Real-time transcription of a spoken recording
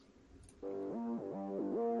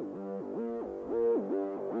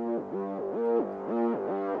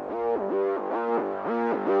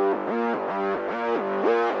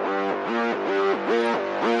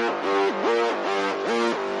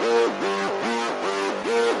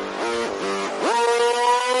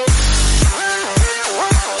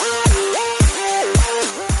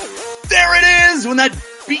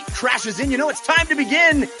beat crashes in, you know it's time to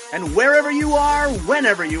begin. And wherever you are,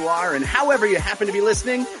 whenever you are, and however you happen to be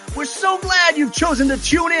listening, we're so glad you've chosen to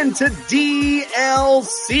tune in to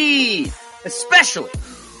DLC. Especially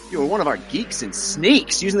if you're one of our geeks and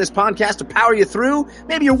sneaks using this podcast to power you through.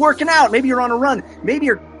 Maybe you're working out. Maybe you're on a run. Maybe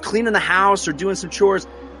you're cleaning the house or doing some chores.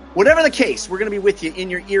 Whatever the case, we're going to be with you in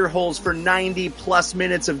your ear holes for 90 plus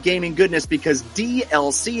minutes of gaming goodness, because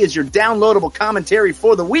DLC is your downloadable commentary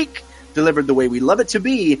for the week, delivered the way we love it to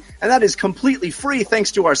be. And that is completely free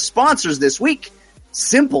thanks to our sponsors this week,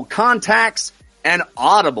 Simple Contacts and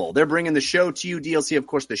Audible. They're bringing the show to you. DLC, of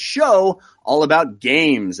course, the show all about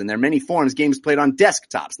games, and there are many forms. Games played on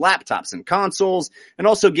desktops, laptops, and consoles, and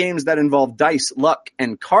also games that involve dice, luck,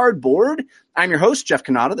 and cardboard. I'm your host, Jeff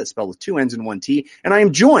Cannata, that's spelled with 2 N's and 1 T, and I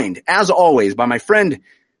am joined, as always, by my friend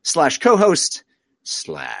 / co-host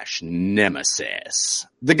 / nemesis,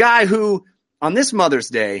 the guy who, on this Mother's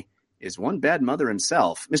Day, is one bad mother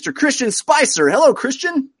himself, Mr. Christian Spicer. Hello,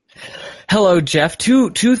 Christian. Hello, Jeff. Two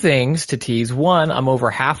things to tease. One, I'm over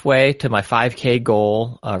halfway to my 5K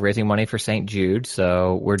goal, raising money for St. Jude.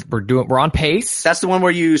 So we're on pace. That's the one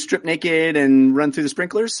where you strip naked and run through the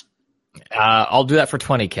sprinklers? I'll do that for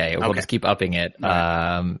 20K. We'll just keep upping it.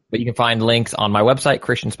 But you can find links on my website,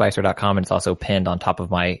 christianspicer.com, and it's also pinned on top of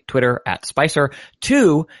my Twitter @Spicer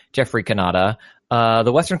to Jeffrey Cannata.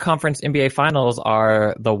 The Western Conference NBA Finals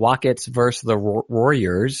are the Rockets versus the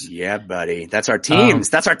Warriors. Yeah, buddy. That's our teams.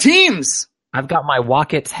 That's our teams. I've got my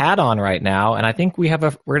Rockets hat on right now, and I think we're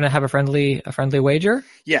going to have a friendly wager.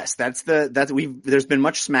 Yes, there's been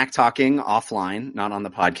much smack talking offline, not on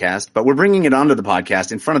the podcast, but we're bringing it onto the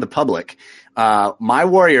podcast in front of the public. My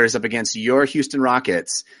Warriors up against your Houston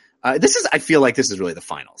Rockets. I feel like this is really the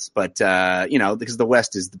finals, but, because the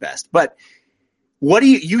West is the best. But what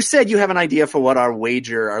you said you have an idea for what our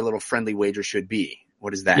little friendly wager should be.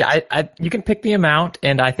 What is that? Yeah, you can pick the amount,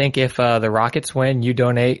 and I think if the Rockets win, you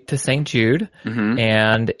donate to St. Jude,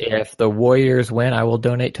 and if the Warriors win, I will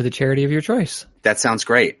donate to the charity of your choice. That sounds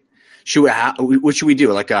great. What should we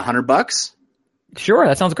do? Like $100? Sure,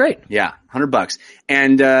 that sounds great. Yeah, $100.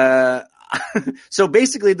 And so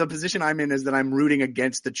basically the position I'm in is that I'm rooting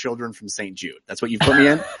against the children from St. Jude. That's what you've put me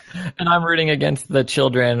in? And I'm rooting against the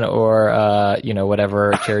children or,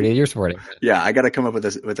 whatever charity you're supporting. Yeah, I got to come up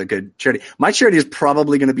with a good charity. My charity is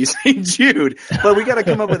probably going to be St. Jude, but we got to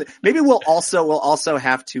come up with it. Maybe we'll also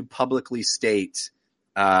have to publicly state,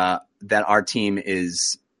 that our team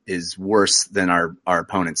is worse than our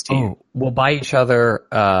opponent's team. Oh, we'll buy each other,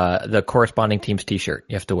 the corresponding team's t-shirt.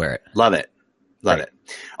 You have to wear it. Love it. Love it.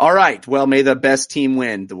 All right. Well, may the best team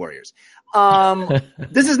win, the Warriors.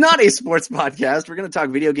 This is not a sports podcast. We're going to talk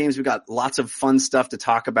video games. We've got lots of fun stuff to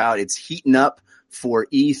talk about. It's heating up for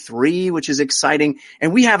E3, which is exciting.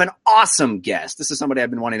 And we have an awesome guest. This is somebody I've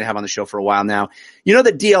been wanting to have on the show for a while now. You know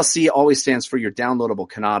that DLC always stands for your downloadable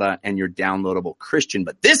Cannata and your downloadable Christian.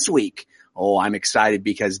 But this week, I'm excited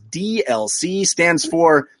because DLC stands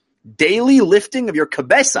for daily lifting of your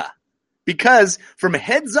cabeza. Because from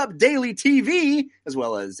Heads Up Daily TV, as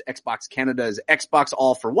well as Xbox Canada's Xbox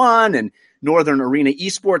All for One and Northern Arena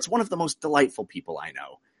Esports, one of the most delightful people I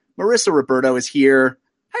know, Marissa Roberto, is here.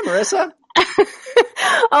 Hi, Marissa.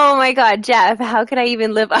 Oh my God, Jeff, how could I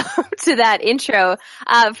even live up to that intro?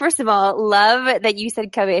 First of all, love that you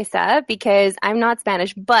said cabeza because I'm not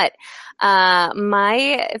Spanish, but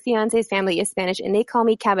my fiance's family is Spanish and they call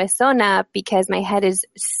me cabezona because my head is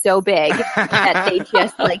so big that they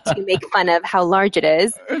just like to make fun of how large it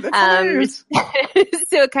is.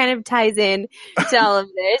 So it kind of ties in to all of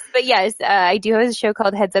this. But yes, I do have a show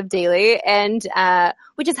called Heads Up Daily and,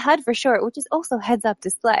 which is HUD for short, which is also Heads Up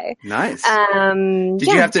Display. Nice.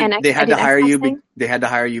 They had to hire you. They had to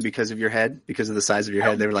hire you because of your head, because of the size of your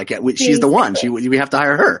head. They were like, yeah, she's the one. We have to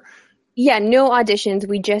hire her. Yeah, no auditions.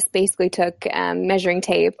 We just basically took measuring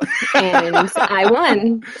tape, and I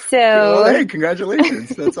won. So, well, hey, congratulations!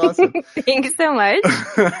 That's awesome. Thanks so much.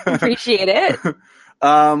 Appreciate it.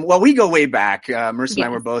 Well, we go way back. Marissa and I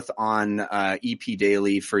were both on EP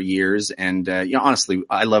Daily for years, and honestly,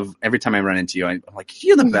 I love every time I run into you. I'm like,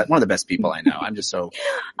 you're one of the best people I know. I'm just so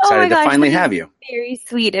excited to finally have you. Very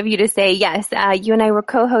sweet of you to say. Yes, you and I were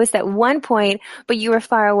co-hosts at one point, but you were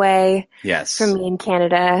far away. Yes. From me in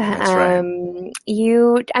Canada. That's right.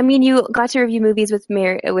 You got to review movies with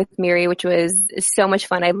Miri, which was so much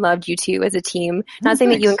fun. I loved you two as a team. Not saying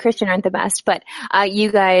that you and Christian aren't the best, but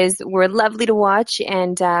you guys were lovely to watch.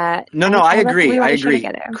 And No, I agree. I agree.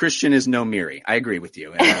 Together. Christian is no Miri. I agree with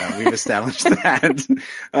you. We've established that.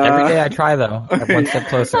 Every day I try, though. I'm one step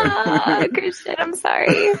closer. Christian, I'm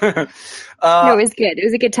sorry. No, it was good. It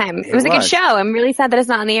was a good time. It was a good show. I'm really sad that it's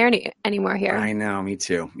not on the air anymore here. I know. Me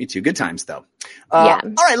too. Good times, though. All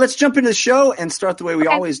right, let's jump into the show and start the way we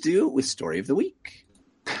always do with Story of the Week.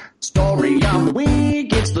 Story of the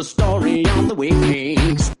Week. It's the Story of the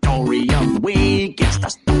Week. Story of the Week. It's the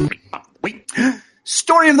Story of the Week.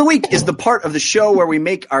 Story of the Week is the part of the show where we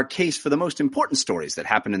make our case for the most important stories that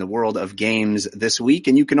happen in the world of games this week.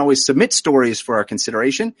 And you can always submit stories for our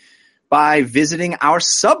consideration by visiting our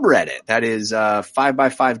subreddit. That is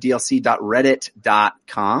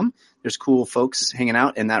 5x5dlc.reddit.com. There's cool folks hanging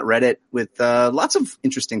out in that Reddit with lots of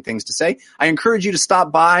interesting things to say. I encourage you to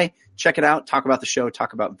stop by, check it out, talk about the show,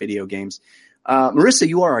 talk about video games. Marissa,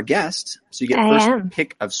 you are our guest, so you get first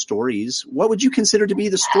pick of stories. What would you consider to be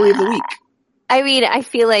the story of the week? I mean, I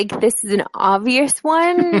feel like this is an obvious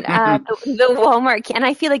one. The Walmart, and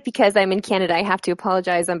I feel like because I'm in Canada, I have to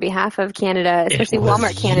apologize on behalf of Canada, especially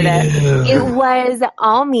Walmart Canada. It was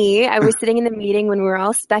all me. I was sitting in the meeting when we were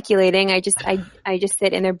all speculating. I just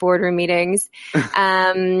sit in their boardroom meetings,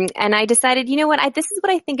 and I decided, you know what, this is what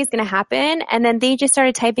I think is going to happen. And then they just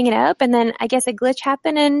started typing it up, and then I guess a glitch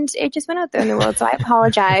happened, and it just went out there in the world. So I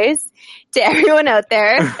apologize to everyone out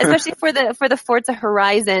there, especially for the Forza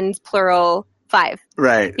Horizons plural 5.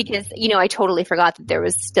 Right. Because, I totally forgot that there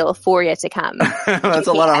was still 4 yet to come. That's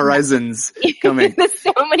a lot of Horizons coming. There's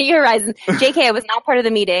so many Horizons. JK, I was not part of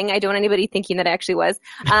the meeting. I don't want anybody thinking that I actually was.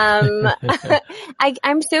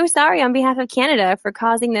 I'm so sorry on behalf of Canada for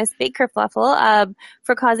causing this big kerfluffle,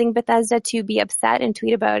 for causing Bethesda to be upset and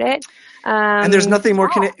tweet about it. And there's nothing more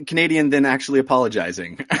Canadian than actually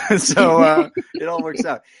apologizing. So it all works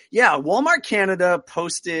out. Yeah, Walmart Canada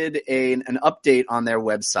posted an update on their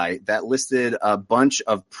website that listed a bunch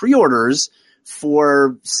of pre-orders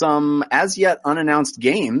for some as yet unannounced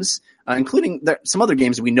games, including some other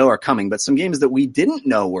games that we know are coming, but some games that we didn't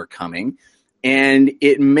know were coming. And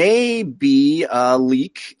it may be a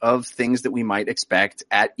leak of things that we might expect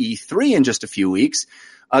at E3 in just a few weeks.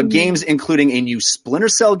 Games including a new Splinter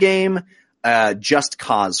Cell game, Just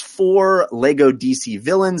Cause 4, Lego DC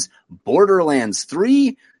Villains, Borderlands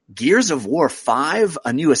 3, Gears of War 5,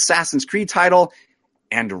 a new Assassin's Creed title,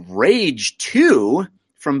 and Rage 2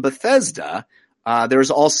 from Bethesda.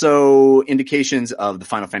 There's also indications of the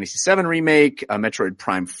Final Fantasy VII remake, Metroid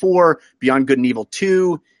Prime 4, Beyond Good and Evil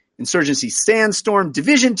 2, Insurgency Sandstorm,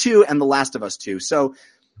 Division 2, and The Last of Us 2. So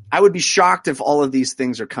I would be shocked if all of these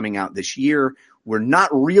things are coming out this year. We're not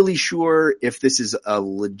really sure if this is a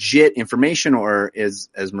legit information or as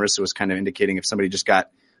Marissa was kind of indicating, if somebody just got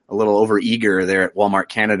a little overeager there at Walmart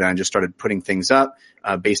Canada and just started putting things up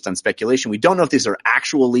based on speculation. We don't know if these are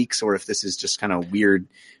actual leaks or if this is just kind of weird.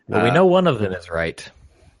 Well, we know one of them is right.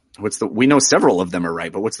 We know several of them are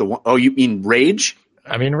right, but what's the one? Oh, you mean Rage?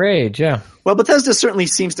 I mean Rage, yeah. Well, Bethesda certainly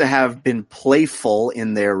seems to have been playful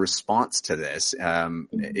in their response to this,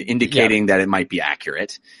 indicating that it might be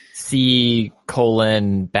accurate.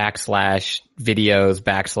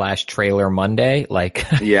 C:\videos\trailer Monday. Like,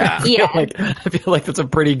 yeah. I feel like that's a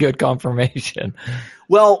pretty good confirmation.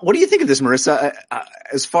 Well, what do you think of this, Marissa?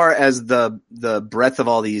 As far as the breadth of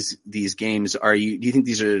all these games, do you think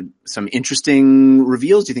these are some interesting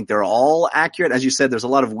reveals? Do you think they're all accurate? As you said, there's a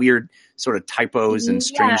lot of weird sort of typos and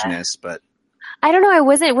strangeness, but I don't know.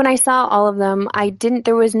 When I saw all of them,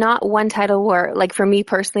 there was not one title where, like, for me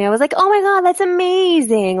personally, I was like, oh my God, that's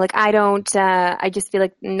amazing. Like, I just feel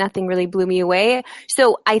like nothing really blew me away.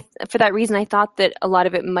 So for that reason, I thought that a lot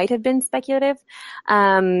of it might have been speculative.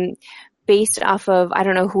 Based off of, I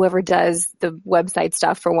don't know, whoever does the website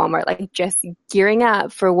stuff for Walmart, like just gearing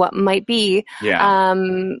up for what might be. Yeah.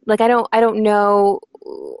 Like I don't know.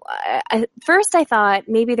 At first I thought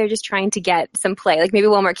maybe they're just trying to get some play. Like maybe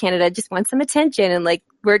Walmart Canada just wants some attention and like,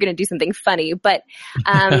 we're going to do something funny, but,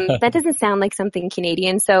 that doesn't sound like something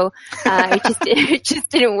Canadian. So, it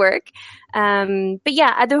just didn't work. But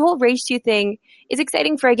yeah, the whole Rage 2 thing is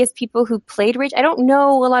exciting for, I guess, people who played Rage. I don't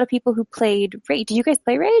know a lot of people who played Rage. Did you guys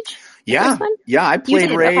play Rage? Yeah. I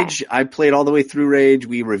played Rage. Okay. I played all the way through Rage.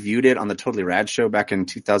 We reviewed it on the Totally Rad show back in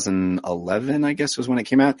 2011, I guess was when it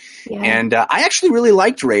came out. Yeah. And, I actually really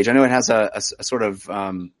liked Rage. I know it has a sort of,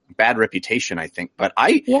 bad reputation, I think, but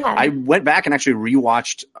I went back and actually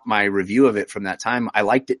rewatched my review of it from that time. I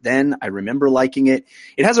liked it then. I remember liking it.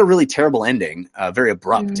 It has a really terrible ending, a very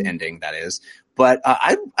abrupt ending, that is. But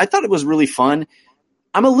I thought it was really fun.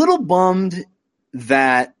 I'm a little bummed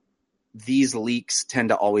that these leaks tend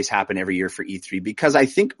to always happen every year for E3 because I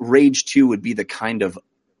think Rage 2 would be the kind of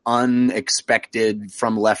unexpected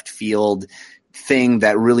from left field thing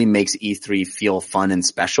that really makes E3 feel fun and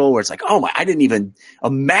special, where it's like, oh my, I didn't even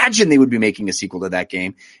imagine they would be making a sequel to that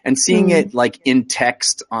game. And seeing it like in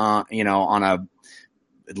text, you know, on a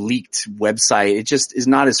leaked website, it just is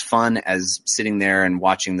not as fun as sitting there and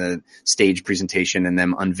watching the stage presentation and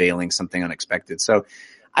them unveiling something unexpected. So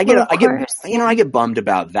I get bummed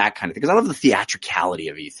about that kind of thing, because I love the theatricality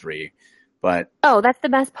of E3. But that's the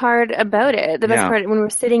best part about it. The best part when we're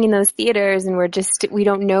sitting in those theaters and we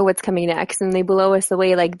don't know what's coming next and they blow us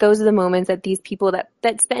away. Like, those are the moments that these people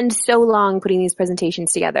that spend so long putting these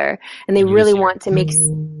presentations together, and they really want to make.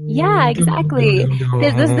 Yeah, exactly.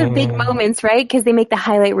 Those are the big moments, right? Because they make the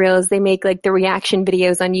highlight reels, they make like the reaction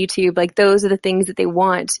videos on YouTube. Like, those are the things that they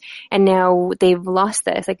want. And now they've lost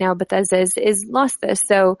this. Like, now Bethesda is lost this.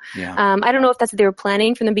 So I don't know if that's what they were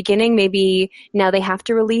planning from the beginning. Maybe now they have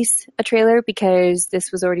to release a trailer because this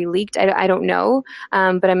was already leaked. I don't know.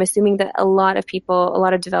 But I'm assuming that a lot of people, a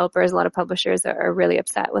lot of developers, a lot of publishers are really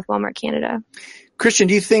upset with Walmart Canada. Christian,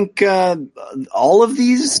 do you think all of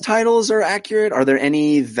these titles are accurate? Are there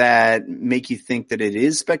any that make you think that it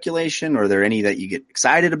is speculation? Or are there any that you get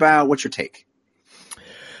excited about? What's your take?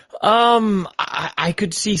 I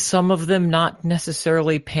could see some of them not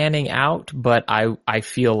necessarily panning out, but I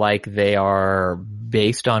feel like they are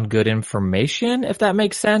based on good information, if that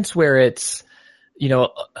makes sense, where it's, you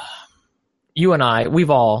know, you and I,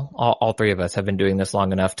 we've all three of us have been doing this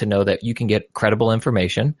long enough to know that you can get credible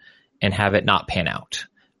information and have it not pan out.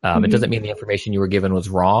 It doesn't mean the information you were given was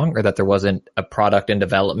wrong, or that there wasn't a product in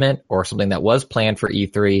development or something that was planned for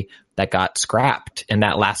E3 that got scrapped in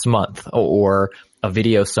that last month, or a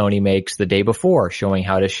video Sony makes the day before showing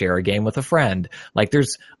how to share a game with a friend. Like,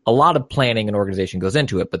 there's a lot of planning and organization goes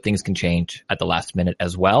into it, but things can change at the last minute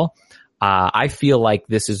as well. I feel like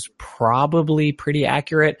this is probably pretty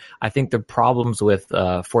accurate. I think the problems with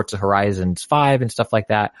Forza Horizons 5 and stuff like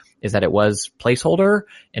that is that it was placeholder.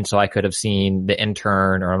 And so I could have seen the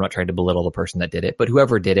intern, or I'm not trying to belittle the person that did it, but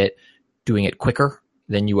whoever did it, doing it quicker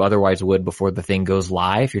than you otherwise would before the thing goes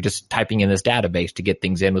live. You're just typing in this database to get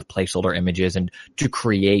things in with placeholder images and to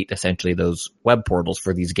create essentially those web portals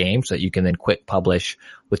for these games so that you can then quick publish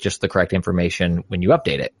with just the correct information when you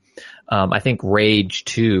update it. I think Rage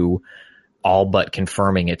 2, all but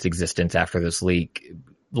confirming its existence after this leak,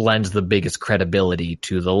 lends the biggest credibility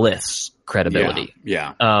to the list's credibility.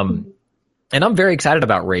 Yeah. And I'm very excited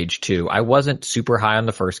about Rage 2. I wasn't super high on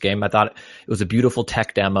the first game. I thought it was a beautiful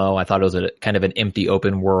tech demo. I thought it was a kind of an empty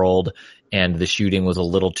open world, and the shooting was a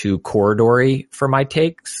little too corridory for my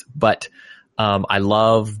takes. But I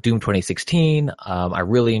love Doom 2016. I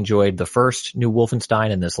really enjoyed the first new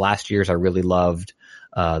Wolfenstein, and this last year's I really loved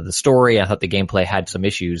the story. I thought the gameplay had some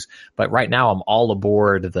issues. But right now I'm all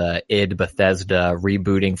aboard the id Bethesda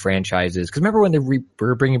rebooting franchises. Because remember when they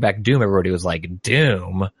were bringing back Doom, everybody was like,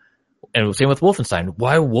 Doom? And same with Wolfenstein.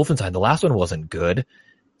 Why Wolfenstein? The last one wasn't good,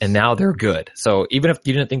 and now they're good. So even if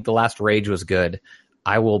you didn't think the last Rage was good,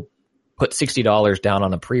 I will put $60 down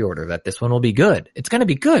on a pre-order that this one will be good. It's going to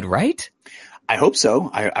be good, right? I hope so.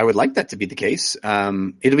 I would like that to be the case.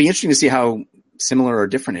 It'll be interesting to see how similar or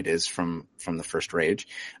different it is from the first Rage.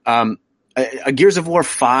 A Gears of War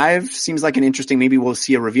 5 seems like an interesting, maybe we'll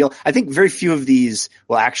see a reveal. I think very few of these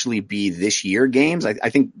will actually be this year games. I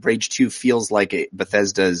think Rage 2 feels like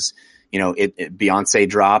Bethesda's, you know, Beyonce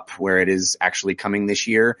drop, where it is actually coming this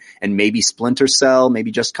year, and maybe Splinter Cell,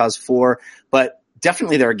 maybe Just Cause 4, but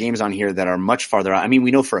definitely there are games on here that are much farther out. I mean,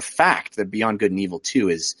 we know for a fact that Beyond Good and Evil 2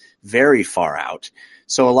 is very far out.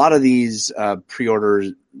 So a lot of these pre-order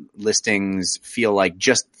listings feel like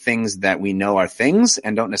just things that we know are things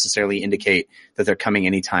and don't necessarily indicate that they're coming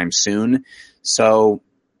anytime soon. So,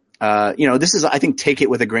 you know, this is, I think, take it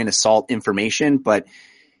with a grain of salt information, but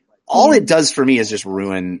all it does for me is just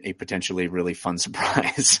ruin a potentially really fun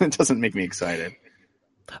surprise. It doesn't make me excited.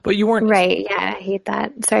 But you weren't right. Yeah, I hate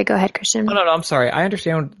that. Sorry, go ahead, Christian. No, I'm sorry. I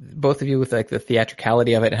understand both of you with like the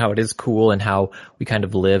theatricality of it and how it is cool and how we kind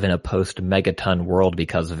of live in a post-megaton world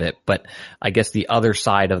because of it. But I guess the other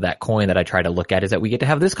side of that coin that I try to look at is that we get to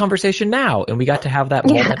have this conversation now, and we got to have that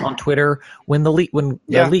moment on Twitter when the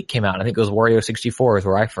leak came out. I think it was Wario 64 is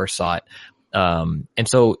where I first saw it. And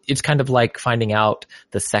so it's kind of like finding out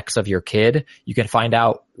the sex of your kid. You can find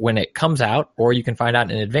out when it comes out, or you can find out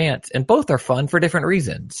in advance, and both are fun for different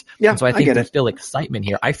reasons. Yeah. And so I think there's still excitement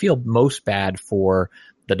here. I feel most bad for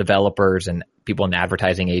the developers and people in the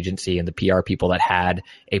advertising agency and the PR people that had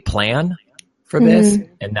a plan for this.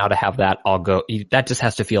 And now to have that all go, that just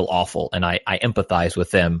has to feel awful. And I empathize with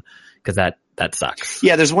them because that sucks.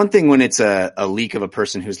 Yeah, there's one thing when it's a leak of a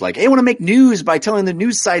person who's like, hey, I want to make news by telling the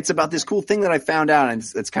news sites about this cool thing that I found out. And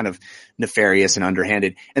it's kind of nefarious and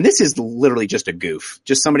underhanded. And this is literally just a goof.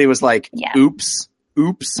 Just somebody was like, oops,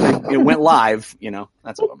 it went live,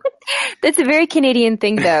 that's a bummer. That's a very Canadian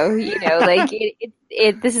thing though, like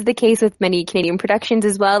this is the case with many Canadian productions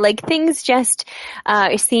as well. Like things just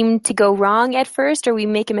seem to go wrong at first, or we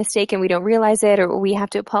make a mistake and we don't realize it, or we have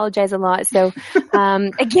to apologize a lot. So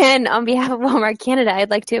again, on behalf of Walmart Canada, I'd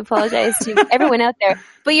like to apologize to everyone out there.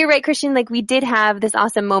 But you're right, Christian, like we did have this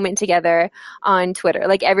awesome moment together on Twitter.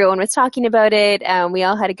 Like everyone was talking about it. We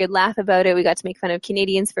all had a good laugh about it. We got to make fun of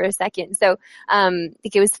Canadians for a second. So I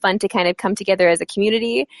think it was fun to kind of come together as a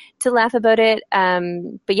community to laugh about it.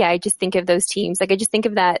 But yeah, I just think of those teams. Like I just think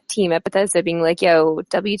of that team at Bethesda being like, yo,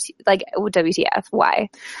 WTF,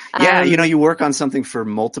 why? Yeah, you work on something for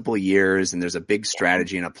multiple years and there's a big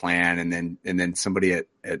strategy and a plan, and then somebody at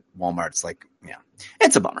Walmart's like, yeah,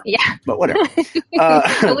 it's a bummer. Yeah. But whatever.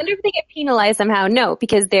 I wonder if they get penalized somehow. No,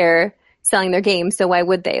 because they're selling their games, so why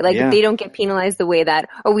would they? Like they don't get penalized the way that,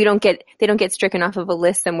 or they don't get stricken off of a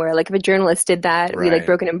list somewhere. Like if a journalist did that, we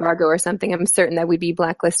broke an embargo or something, I'm certain that we'd be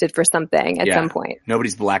blacklisted for something at some point.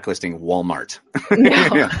 Nobody's blacklisting Walmart.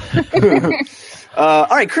 No. All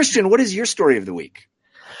right, Christian, what is your story of the week?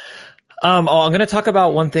 I'm going to talk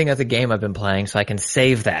about one thing as a game I've been playing, so I can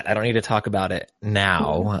save that. I don't need to talk about it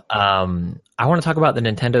now. I want to talk about the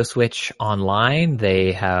Nintendo Switch Online.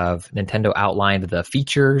 Nintendo outlined the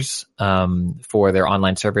features for their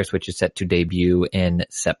online service, which is set to debut in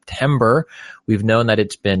September. We've known that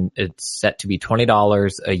it's set to be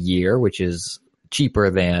 $20 a year, which is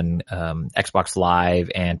cheaper than Xbox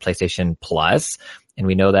Live and PlayStation Plus. And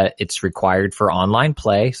we know that it's required for online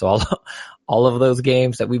play. So all of those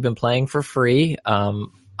games that we've been playing for free,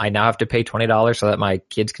 I now have to pay $20 so that my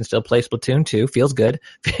kids can still play Splatoon 2. Feels good.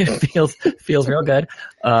 feels real good.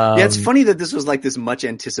 It's funny that this was like this much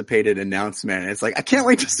anticipated announcement. It's like, I can't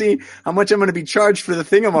wait to see how much I'm going to be charged for the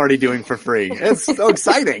thing I'm already doing for free. It's so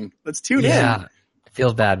exciting. Let's tune in. Yeah,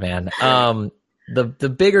 feels bad, man. The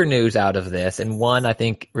bigger news out of this, and one I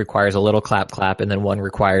think requires a little clap, and then one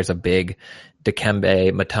requires a big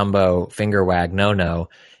Dikembe Mutombo finger wag no,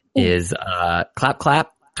 is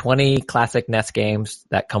clap. 20 classic NES games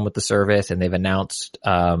that come with the service, and they've announced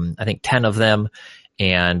I think 10 of them.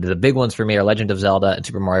 And the big ones for me are Legend of Zelda and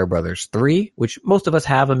Super Mario Brothers 3, which most of us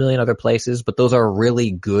have a million other places, but those are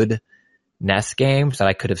really good NES games that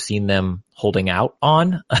I could have seen them holding out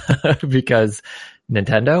on because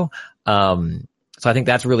Nintendo. So I think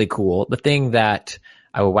that's really cool. The thing that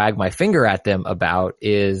I will wag my finger at them about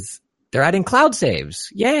is they're adding cloud saves.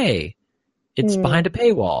 Yay. It's behind a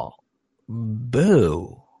paywall.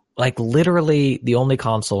 Boo. Like literally the only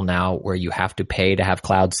console now where you have to pay to have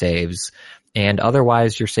cloud saves, and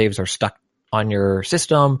otherwise your saves are stuck on your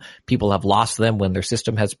system. People have lost them when their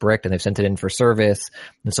system has bricked and they've sent it in for service.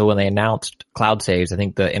 And so when they announced cloud saves, I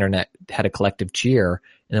think the internet had a collective cheer.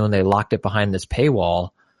 And then when they locked it behind this paywall,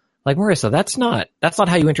 like, Marissa, that's not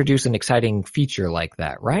how you introduce an exciting feature like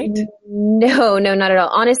that, right? No, not at all.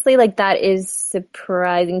 Honestly, like that is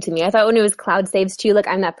surprising to me. I thought when it was cloud saves too, like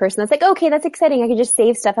I'm that person that's like, okay, that's exciting. I could just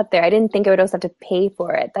save stuff up there. I didn't think I would also have to pay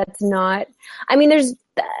for it. That's not, I mean,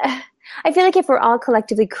 I feel like if we're all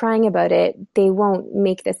collectively crying about it, they won't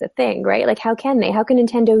make this a thing, right? Like how can they? How can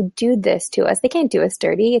Nintendo do this to us? They can't do us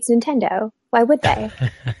dirty. It's Nintendo. Why would they?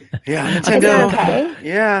 Yeah, Nintendo. Okay?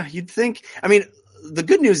 Yeah, you'd think. I mean, the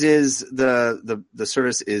good news is the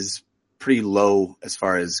service is pretty low as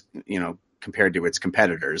far as, compared to its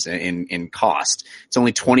competitors in cost. It's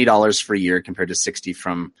only $20 for a year compared to $60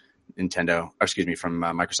 from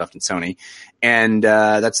Microsoft and Sony. And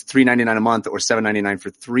that's $3.99 a month or $7.99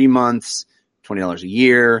 for 3 months, $20 a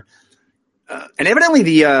year. And evidently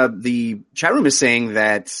the chat room is saying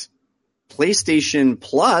that PlayStation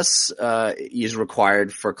Plus is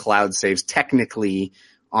required for cloud saves technically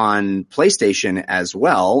on PlayStation as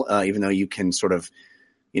well, even though you can sort of,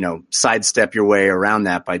 sidestep your way around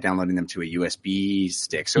that by downloading them to a USB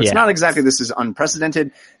stick. So it's not exactly, this is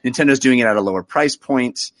unprecedented. Nintendo's doing it at a lower price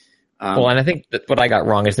point. Well, and I think that what I got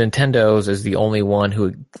wrong is Nintendo's is the only one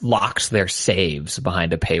who locks their saves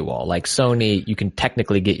behind a paywall. Like Sony, you can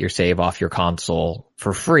technically get your save off your console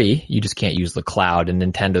for free. You just can't use the cloud. And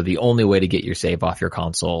Nintendo, the only way to get your save off your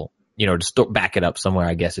console, just back it up somewhere,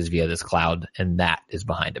 I guess, is via this cloud, and that is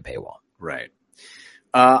behind a paywall. Right.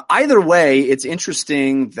 Either way, it's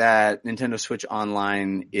interesting that Nintendo Switch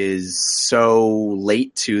Online is so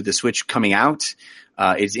late to the Switch coming out.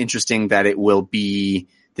 It's interesting that it will be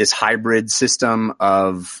this hybrid system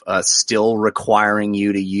of still requiring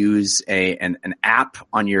you to use an app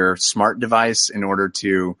on your smart device in order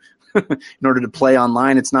to in order to play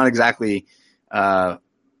online. It's not exactly,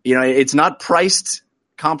 it's not priced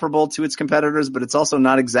comparable to its competitors, but it's also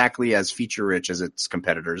not exactly as feature rich as its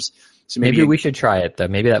competitors. So maybe we should try it though.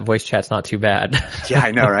 Maybe that voice chat's not too bad. Yeah,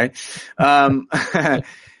 I know, right?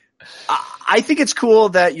 I think it's cool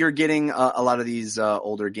that you're getting a lot of these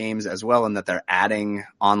older games as well, and that they're adding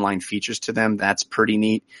online features to them. That's pretty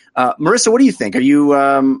neat. Marissa, what do you think? Are you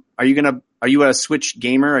a Switch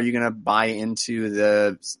gamer? Are you gonna buy into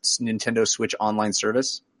the Nintendo Switch online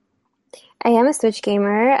service? I am a Switch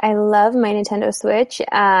gamer. I love my Nintendo Switch.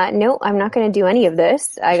 No, I'm not going to do any of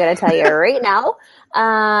this. I got to tell you right now.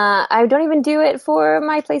 I don't even do it for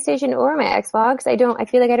my PlayStation or my Xbox. I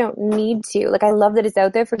feel like I don't need to. Like, I love that it's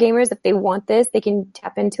out there for gamers. If they want this, they can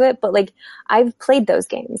tap into it. But like, I've played those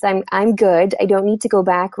games. I'm good. I don't need to go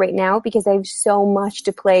back right now because I have so much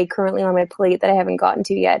to play currently on my plate that I haven't gotten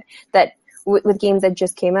to yet, that with games that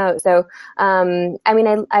just came out. So,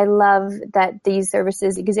 I love that these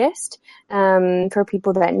services exist, for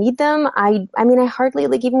people that need them. I hardly,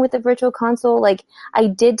 like, even with the Virtual Console, like, I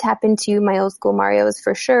did tap into my old school Marios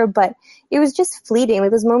for sure, but it was just fleeting. Like,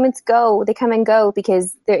 those moments they come and go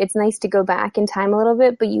because it's nice to go back in time a little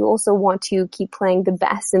bit, but you also want to keep playing the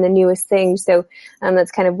best and the newest things. So,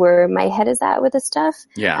 that's kind of where my head is at with this stuff.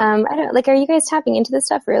 Yeah. Are you guys tapping into this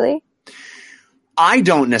stuff really? I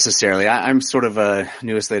don't necessarily. I'm sort of a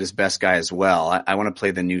newest, latest, best guy as well. I want to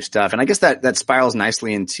play the new stuff. And I guess that spirals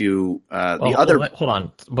nicely into the other... Hold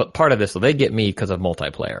on. But part of this, they get me because of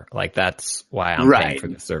multiplayer. Like, that's why I'm paying for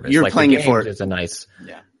the service. You're like, playing it for... is a nice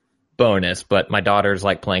bonus, but my daughters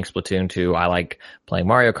like playing Splatoon 2. I like playing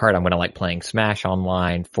Mario Kart. I'm going to like playing Smash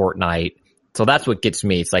Online, Fortnite. So that's what gets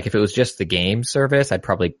me. It's like, if it was just the game service, I'd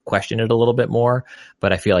probably question it a little bit more,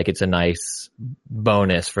 but I feel like it's a nice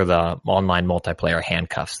bonus for the online multiplayer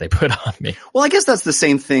handcuffs they put on me. Well, I guess that's the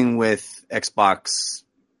same thing with Xbox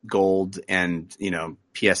Gold and,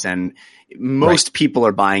 PSN. Most people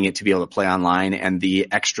are buying it to be able to play online, and the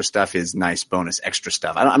extra stuff is nice bonus extra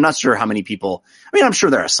stuff. I'm not sure how many people, I'm sure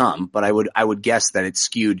there are some, but I would guess that it's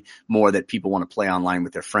skewed more that people want to play online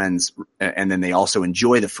with their friends, and then they also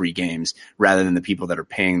enjoy the free games rather than the people that are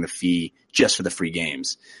paying the fee just for the free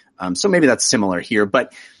games. So maybe that's similar here,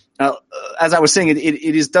 but as I was saying,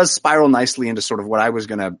 it does spiral nicely into sort of what I was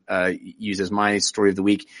going to use as my story of the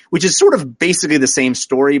week, which is sort of basically the same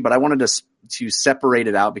story, but I wanted to separate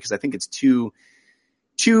it out because I think it's two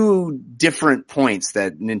different points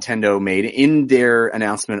that Nintendo made in their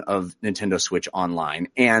announcement of Nintendo Switch Online,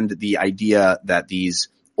 and the idea that these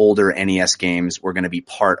older NES games were going to be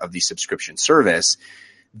part of the subscription service.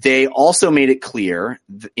 They also made it clear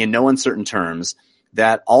in no uncertain terms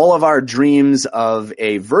that all of our dreams of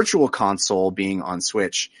a virtual console being on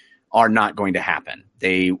Switch are not going to happen.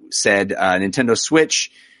 They said Nintendo Switch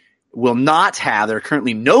will not have, there are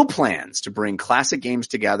currently no plans to bring classic games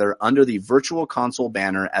together under the virtual console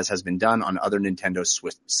banner as has been done on other Nintendo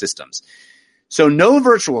Switch systems. So no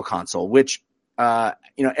virtual console, which,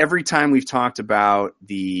 every time we've talked about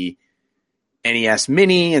the NES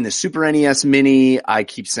Mini and the Super NES Mini, I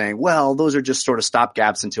keep saying, well, those are just sort of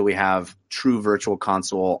stopgaps until we have true virtual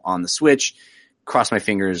console on the Switch. Cross my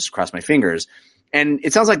fingers. And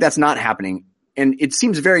it sounds like that's not happening. And it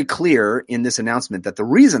seems very clear in this announcement that the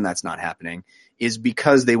reason that's not happening is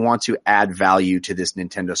because they want to add value to this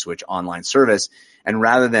Nintendo Switch online service. And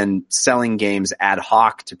rather than selling games ad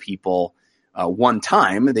hoc to people one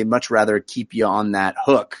time, they'd much rather keep you on that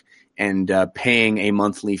hook and paying a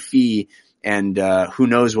monthly fee. And who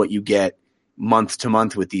knows what you get month to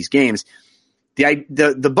month with these games.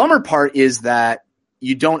 The bummer part is that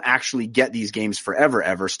you don't actually get these games forever,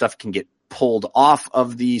 ever. Stuff can get pulled off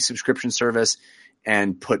of the subscription service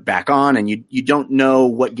and put back on, and you don't know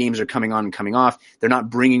what games are coming on and coming off. They're not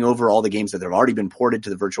bringing over all the games that have already been ported to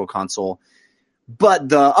the virtual console. But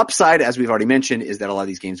the upside, as we've already mentioned, is that a lot of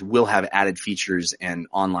these games will have added features and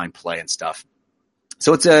online play and stuff.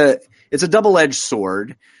 So it's a double-edged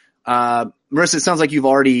sword. Marissa, it sounds like you've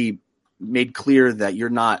already made clear that you're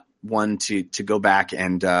not one to go back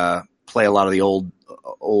and play a lot of the old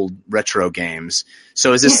retro games.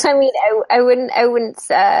 So is this? I wouldn't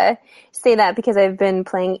say that because I've been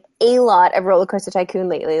playing a lot of Roller Coaster Tycoon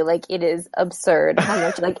lately. Like, it is absurd how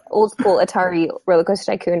much like old school Atari Roller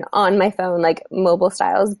Coaster Tycoon on my phone, like mobile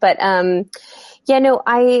styles. But I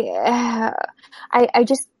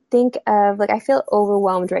just think of, like, I feel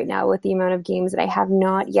overwhelmed right now with the amount of games that I have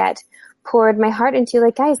not yet poured my heart into.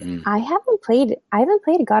 Like, guys, I haven't played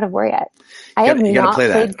God of War yet. I have not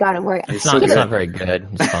played God of War yet. It's not very good.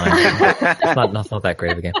 It's fine. It's not that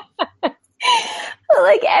great of a game.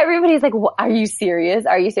 Like everybody's like, are you serious?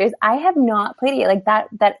 Are you serious? I have not played it yet. Like that,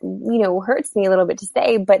 hurts me a little bit to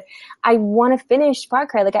say, but I want to finish Far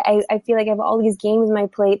Cry. Like I feel like I have all these games on my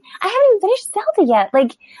plate. I haven't even finished Zelda yet.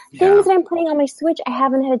 Like things that I'm playing on my Switch, I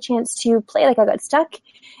haven't had a chance to play. Like I got stuck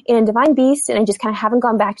in Divine Beast and I just kind of haven't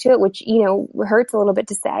gone back to it, which, hurts a little bit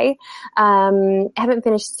to say. I haven't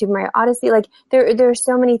finished Super Mario Odyssey. Like there are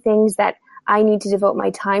so many things that I need to devote my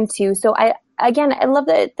time to. So I love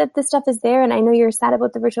that this stuff is there, and I know you're sad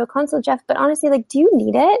about the Virtual Console, Jeff, but honestly, like, do you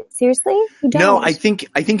need it? Seriously? You don't. No, I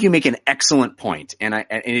think you make an excellent point, and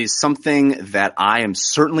it is something that I am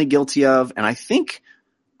certainly guilty of, and I think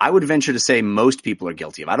I would venture to say most people are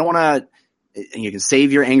guilty of. I don't want to, you can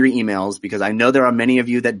save your angry emails because I know there are many of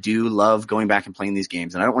you that do love going back and playing these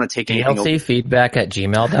games, and I don't want to take anything away.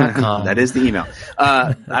 DLCfeedback@gmail.com. That is the email.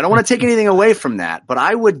 I don't want to take anything away from that, but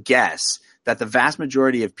I would guess that the vast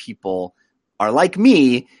majority of people are like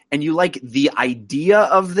me, and you like the idea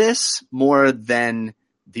of this more than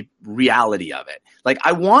the reality of it. Like,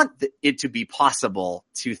 I want it to be possible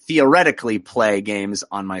to theoretically play games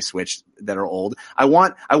on my Switch that are old. I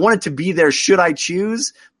want it to be there should I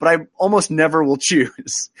choose, but I almost never will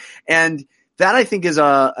choose. And that, I think, is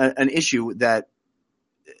an issue that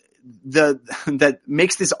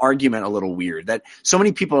makes this argument a little weird, that so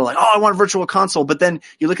many people are like, oh, I want a Virtual Console. But then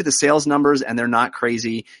you look at the sales numbers and they're not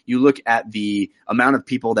crazy. You look at the amount of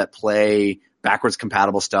people that play backwards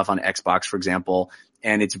compatible stuff on Xbox, for example,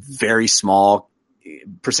 and it's very small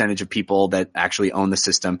percentage of people that actually own the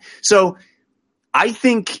system. So I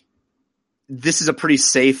think this is a pretty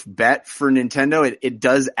safe bet for Nintendo. It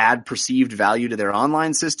does add perceived value to their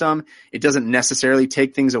online system. It doesn't necessarily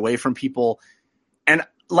take things away from people. And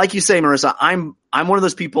like you say, Marissa, I'm one of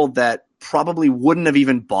those people that probably wouldn't have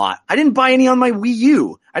even bought. I didn't buy any on my Wii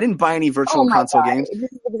U. I didn't buy any Virtual Console games.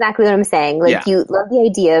 This is exactly what I'm saying. Like, you love the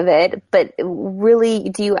idea of it, but really,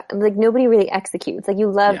 do you, like, nobody really executes. Like, you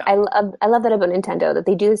love, I love that about Nintendo, that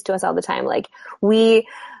they do this to us all the time. Like, we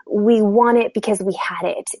want it because we had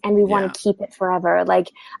it and we want to keep it forever.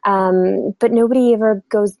 Like, but nobody ever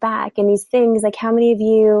goes back. And these things, like, how many of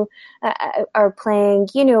you are playing,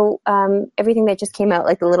 everything that just came out,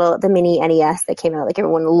 like the mini NES that came out, like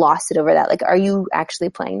everyone lost it over that. Like, are you actually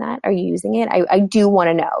playing that? Are you using it? I do want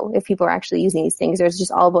to know if people are actually using these things, or it's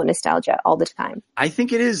just all about nostalgia all the time. I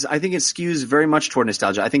think it is. I think it skews very much toward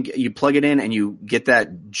nostalgia. I think you plug it in and you get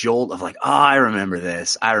that jolt of like, oh, I remember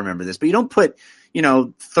this. But you don't put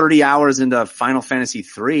 30 hours into Final Fantasy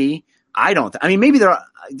III. Maybe there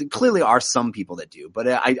clearly are some people that do, but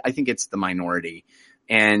I think it's the minority.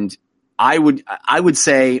 And I would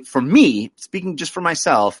say, for me, speaking just for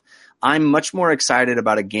myself, I'm much more excited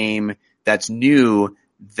about a game that's new,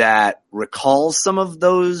 that recalls some of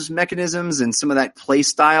those mechanisms and some of that play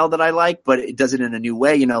style that I like, but it does it in a new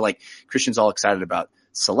way. Like Christian's all excited about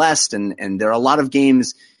Celeste, and there are a lot of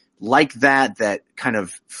games like that kind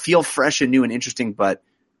of feel fresh and new and interesting, but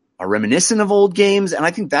are reminiscent of old games. And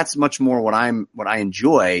I think that's much more what I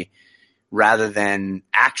enjoy, rather than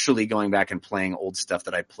actually going back and playing old stuff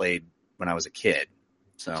that I played when I was a kid.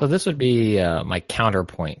 So this would be my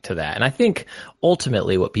counterpoint to that. And I think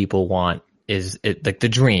ultimately what people want is like the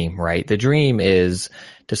dream, right? The dream is,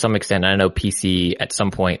 to some extent, I know PC at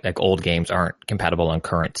some point, like, old games aren't compatible on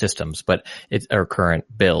current systems, or current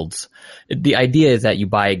builds. The idea is that you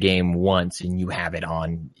buy a game once and you have it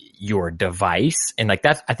on your device. And like,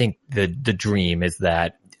 that's, I think the dream is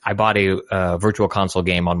that I bought a Virtual Console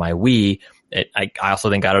game on my Wii. I also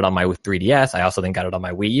then got it on my 3DS. I also then got it on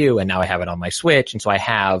my Wii U, and now I have it on my Switch. And so I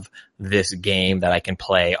have this game that I can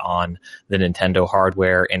play on the Nintendo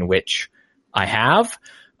hardware in which I have.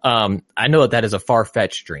 I know that is a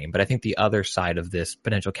far-fetched dream, but I think the other side of this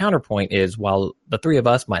potential counterpoint is, while the three of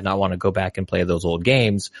us might not want to go back and play those old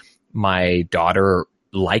games, my daughter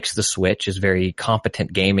likes the Switch, is very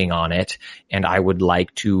competent gaming on it, and I would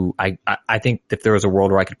like to, I think if there was a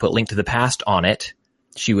world where I could put Link to the Past on it,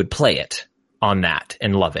 she would play it on that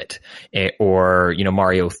and love it. Or,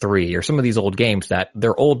 Mario 3, or some of these old games that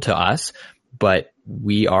they're old to us, but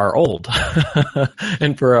we are old.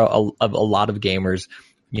 And for a lot of gamers,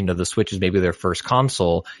 the Switch is maybe their first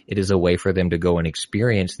console. It is a way for them to go and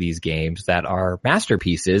experience these games that are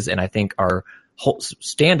masterpieces, and I think are withhold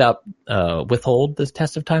the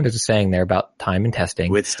test of time. There's a saying there about time and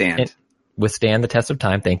testing. Withstand the test of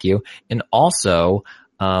time. Thank you. And also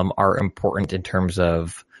are important in terms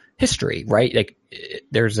of history, right? Like,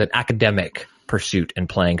 there's an academic pursuit in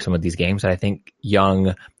playing some of these games that I think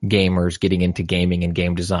young gamers getting into gaming and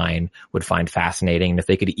game design would find fascinating. And if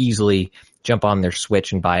they could easily jump on their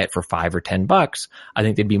Switch and buy it for $5 or $10, I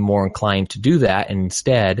think they'd be more inclined to do that, and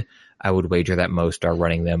instead I would wager that most are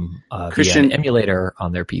running them via Christian, an emulator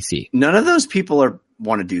on their PC. None of those people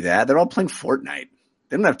want to do that. They're all playing Fortnite.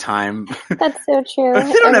 They don't have time. That's so true.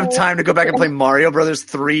 They don't have time to go back and play Mario Brothers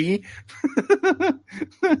 3.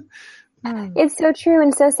 It's so true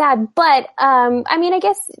and so sad. But, I mean, I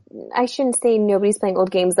guess I shouldn't say nobody's playing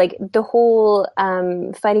old games. Like, the whole,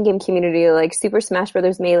 fighting game community, like Super Smash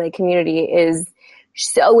Brothers Melee community is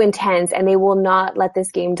so intense, and they will not let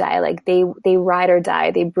this game die. Like, they ride or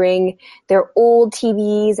die. They bring their old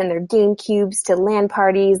TVs and their GameCubes to LAN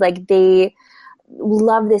parties. Like, they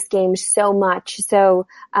love this game so much. So,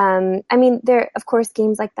 I mean, there are, of course,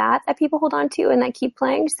 games like that people hold on to and that keep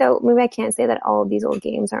playing. So maybe I can't say that all of these old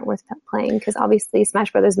games aren't worth playing, because obviously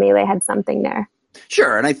Smash Brothers Melee had something there.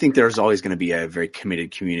 Sure, and I think there's always going to be a very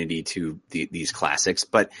committed community to these classics,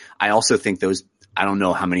 but I also think I don't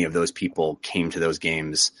know how many of those people came to those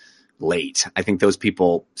games late. I think those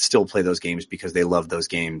people still play those games because they love those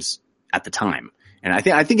games at the time. And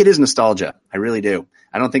I think it is nostalgia. I really do.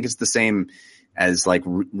 I don't think it's the same as like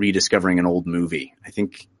rediscovering an old movie. I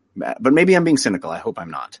think, but maybe I'm being cynical. I hope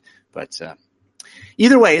I'm not. But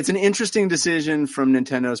either way, it's an interesting decision from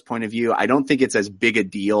Nintendo's point of view. I don't think it's as big a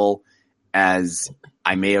deal as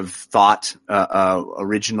I may have thought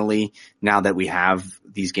originally. Now that we have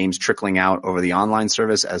these games trickling out over the online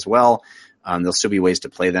service as well, there'll still be ways to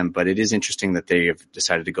play them. But it is interesting that they have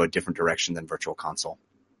decided to go a different direction than Virtual Console.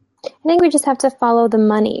 I think we just have to follow the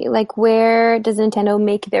money. Like, where does Nintendo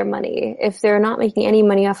make their money? If they're not making any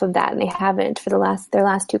money off of that, and they haven't for their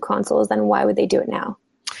last two consoles, then why would they do it now?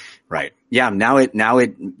 Right. Yeah. Now it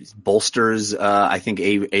bolsters, I think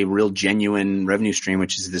a real genuine revenue stream,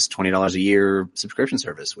 which is this $20 a year subscription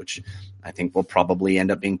service, which I think will probably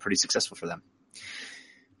end up being pretty successful for them.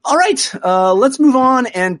 All right. Let's move on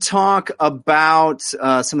and talk about,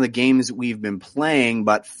 some of the games we've been playing.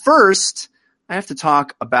 But first, I have to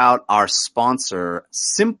talk about our sponsor,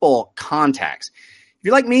 Simple Contacts. If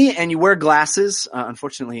you're like me and you wear glasses,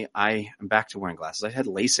 unfortunately, I am back to wearing glasses. I had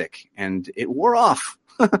LASIK and it wore off.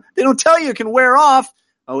 They don't tell you it can wear off.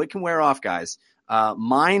 Oh, it can wear off, guys.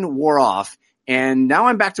 Mine wore off, and now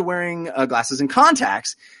I'm back to wearing glasses and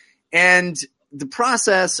contacts. And the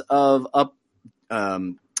process of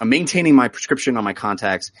maintaining my prescription on my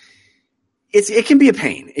contacts, it can be a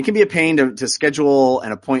pain. It can be a pain to schedule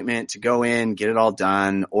an appointment, to go in, get it all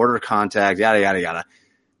done, order contacts, yada, yada, yada.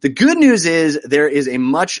 The good news is there is a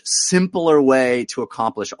much simpler way to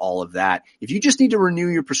accomplish all of that. If you just need to renew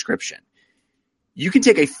your prescription, you can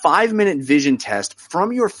take a 5-minute vision test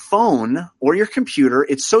from your phone or your computer.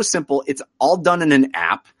 It's so simple. It's all done in an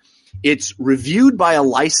app. It's reviewed by a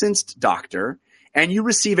licensed doctor, and you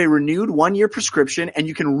receive a renewed 1-year prescription, and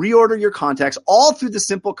you can reorder your contacts all through the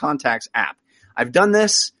Simple Contacts app. I've done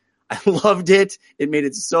this. I loved it. It made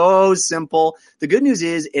it so simple. The good news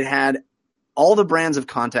is it had all the brands of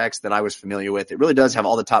contacts that I was familiar with. It really does have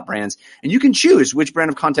all the top brands, and you can choose which brand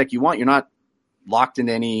of contact you want. You're not locked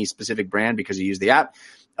into any specific brand because you use the app.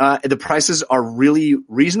 The prices are really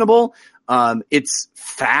reasonable. It's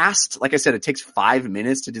fast. Like I said, it takes 5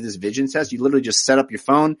 minutes to do this vision test. You literally just set up your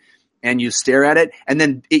phone and you stare at it, and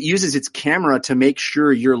then it uses its camera to make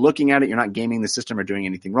sure you're looking at it, you're not gaming the system or doing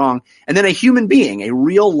anything wrong. And then a human being, a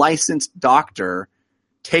real licensed doctor,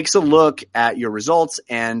 takes a look at your results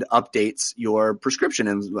and updates your prescription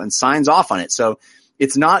and signs off on it. So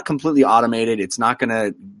it's not completely automated. It's not going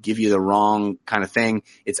to give you the wrong kind of thing.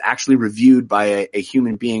 It's actually reviewed by a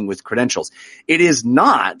human being with credentials. It is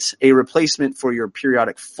not a replacement for your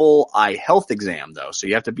periodic full eye health exam, though. So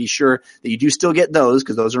you have to be sure that you do still get those,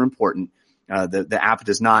 because those are important. The app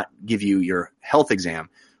does not give you your health exam.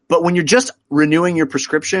 But when you're just renewing your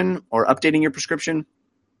prescription or updating your prescription,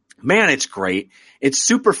 man, it's great. It's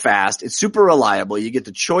super fast. It's super reliable. You get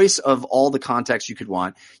the choice of all the contacts you could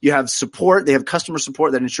want. You have support. They have customer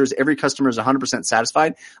support that ensures every customer is 100%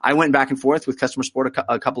 satisfied. I went back and forth with customer support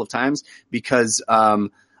a couple of times because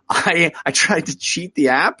I tried to cheat the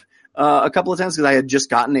app a couple of times because I had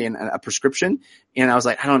just gotten a prescription, and I was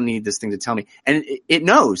like, I don't need this thing to tell me. And it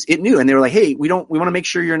knew. And they were like, hey, we want to make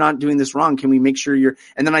sure you're not doing this wrong. Can we make sure you're,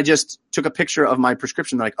 and then I just took a picture of my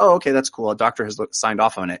prescription. They're like, oh, okay, that's cool. A doctor has signed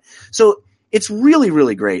off on it. So it's really,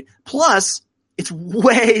 really great. Plus, it's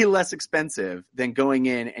way less expensive than going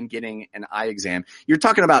in and getting an eye exam. You're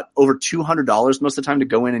talking about over $200 most of the time to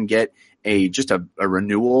go in and get just a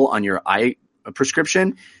renewal on your eye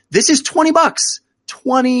prescription. This is $20.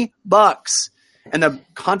 $20. And the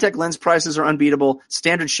contact lens prices are unbeatable.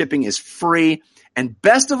 Standard shipping is free. And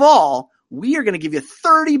best of all, we are going to give you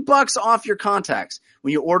 $30 off your contacts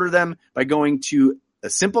when you order them by going to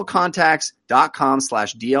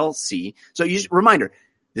simplecontacts.com/DLC. So reminder,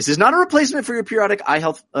 This is not a replacement for your periodic eye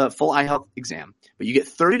health, full eye health exam, but you get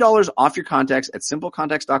 $30 off your contacts at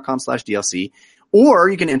simplecontacts.com/DLC, or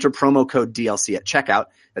you can enter promo code DLC at checkout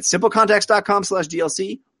at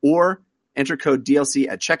simplecontacts.com/DLC, or enter code DLC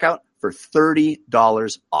at checkout for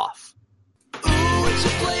 $30 off. Ooh, what you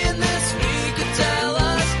playing this week? Tell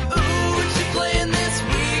us. Ooh, what you playing this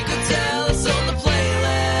week? Tell us on the playlist.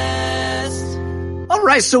 All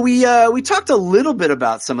right, so we talked a little bit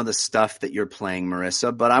about some of the stuff that you're playing,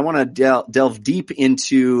 Marissa, but I want to delve deep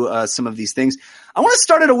into some of these things. I want to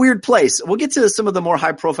start at a weird place. We'll get to some of the more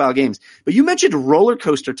high-profile games, but you mentioned Roller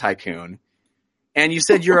Coaster Tycoon, and you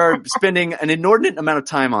said you are spending an inordinate amount of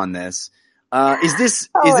time on this. Is this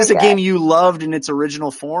a game you loved in its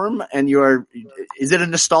original form, and is it a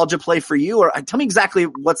nostalgia play for you, or tell me exactly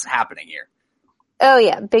what's happening here? Oh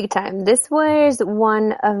yeah, big time. This was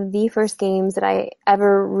one of the first games that I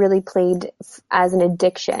ever really played as an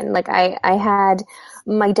addiction. Like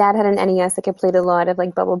my dad had an NES, like I played a lot of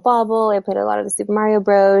like Bubble Bobble, I played a lot of the Super Mario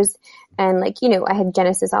Bros, and like, I had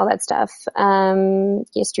Genesis, all that stuff.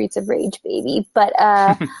 Streets of Rage, baby. But,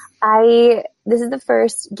 this is the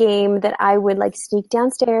first game that I would like sneak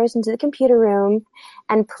downstairs into the computer room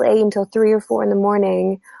and play until 3 or 4 in the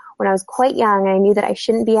morning. When I was quite young, I knew that I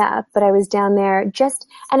shouldn't be up, but I was down there and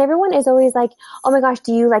everyone is always like, oh my gosh,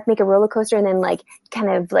 do you like make a roller coaster and then like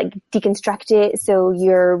kind of like deconstruct it so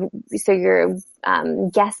your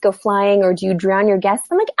guests go flying, or do you drown your guests?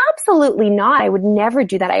 I'm like, absolutely not. I would never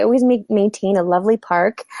do that. I always maintain a lovely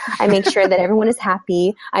park. I make sure that everyone is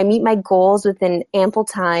happy. I meet my goals within ample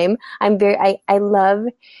time. I love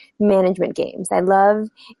management games. I love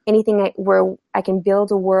anything where I can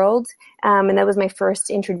build a world. And that was my first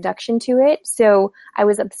introduction to it. So I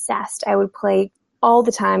was obsessed. I would play all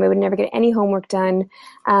the time. I would never get any homework done.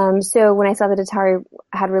 So when I saw that Atari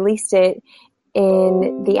had released it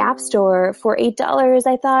in the App Store for $8,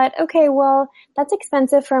 I thought, okay, well, that's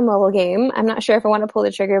expensive for a mobile game. I'm not sure if I want to pull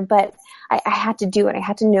the trigger, but I had to do it. I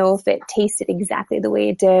had to know if it tasted exactly the way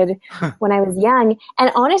it did when I was young.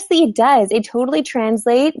 And honestly, it does. It totally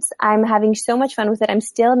translates. I'm having so much fun with it. I'm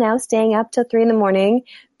still now staying up till 3 a.m,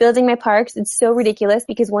 building my parks. It's so ridiculous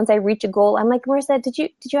because once I reach a goal, I'm like, Marissa, did you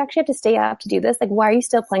actually have to stay up to do this? Like, why are you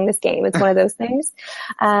still playing this game? It's one of those things.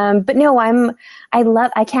 But no,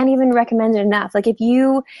 I can't even recommend it enough. Like I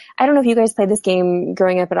don't know if you guys played this game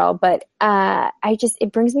growing up at all, but,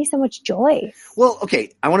 it brings me so much joy. Well,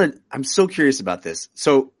 okay. I'm so curious about this.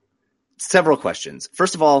 So several questions.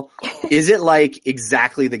 First of all, is it like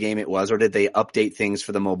exactly the game it was, or did they update things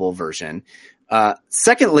for the mobile version?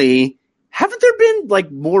 Secondly, haven't there been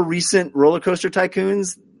like more recent Roller Coaster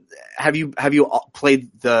Tycoons? Have you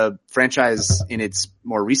played the franchise in its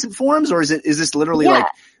more recent forms, or is this literally like,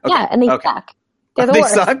 okay, yeah, and they suck. They're the they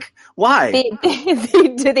worst. Suck? Why?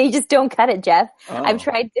 They just don't cut it, Jeff. Oh. I've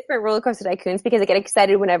tried different Roller Coaster Tycoons because I get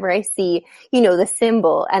excited whenever I see, the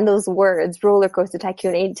symbol and those words, Roller Coaster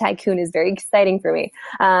Tycoon. A tycoon is very exciting for me.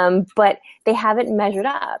 But they haven't measured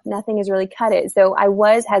up. Nothing has really cut it. So I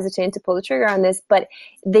was hesitant to pull the trigger on this, but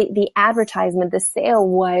the advertisement, the sale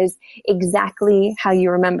was exactly how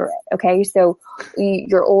you remember it. Okay. So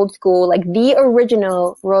your old school, like the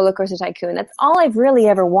original Roller Coaster Tycoon. That's all I've really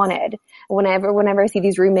ever wanted. Whenever I see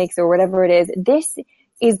these remakes or whatever it is, this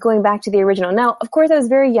is going back to the original. Now, of course, I was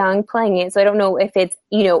very young playing it, so I don't know if it's,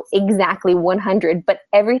 exactly 100, but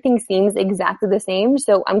everything seems exactly the same.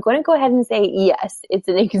 So I'm going to go ahead and say, yes, it's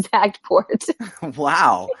an exact port.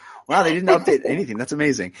 Wow. They didn't update anything. That's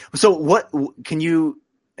amazing. So can you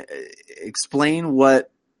explain what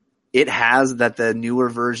it has that the newer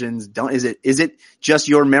versions don't? Is it just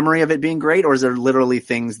your memory of it being great, or is there literally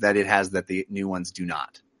things that it has that the new ones do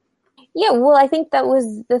not? Yeah, well, I think that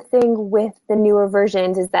was the thing with the newer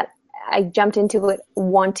versions, is that I jumped into it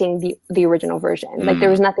wanting the original version. Like there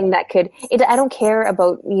was nothing that I don't care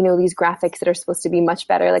about, these graphics that are supposed to be much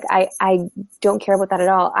better. Like I don't care about that at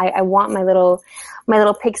all. I want my little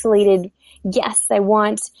pixelated, yes, I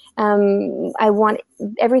want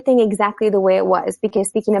everything exactly the way it was, because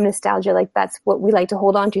speaking of nostalgia, like that's what we like to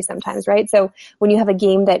hold on to sometimes, right? So when you have a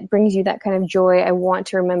game that brings you that kind of joy, I want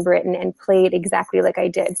to remember it and play it exactly like I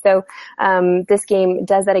did. So, this game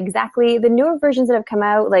does that exactly. The newer versions that have come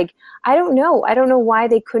out, like, I don't know why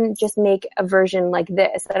they couldn't just make a version like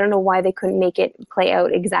this. I don't know why they couldn't make it play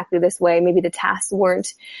out exactly this way. Maybe the tasks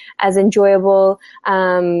weren't as enjoyable.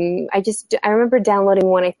 I remember downloading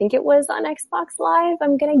one, I think it was on Xbox Live,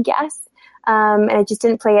 I'm gonna guess. And it just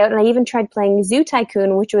didn't play out. And I even tried playing Zoo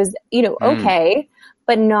Tycoon, which was, okay,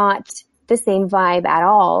 but not the same vibe at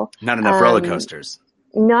all. Not enough roller coasters.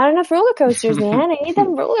 Not enough roller coasters, man. I need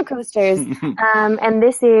them roller coasters. And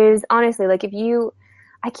this is honestly, like,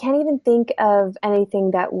 I can't even think of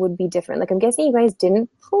anything that would be different. Like, I'm guessing you guys didn't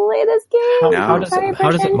play this game. No. How does it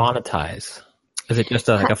version? monetize? Is it just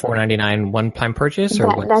like a $4.99 one-time purchase,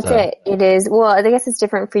 or That's it. It is. Well, I guess it's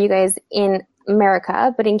different for you guys in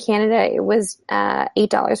America, but in Canada it was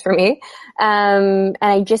 $8 for me. And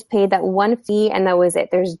I just paid that one fee, and that was it.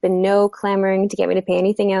 There's been no clamoring to get me to pay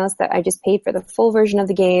anything else. That I just paid for the full version of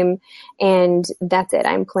the game, and that's it.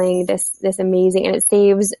 I'm playing this amazing, and it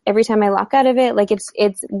saves every time I lock out of it. Like,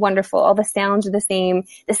 it's wonderful. All the sounds are the same,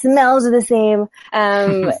 the smells are the same.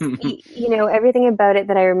 Everything about it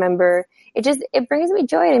that I remember. It brings me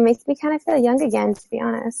joy, and it makes me kind of feel young again, to be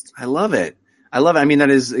honest. I love it. I mean,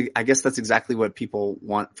 I guess that's exactly what people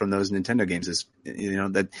want from those Nintendo games is,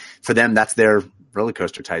 that for them, that's their roller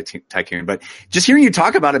coaster tycoon. But just hearing you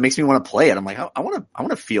talk about it makes me want to play it. I'm like, I want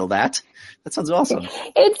to feel that. That sounds awesome.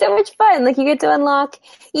 It's so much fun. Like, you get to unlock,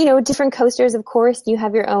 different coasters. Of course, you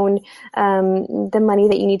have your own, the money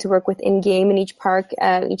that you need to work with in game, and each park,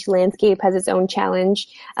 each landscape has its own challenge.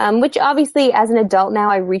 Which obviously, as an adult now,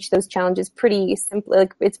 I reach those challenges pretty simply.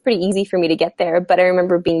 Like, it's pretty easy for me to get there. But I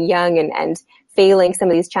remember being young and failing some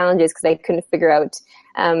of these challenges because I couldn't figure out,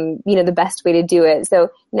 the best way to do it. So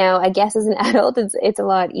now, I guess as an adult, it's a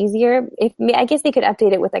lot easier. I guess they could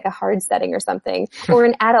update it with like a hard setting or something, or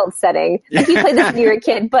an adult setting. Like, you played this when you were a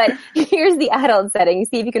kid, but here's the adult setting.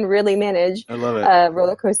 See if you can really manage I love it. a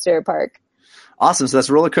roller coaster park. Awesome. So that's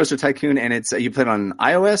Roller Coaster Tycoon, and it's you played on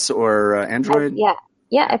iOS or Android?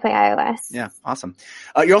 Yeah, I play iOS. Yeah, awesome.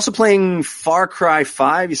 You're also playing Far Cry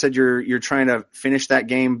 5. You said you're trying to finish that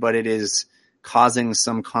game, but it is causing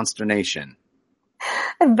some consternation.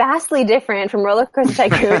 Vastly different from Roller Coaster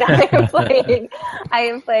Tycoon. I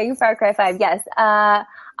am playing Far Cry 5. Yes.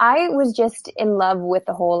 I was just in love with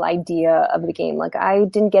the whole idea of the game. Like, I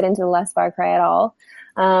didn't get into the last Far Cry at all.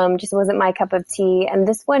 Just wasn't my cup of tea. And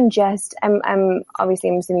this one I'm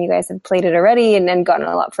assuming you guys have played it already and gotten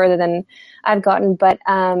a lot further than I've gotten. But,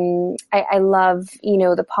 I love,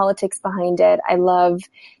 the politics behind it. I love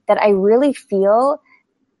that I really feel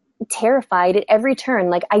terrified at every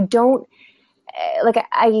turn. Like, I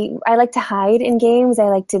like to hide in games. I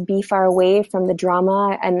like to be far away from the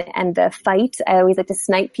drama and the fight. I always like to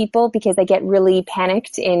snipe people because I get really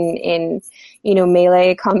panicked in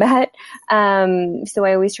melee combat. So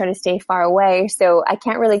I always try to stay far away. So I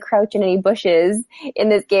can't really crouch in any bushes in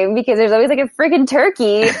this game because there's always like a friggin'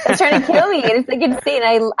 turkey that's trying to kill me. And it's like insane.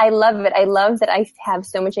 I love it. I love that I have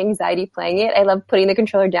so much anxiety playing it. I love putting the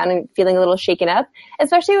controller down and feeling a little shaken up,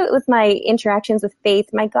 especially with my interactions with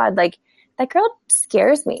Faith. My God, like, that girl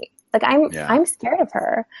scares me. Like, I'm scared of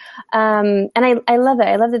her. And I love it.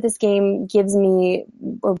 I love that this game gives me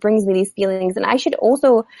or brings me these feelings. And I should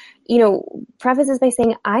also, preface this by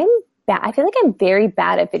saying I feel like I'm very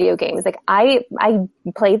bad at video games. Like, I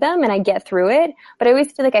play them and I get through it, but I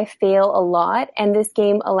always feel like I fail a lot, and this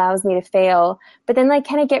game allows me to fail, but then like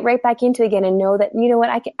kind of get right back into it again and know that, you know what,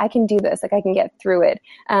 I can do this. Like, I can get through it.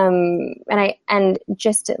 And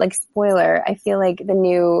just like spoiler, I feel like the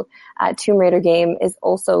new Tomb Raider game is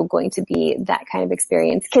also going to be that kind of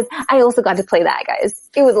experience, because I also got to play that, guys.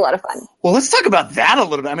 It was a lot of fun. Well, let's talk about that a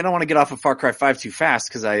little bit. I mean, I don't want to get off of Far Cry 5 too fast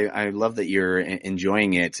because I love that you're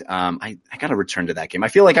enjoying it. I got to return to that game. I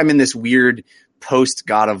feel like I'm in this weird post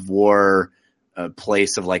God of War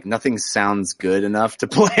place of like nothing sounds good enough to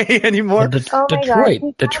play anymore.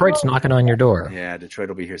 Detroit's knocking on your door. Yeah, Detroit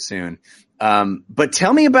will be here soon. But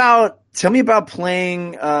tell me about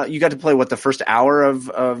playing. You got to play the first hour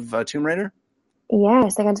of Tomb Raider?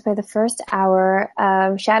 Yes, I got to play the first hour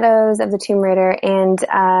of Shadows of the Tomb Raider, and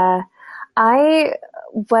I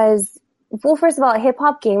was. Well, first of all, Hip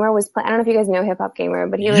Hop Gamer was playing. I don't know if you guys know Hip Hop Gamer,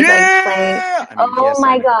 but he was like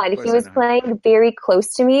playing. God, he was playing very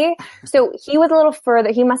close to me. So he was a little further.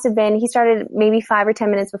 He started maybe 5 or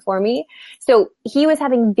 10 minutes before me. So he was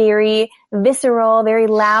having very visceral, very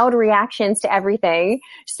loud reactions to everything.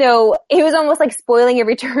 So it was almost like spoiling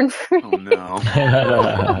every turn for me. Oh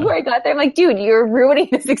no! Before I got there, I'm like, dude, you're ruining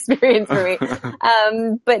this experience for me.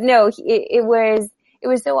 But no, it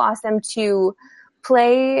was so awesome to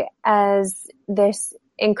play as this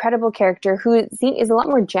incredible character who is a lot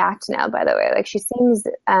more jacked now, by the way. Like, she seems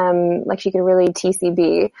like she could really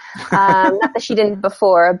TCB. Not that she didn't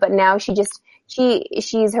before, but now she's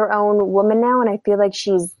her own woman now, and I feel like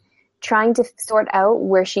she's trying to sort out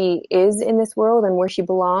where she is in this world and where she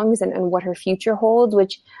belongs and what her future holds,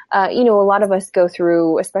 which, a lot of us go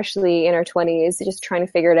through, especially in our 20s, just trying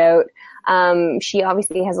to figure it out. She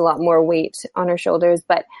obviously has a lot more weight on her shoulders,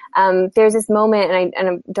 but, there's this moment, and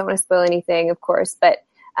I don't want to spoil anything, of course, but,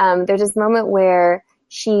 there's this moment where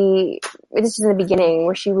this is in the beginning,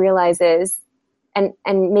 where she realizes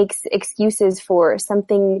and makes excuses for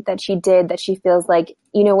something that she did that she feels like,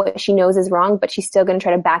 you know what, she knows is wrong, but she's still going to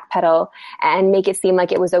try to backpedal and make it seem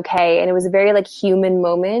like it was okay. And it was a very like human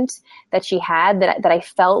moment that she had that I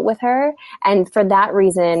felt with her. And for that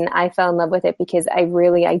reason, I fell in love with it because I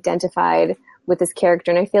really identified with this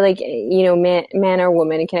character. And I feel like, you know, man or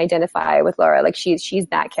woman can identify with Laura. Like she's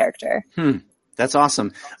that character. That's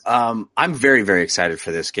awesome. I'm very, very excited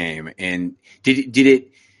for this game. And did it,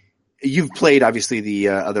 you've played obviously the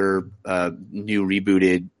other new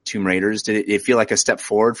rebooted Tomb Raiders. Did it feel like a step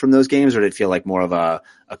forward from those games, or did it feel like more of a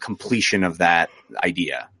completion of that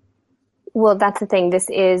idea? Well, that's the thing. This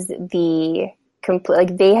is the complete,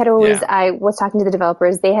 like they had always, I was talking to the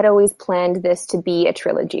developers, they had always planned this to be a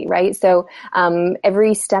trilogy, right? So,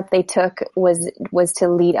 every step they took was to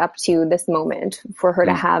lead up to this moment for her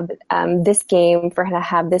to have, this game, for her to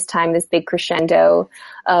have this time, this big crescendo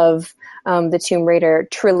of, the Tomb Raider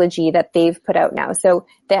trilogy that they've put out now. So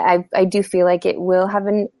that I do feel like it will have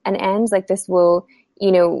an end, like this will,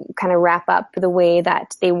 you know, kind of wrap up the way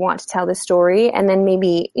that they want to tell the story. And then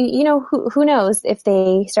maybe, you know, who knows if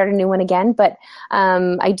they start a new one again. But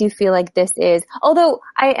I do feel like this is, although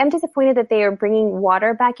I am disappointed that they are bringing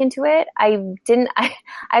water back into it. I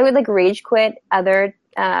would like rage quit other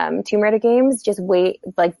Tomb Raider games just way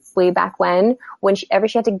back whenever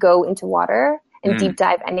she had to go into water and deep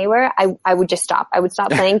dive anywhere, I would just stop. I would stop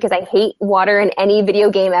playing because I hate water in any video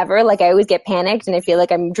game ever. Like I always get panicked and I feel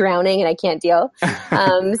like I'm drowning and I can't deal.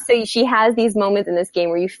 So she has these moments in this game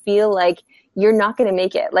where you feel like you're not going to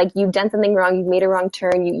make it. Like you've done something wrong. You've made a wrong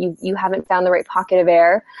turn. You haven't found the right pocket of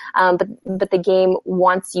air. But the game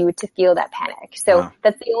wants you to feel that panic. So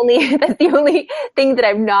that's the only thing that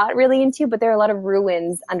I'm not really into, but there are a lot of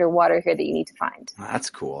ruins underwater here that you need to find. That's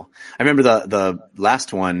cool. I remember the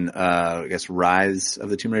last one, I guess Rise of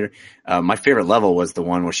the Tomb Raider. My favorite level was the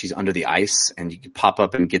one where she's under the ice and you can pop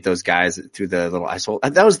up and get those guys through the little ice hole.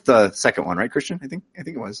 That was the second one, right, Christian? I think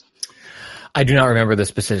it was. I do not remember the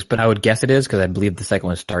specifics, but I would guess it is because I believe the second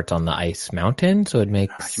one starts on the ice mountain, so it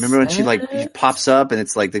makes. Remember when she pops up and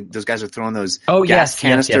it's like those guys are throwing those gas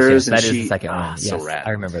canisters? Yes. That is the second one. So yes, rad. I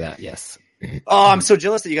remember that. Yes. Oh, I'm so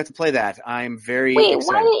jealous that you got to play that. I'm very excited.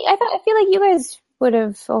 Why? I feel like you guys would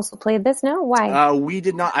have also played this. No, why? We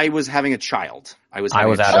did not. I was having a child. I was out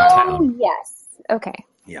of town. Oh, yes. Okay.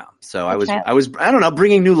 Yeah. So I was I don't know,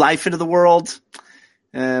 bringing new life into the world.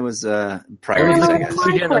 It was priorities, I guess.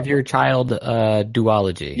 Conclusion of your child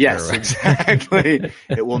duology. Yes, exactly.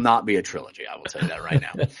 It will not be a trilogy. I will tell you that right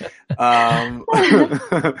now.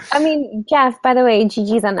 I mean, Jeff, by the way,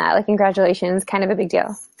 GG's on that. Like, congratulations. Kind of a big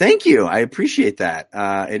deal. Thank you. I appreciate that.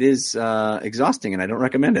 It is exhausting, and I don't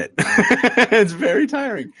recommend it. It's very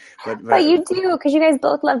tiring. But you do, because you guys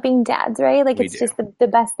both love being dads, right? Like, it's just the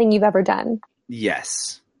best thing you've ever done.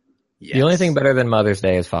 Yes. The only thing better than Mother's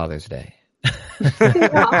Day is Father's Day. As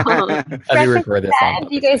we record this on.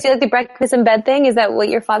 Do you guys do like the breakfast in bed thing? Is that what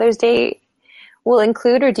your Father's Day will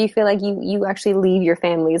include, or do you feel like you actually leave your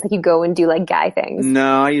families, like you go and do like guy things?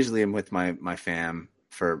 No, I usually am with my fam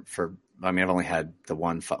for I mean, I've only had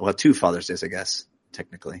two Father's Days, I guess,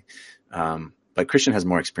 technically. But Christian has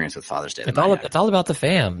more experience with Father's Day. It's all about the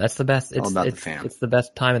fam. That's the best. It's the fam. It's the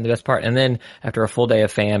best time and the best part. And then after a full day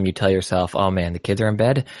of fam, you tell yourself, "Oh man, the kids are in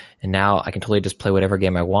bed, and now I can totally just play whatever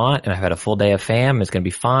game I want. And I've had a full day of fam. It's going to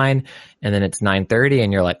be fine." And then it's 9:30,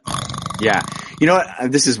 and you're like, "Yeah, you know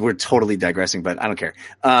what? We're totally digressing, but I don't care."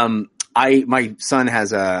 My son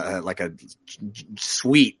has a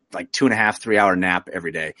sweet 2.5, 3 hour nap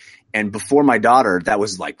every day, and before my daughter, that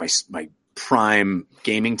was like my prime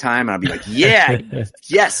gaming time, and I'd be like, yeah,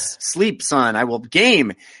 yes, sleep, son, I will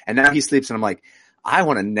game. And now he sleeps, and I'm like, I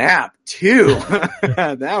want a nap too.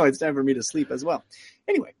 Now it's time for me to sleep as well.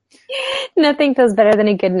 Anyway. Nothing feels better than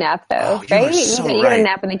a good nap, though, right? You get a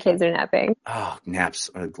nap when the kids are napping. Oh, naps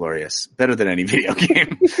are glorious. Better than any video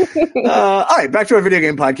game. All right, back to our video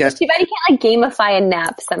game podcast. Too bad you can't gamify a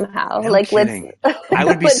nap somehow. No kidding. I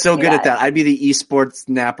would be so good at that. I'd be the esports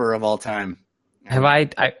napper of all time. My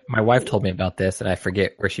wife told me about this, and I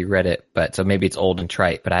forget where she read it, but so maybe it's old and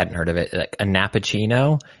trite, but I hadn't heard of it. Like a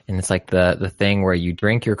nappuccino, and it's like the thing where you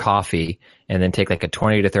drink your coffee and then take like a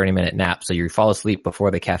 20 to 30 minute nap. So you fall asleep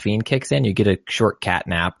before the caffeine kicks in. You get a short cat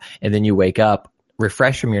nap, and then you wake up,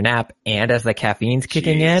 refresh from your nap, and as the caffeine's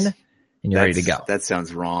kicking in, and you're ready to go. That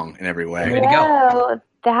sounds wrong in every way. Ready to go.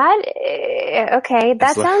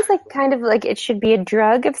 That sounds like kind of like it should be a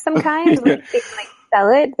drug of some kind. Like, sell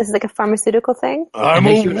it. This is like a pharmaceutical thing. I'm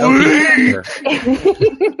awake.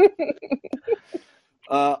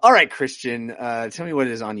 All right, Christian. Tell me what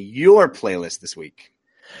is on your playlist this week.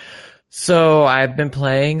 So I've been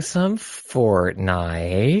playing some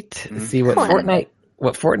Fortnite. See what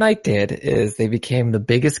Fortnite did is they became the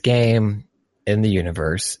biggest game in the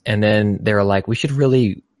universe, and then they were like, we should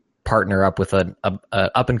really partner up with an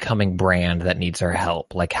up and coming brand that needs our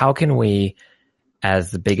help. Like, how can we,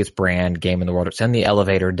 as the biggest brand game in the world, send the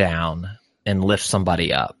elevator down and lift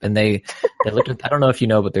somebody up? And they looked at, I don't know if you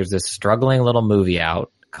know, but there's this struggling little movie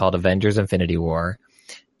out called Avengers Infinity War.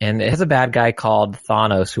 And it has a bad guy called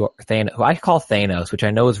Thanos, who I call Thanos, which I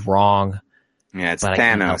know is wrong. Yeah, it's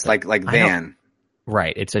Thanos, like Van.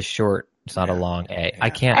 Right. It's a short, it's not a long A.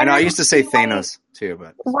 Yeah. I know, I used to say Thanos too,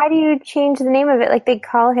 but. Why do you change the name of it? Like they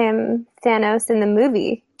call him Thanos in the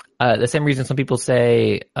movie. The same reason some people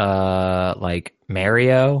say, like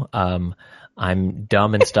Mario, I'm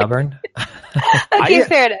dumb and stubborn. Okay,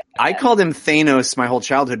 fair enough. I called him Thanos my whole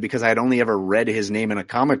childhood because I had only ever read his name in a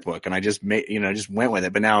comic book, and I just just went with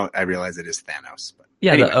it. But now I realize it is Thanos. But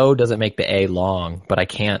yeah, anyway. The O doesn't make the A long, but I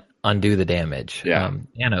can't undo the damage. Yeah.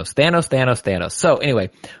 Thanos. So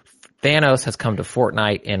anyway, Thanos has come to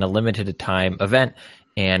Fortnite in a limited time event,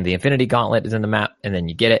 and the Infinity Gauntlet is in the map, and then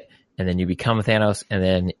you get it, and then you become Thanos, and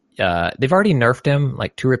then they've already nerfed him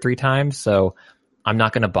like 2 or 3 times, so I'm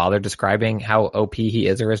not going to bother describing how OP he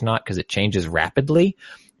is or is not because it changes rapidly.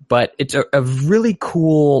 But it's a really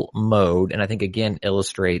cool mode, and I think, again,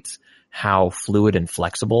 illustrates how fluid and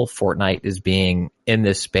flexible Fortnite is being in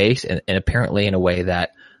this space, and apparently in a way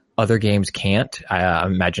that other games can't. I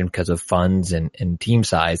imagine because of funds and team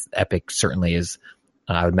size. Epic certainly is,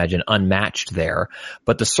 I would imagine, unmatched there.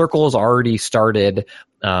 But the circle has already started.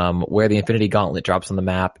 Where the Infinity Gauntlet drops on the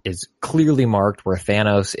map is clearly marked where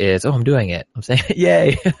Thanos is. Oh, I'm doing it. I'm saying it.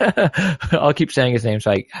 Yay. I'll keep saying his name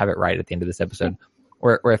so I have it right at the end of this episode.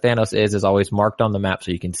 Where Thanos is always marked on the map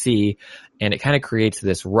so you can see. And it kind of creates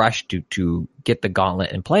this rush to get the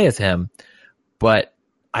gauntlet and play as him. But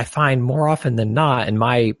I find more often than not, in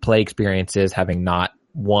my play experiences, having not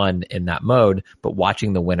won in that mode, but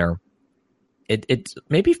watching the winner, it's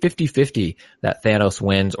maybe 50-50 that Thanos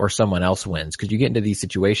wins or someone else wins, because you get into these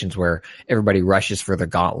situations where everybody rushes for the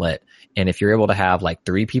gauntlet, and if you're able to have like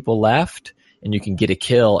 3 people left and you can get a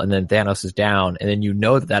kill and then Thanos is down, and then you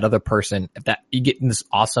know that other person, you get in this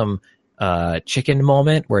awesome chicken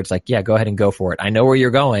moment where it's like, yeah, go ahead and go for it. I know where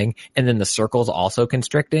you're going. And then the circle's also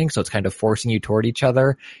constricting, so it's kind of forcing you toward each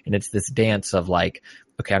other, and it's this dance of like,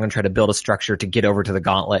 okay, I'm going to try to build a structure to get over to the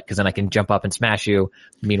gauntlet because then I can jump up and smash you.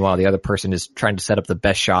 Meanwhile, the other person is trying to set up the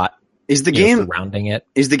best shot. Is the game surrounding it?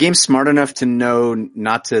 Is the game smart enough to know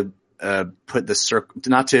not to put the circle,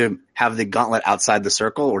 not to have the gauntlet outside the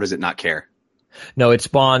circle, or does it not care? No, it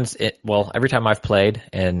spawns. Well, every time I've played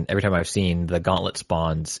and every time I've seen, the gauntlet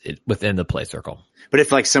spawns within the play circle. But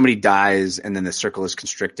if like somebody dies and then the circle is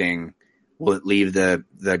constricting, will it leave the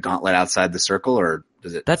gauntlet outside the circle, or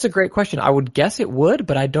does it? That's a great question. I would guess it would,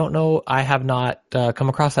 but I don't know. I have not come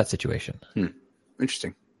across that situation.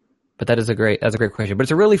 Interesting. But that's a great question. But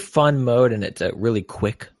it's a really fun mode, and it's a really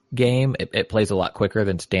quick game. It plays a lot quicker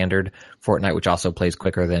than standard Fortnite, which also plays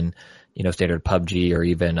quicker than standard PUBG or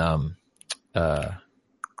even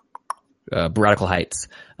Radical Heights.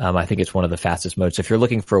 I think it's one of the fastest modes. So if you're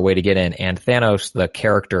looking for a way to get in, and Thanos, the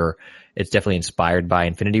character, it's definitely inspired by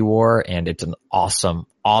Infinity War, and it's an awesome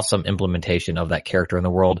implementation of that character in the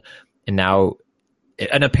world. And now,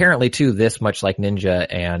 and apparently too, this, much like Ninja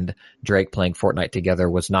and Drake playing Fortnite together,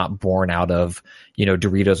 was not born out of,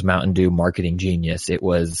 Doritos Mountain Dew marketing genius. It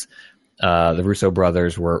was, the Russo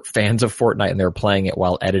brothers were fans of Fortnite and they were playing it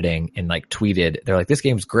while editing and like tweeted, they're like, this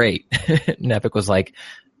game's great. And Epic was like,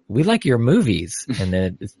 we like your movies. And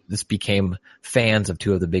then this became fans of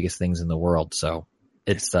 2 of the biggest things in the world. So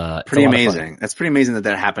it's pretty amazing. That's pretty amazing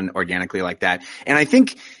that happened organically like that. And I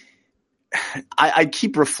think I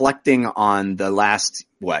keep reflecting on the last,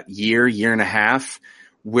 year and a half,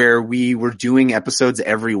 where we were doing episodes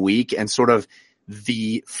every week, and sort of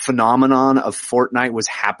the phenomenon of Fortnite was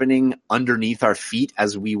happening underneath our feet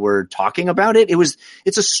as we were talking about it.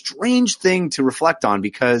 It's a strange thing to reflect on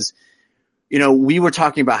because, we were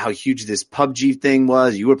talking about how huge this PUBG thing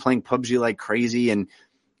was. You were playing PUBG like crazy, and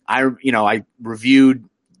I reviewed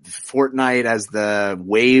Fortnite as the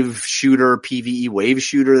wave shooter, PvE wave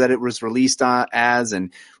shooter that it was released as,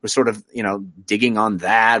 and was sort of, digging on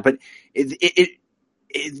that. But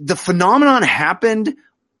the phenomenon happened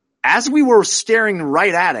as we were staring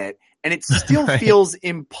right at it, and it still feels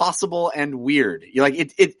impossible and weird.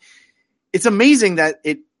 It's amazing that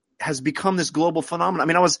it has become this global phenomenon. I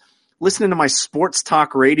mean, I was listening to my sports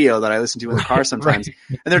talk radio that I listen to in the car sometimes,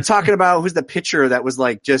 and they're talking about who's the pitcher that was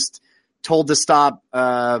like just told to stop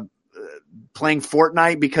playing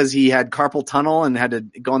Fortnite because he had carpal tunnel and had to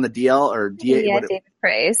go on the DL or DA. Yeah, David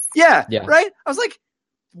Price. Yeah, Yeah. right. I was like,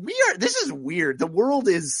 this is weird. The world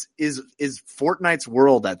is Fortnite's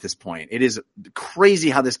world at this point. It is crazy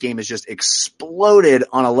how this game has just exploded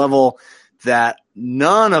on a level that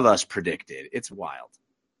none of us predicted. It's wild.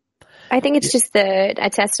 I think it's just a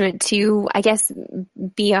testament to, I guess,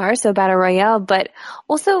 BR, so Battle Royale, but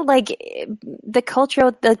also like the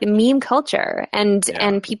cultural, the meme culture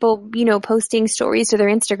and people, you know, posting stories to their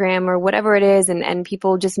Instagram or whatever it is and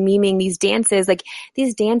people just memeing these dances. Like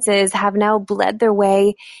these dances have now bled their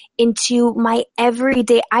way into my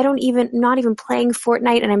everyday, not even playing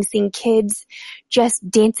Fortnite and I'm seeing kids just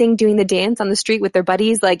dancing, doing the dance on the street with their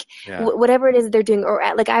buddies, like whatever it is they're doing. Or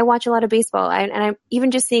like I watch a lot of baseball and I'm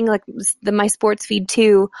even just seeing like my sports feed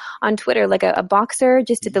too on Twitter, like a boxer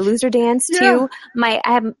just did the loser dance too. I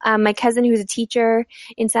have my cousin who's a teacher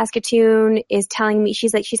in Saskatoon is telling me,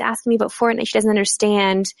 she's asking me about Fortnite. She doesn't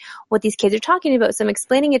understand what these kids are talking about. So I'm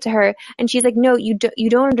explaining it to her and she's like, no, you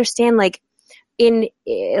don't understand. Like, in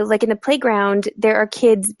the playground, there are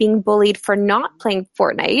kids being bullied for not playing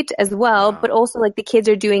Fortnite as well, but also like the kids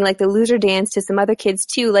are doing like the loser dance to some other kids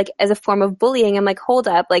too, like as a form of bullying. I'm like, hold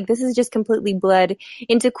up, like this is just completely bled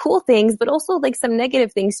into cool things, but also like some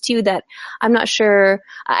negative things too that I'm not sure,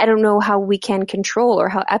 I don't know how we can control or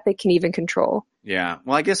how Epic can even control. Yeah.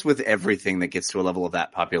 Well, I guess with everything that gets to a level of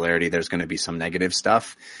that popularity, there's going to be some negative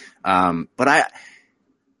stuff. But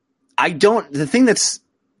the thing that's,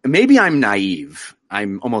 maybe I'm naive.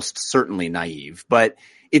 I'm almost certainly naive, but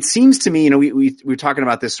it seems to me, you know, we were talking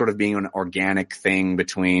about this sort of being an organic thing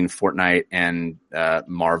between Fortnite and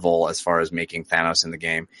Marvel as far as making Thanos in the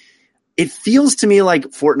game. It feels to me like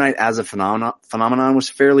Fortnite as a phenomenon was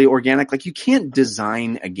fairly organic. Like you can't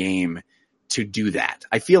design a game to do that.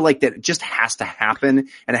 I feel like that just has to happen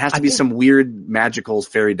and it has to be some weird magical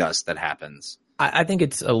fairy dust that happens. I think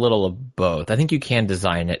it's a little of both. I think you can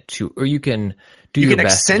design it to, or you can do you your can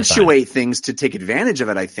best accentuate things to take advantage of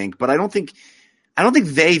it, I think, but I don't think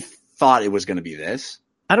they thought it was going to be this.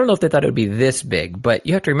 I don't know if they thought it would be this big, but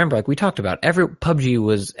you have to remember, like we talked about, every PUBG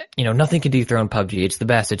was, you know, nothing can dethrone PUBG. It's the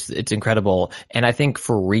best. It's incredible. And I think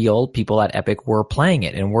for real, people at Epic were playing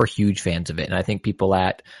it and were huge fans of it. And I think people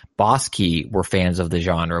at Boss Key were fans of the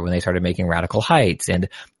genre when they started making Radical Heights. And,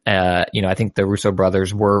 you know, I think the Russo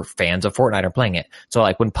brothers were fans of Fortnite and playing it. So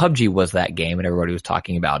like when PUBG was that game and everybody was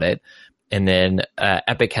talking about it, and then,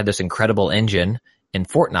 Epic had this incredible engine in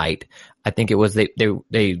Fortnite, I think it was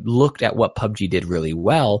they looked at what PUBG did really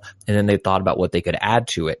well, and then they thought about what they could add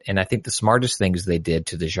to it. And I think the smartest things they did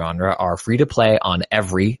to the genre are free to play on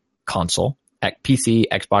every console, at PC,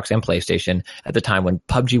 Xbox, and PlayStation at the time when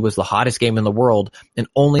PUBG was the hottest game in the world and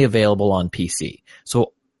only available on PC.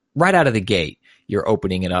 So right out of the gate, you're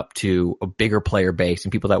opening it up to a bigger player base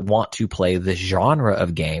and people that want to play this genre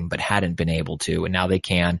of game but hadn't been able to, and now they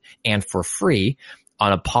can, and for free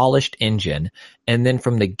on a polished engine. And then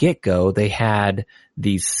from the get-go, they had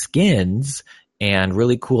these skins and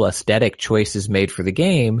really cool aesthetic choices made for the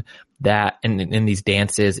game that, and these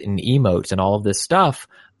dances and emotes and all of this stuff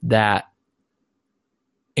that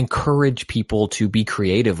encourage people to be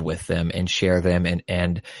creative with them and share them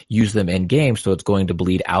and use them in game. So it's going to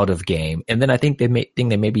bleed out of game. And then I think they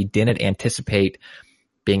maybe didn't anticipate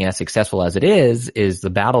being as successful as it is the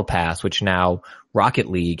Battle Pass, which now Rocket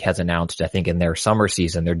League has announced, I think in their summer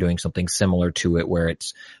season, they're doing something similar to it where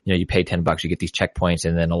it's, you know, you pay $10, you get these checkpoints,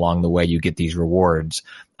 and then along the way you get these rewards.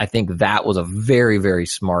 I think that was a very, very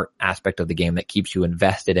smart aspect of the game that keeps you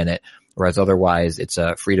invested in it. Whereas otherwise it's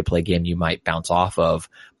a free to play game you might bounce off of,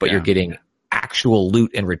 but you're getting actual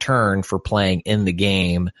loot in return for playing in the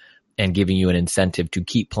game and giving you an incentive to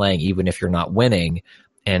keep playing even if you're not winning.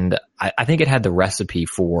 And I think it had the recipe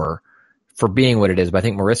for being what it is. But I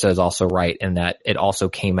think Marissa is also right in that it also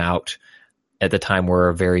came out at the time where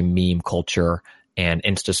a very meme culture and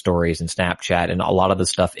Insta stories and Snapchat and a lot of the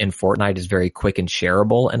stuff in Fortnite is very quick and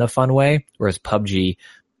shareable in a fun way. Whereas PUBG,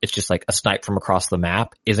 it's just like a snipe from across the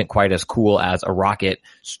map, isn't quite as cool as a rocket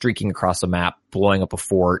streaking across the map, blowing up a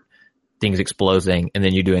fort, things exploding, and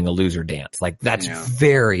then you're doing a loser dance. Like that's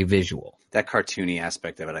very visual. That cartoony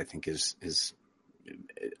aspect of it, I think, is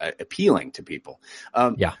appealing to people.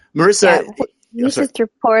 Marissa, you just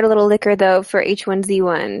poured a little liquor though for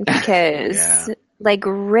H1Z1 because like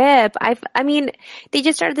rip. I mean, they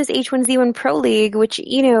just started this H1Z1 Pro League, which,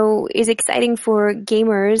 you know, is exciting for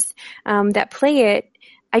gamers, that play it.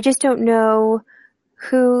 I just don't know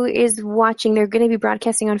who is watching. They're going to be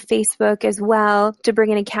broadcasting on Facebook as well to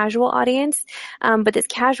bring in a casual audience. But this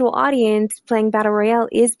casual audience playing Battle Royale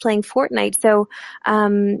is playing Fortnite. So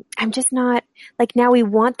I'm just not, like, now we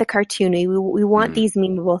want the cartoony. We want these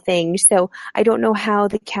memeable things. So I don't know how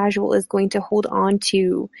the casual is going to hold on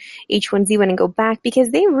to H1Z1 and go back, because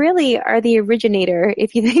they really are the originator,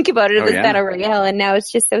 if you think about it, of this Battle Royale. And now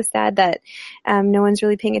it's just so sad that no one's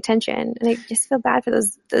really paying attention. And I just feel bad for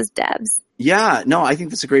those devs. Yeah, no, I think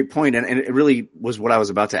that's a great point. And it really was what I was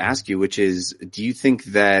about to ask you, which is, do you think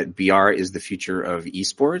that BR is the future of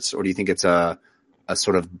esports, or do you think it's a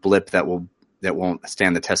sort of blip that won't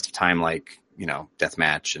stand the test of time, like, you know,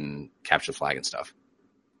 deathmatch and capture the flag and stuff?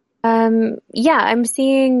 Yeah, I'm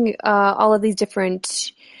seeing all of these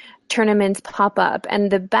different tournaments pop up, and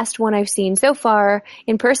the best one I've seen so far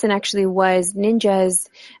in person actually was Ninja's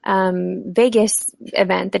Vegas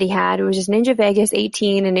event that he had. It was just Ninja Vegas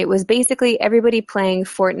 18, and it was basically everybody playing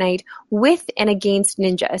Fortnite with and against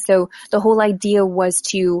Ninja. So the whole idea was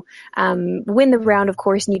to win the round, of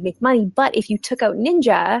course, and you'd make money, but if you took out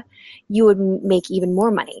Ninja, you would make even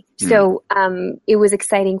more money. So it was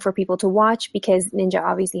exciting for people to watch, because Ninja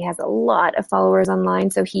obviously has a lot of followers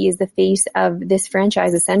online, so he is the face of this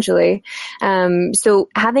franchise essentially. So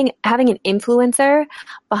having an influencer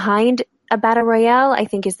behind a battle royale, I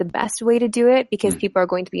think, is the best way to do it, because people are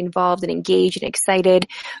going to be involved and engaged and excited,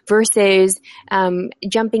 versus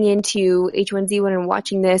jumping into H1Z1 and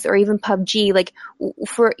watching this, or even PUBG. Like,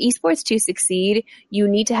 for esports to succeed, you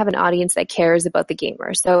need to have an audience that cares about the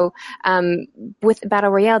gamer. So with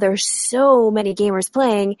battle royale, there are so many gamers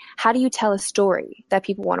playing. How do you tell a story that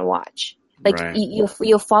people want to watch? Like,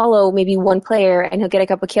 you'll follow maybe one player and he'll get a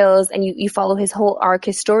couple kills, and you follow his whole arc,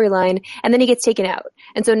 his storyline, and then he gets taken out.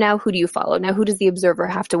 And so now who do you follow? Now who does the observer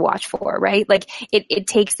have to watch for, right? Like, it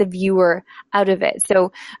takes the viewer out of it.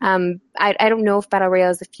 So, I don't know if Battle Royale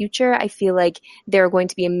is the future. I feel like there are going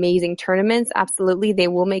to be amazing tournaments. Absolutely. They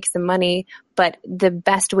will make some money, but the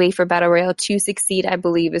best way for Battle Royale to succeed, I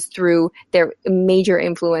believe, is through their major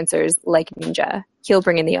influencers like Ninja. He'll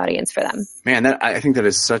bring in the audience for them. Man, I think that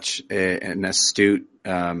is such an astute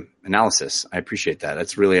analysis. I appreciate that.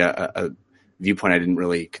 That's really a viewpoint I didn't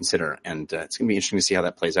really consider, and it's going to be interesting to see how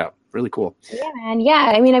that plays out. Really cool. Yeah, man.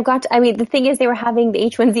 Yeah. I mean, the thing is, they were having the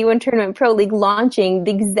H1Z1 Tournament Pro League launching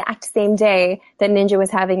the exact same day that Ninja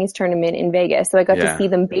was having his tournament in Vegas. So I got to see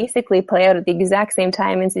them basically play out at the exact same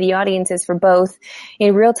time, and see the audiences for both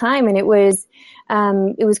in real time. And it was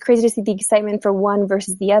crazy to see the excitement for one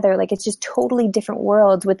versus the other. Like, it's just totally different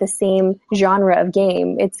worlds with the same genre of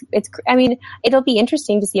game. I mean, it'll be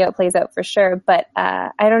interesting to see how it plays out for sure, but,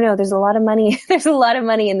 I don't know. There's a lot of money. There's a lot of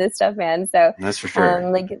money in this stuff, man. So that's for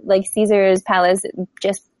sure. Like Caesar's Palace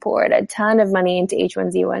just poured a ton of money into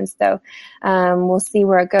H1Z1. So, we'll see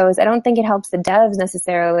where it goes. I don't think it helps the devs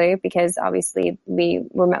necessarily, because obviously they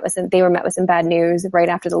were met with some bad news right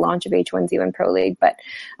after the launch of H1Z1 Pro League. But,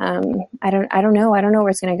 I don't know. I don't know where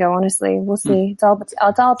it's going to go. Honestly, we'll see. It's all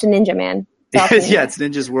up to Ninja, man. It's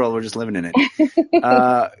Ninja's world. We're just living in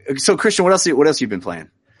it. So Christian, what else have you been playing?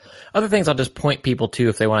 Other things I'll just point people to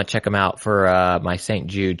if they want to check them out for my St.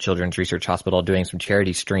 Jude Children's Research Hospital doing some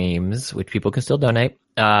charity streams, which people can still donate.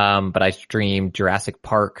 But I streamed Jurassic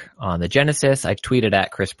Park on the Genesis. I tweeted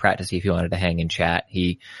at Chris Pratt to see if he wanted to hang and chat.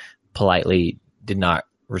 He politely did not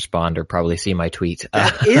respond or probably see my tweet.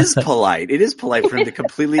 That is polite. It is polite for him to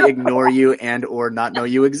completely ignore you and or not know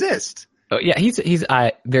you exist. Oh, yeah, he's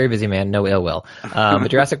a very busy man, no ill will. But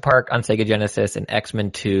Jurassic Park on Sega Genesis and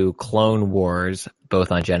X-Men 2 Clone Wars,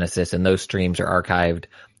 both on Genesis, and those streams are archived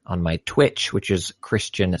on my Twitch, which is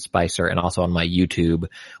Christian Spicer, and also on my YouTube,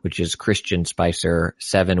 which is Christian Spicer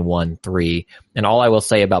 713. And all I will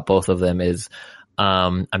say about both of them is,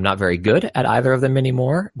 I'm not very good at either of them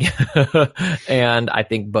anymore. And I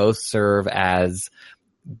think both serve as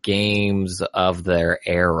games of their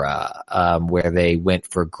era, where they went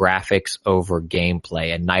for graphics over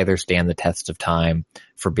gameplay, and neither stand the test of time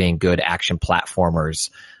for being good action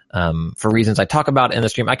platformers. For reasons I talk about in the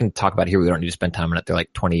stream, I can talk about it here. We don't need to spend time on it. They're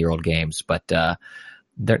like 20-year-old games, but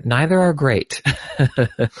neither are great.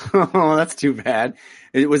 Oh, that's too bad.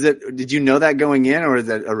 Did you know that going in, or is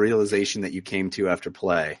that a realization that you came to after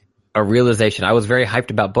play? A realization. I was very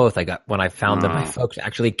hyped about both. When I found that my folks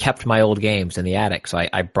actually kept my old games in the attic. So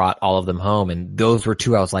I brought all of them home, and those were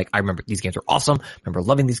two I was like, I remember these games were awesome. I remember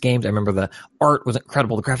loving these games. I remember the art was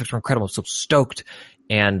incredible. The graphics were incredible. I'm so stoked.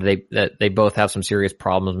 And they both have some serious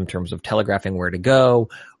problems in terms of telegraphing where to go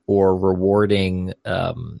or rewarding,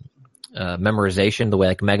 memorization, the way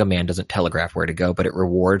like Mega Man doesn't telegraph where to go, but it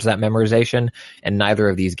rewards that memorization. And neither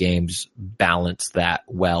of these games balance that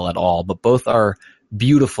well at all, but both are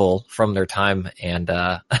beautiful from their time and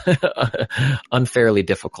unfairly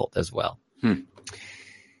difficult as well.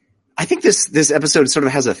 I think this episode sort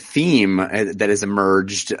of has a theme that has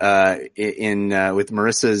emerged in with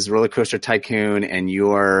Marissa's Roller Coaster Tycoon and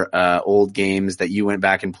your old games that you went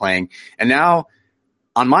back and playing. And now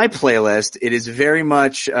on my playlist, it is very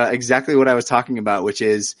much exactly what I was talking about, which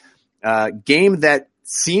is a game that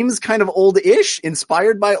seems kind of old-ish,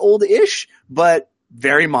 inspired by old-ish, but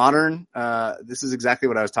very modern. This is exactly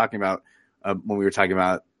what I was talking about when we were talking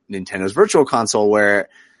about Nintendo's Virtual Console, where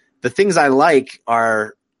the things I like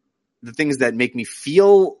are the things that make me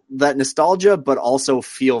feel that nostalgia, but also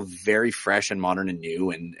feel very fresh and modern and new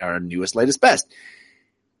and our newest, latest, best.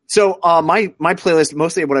 So my playlist,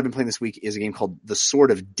 mostly what I've been playing this week, is a game called The Sword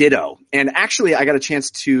of Ditto. And actually, I got a chance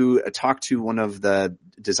to talk to one of the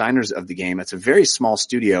designers of the game. It's a very small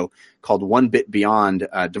studio called One Bit Beyond.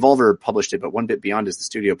 Devolver published it, but One Bit Beyond is the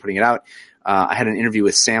studio putting it out. I had an interview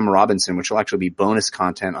with Sam Robinson, which will actually be bonus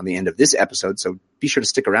content on the end of this episode, so be sure to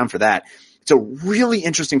stick around for that. It's a really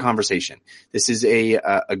interesting conversation. This is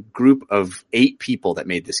a group of 8 people that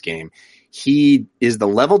made this game. He is the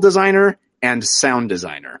level designer and sound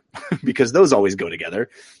designer because those always go together.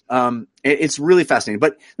 It's really fascinating.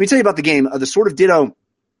 But let me tell you about the game. The Sword of Ditto,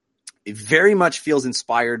 it very much feels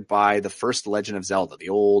inspired by the first Legend of Zelda, the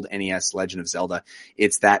old NES Legend of Zelda.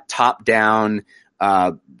 It's that top-down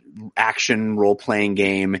action role-playing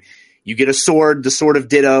game. You get a sword, the Sword of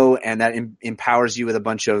Ditto, and that empowers you with a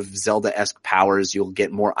bunch of Zelda-esque powers. You'll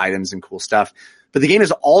get more items and cool stuff. But the game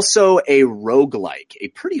is also a roguelike, a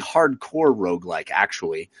pretty hardcore roguelike,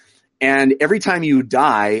 actually. And every time you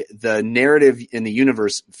die, the narrative in the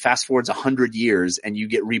universe fast forwards 100 years, and you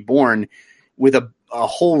get reborn with a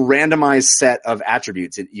whole randomized set of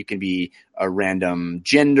attributes. You can be a random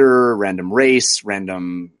gender, random race,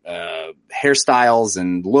 random hairstyles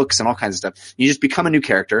and looks and all kinds of stuff. You just become a new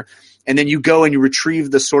character, and then you go and you retrieve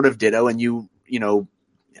the Sword of Ditto, and you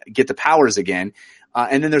get the powers again.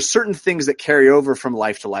 And then there's certain things that carry over from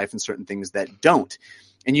life to life, and certain things that don't.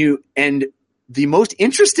 And the most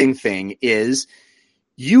interesting thing is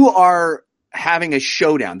you are having a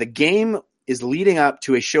showdown. The game is leading up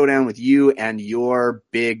to a showdown with you and your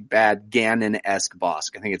big bad Ganon-esque boss.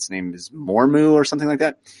 I think its name is Mormu or something like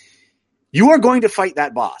that. You are going to fight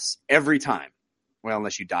that boss every time. Well,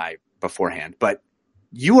 unless you die beforehand. But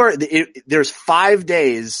there's 5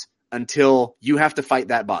 days until you have to fight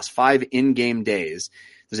that boss. 5 in-game days.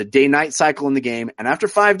 There's a day-night cycle in the game. And after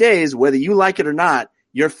 5 days, whether you like it or not,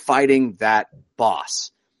 you're fighting that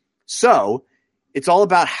boss. So it's all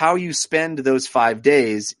about how you spend those 5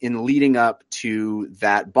 days in leading up to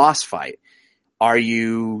that boss fight. Are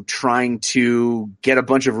you trying to get a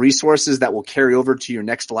bunch of resources that will carry over to your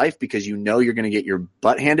next life because you know you're going to get your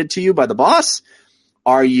butt handed to you by the boss?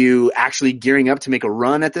 Are you actually gearing up to make a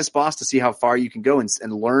run at this boss to see how far you can go and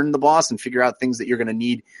learn the boss and figure out things that you're going to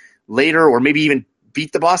need later, or maybe even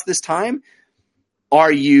beat the boss this time?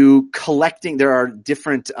 Are you collecting? There are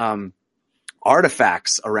different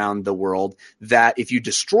artifacts around the world that if you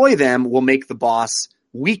destroy them will make the boss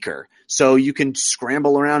weaker. So you can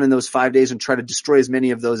scramble around in those 5 days and try to destroy as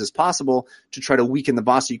many of those as possible to try to weaken the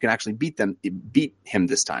boss so you can actually beat him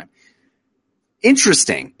this time.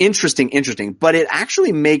 Interesting. But it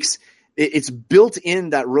actually makes it's built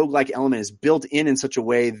in, that roguelike element is built in such a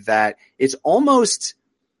way that it almost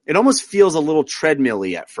feels a little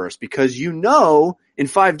treadmill-y at first, because in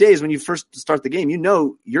 5 days when you first start the game,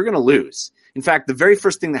 you're going to lose. In fact, the very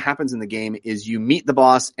first thing that happens in the game is you meet the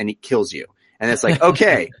boss and he kills you. And it's like,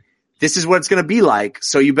 okay, this is what it's going to be like,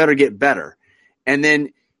 so you better get better. And then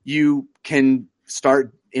you can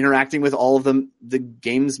start interacting with all of the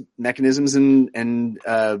game's mechanisms and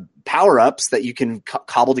power-ups that you can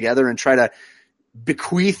cobble together and try to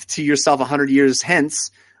bequeath to yourself 100 years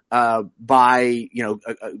hence by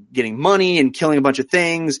getting money and killing a bunch of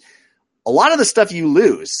things. A lot of the stuff you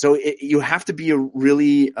lose. So you have to be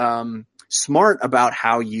really smart about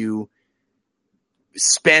how you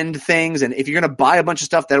spend things. And if you're going to buy a bunch of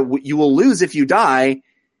stuff that you will lose if you die,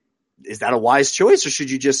 is that a wise choice, or should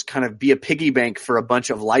you just kind of be a piggy bank for a bunch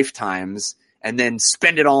of lifetimes and then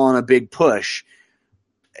spend it all on a big push?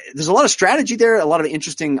 There's a lot of strategy there, a lot of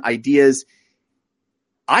interesting ideas.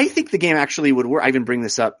 I think the game actually would work. I even bring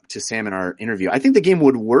this up to Sam in our interview. I think the game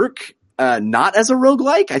would work not as a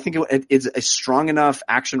roguelike. I think it's a strong enough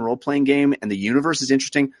action role-playing game, and the universe is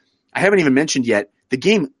interesting. I haven't even mentioned yet, the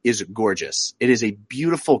game is gorgeous. It is a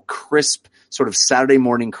beautiful, crisp, sort of Saturday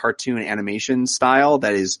morning cartoon animation style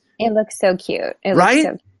that is... It looks so cute. Right?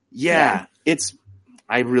 Yeah.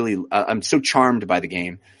 I'm so charmed by the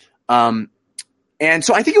game. And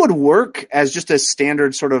so I think it would work as just a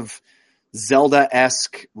standard sort of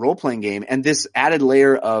Zelda-esque role-playing game, and this added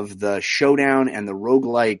layer of the showdown and the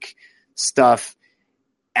roguelike stuff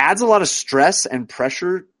adds a lot of stress and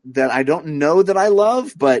pressure that I don't know that I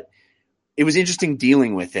love, but it was interesting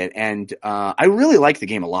dealing with it, and I really like the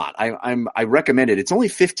game a lot. I recommend it. It's only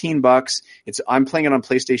 $15. I'm playing it on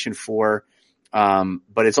PlayStation 4,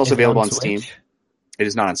 but it's also available on Steam. It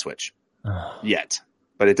is not on Switch yet,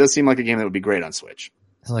 but it does seem like a game that would be great on Switch.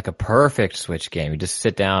 It's like a perfect Switch game. You just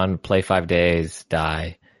sit down, play 5 days,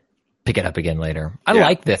 die, pick it up again later. I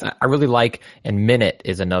like this. I really like, and Minit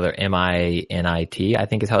is another MINIT, I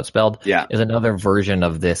think is how it's spelled. Yeah. Is another version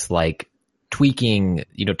of this, like, tweaking,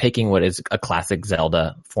 taking what is a classic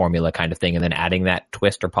Zelda formula kind of thing and then adding that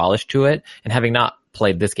twist or polish to it. And having not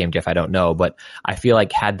played this game, Jeff, I don't know, but I feel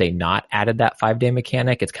like had they not added that 5-day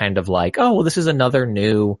mechanic, it's kind of like, oh, well, this is another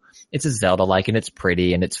new, it's a Zelda-like and it's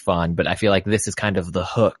pretty and it's fun, but I feel like this is kind of the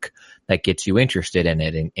hook that gets you interested in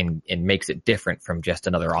it and makes it different from just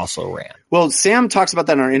another also ran. Well, Sam talks about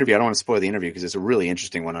that in our interview. I don't want to spoil the interview because it's a really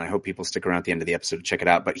interesting one, and I hope people stick around at the end of the episode to check it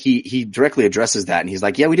out. But he directly addresses that, and he's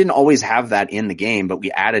like, yeah, we didn't always have that in the game, but we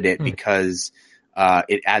added it because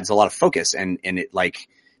it adds a lot of focus, and it, like,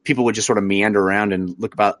 people would just sort of meander around and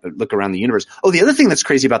look around the universe. Oh, the other thing that's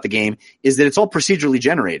crazy about the game is that it's all procedurally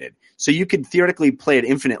generated. So you could theoretically play it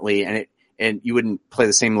infinitely and you wouldn't play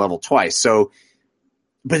the same level twice. So,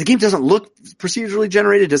 but the game doesn't look procedurally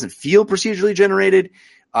generated, doesn't feel procedurally generated.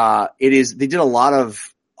 They did a lot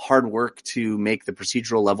of hard work to make the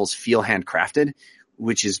procedural levels feel handcrafted,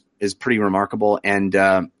 which is pretty remarkable. And,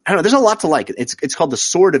 I don't know, there's a lot to like. It's called The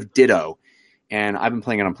Sword of Ditto, and I've been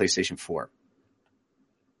playing it on PlayStation 4.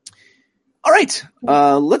 All right,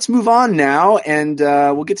 let's move on now, and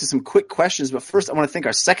we'll get to some quick questions. But first, I want to thank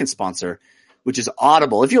our second sponsor, which is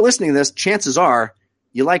Audible. If you're listening to this, chances are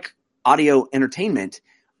you like audio entertainment.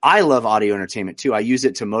 I love audio entertainment, too. I use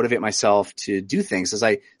it to motivate myself to do things. As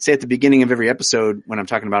I say at the beginning of every episode when I'm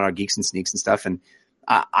talking about our Geeks and Sneaks and stuff, and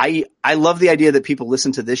I love the idea that people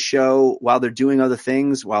listen to this show while they're doing other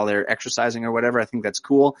things, while they're exercising or whatever. I think that's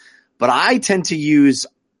cool. But I tend to use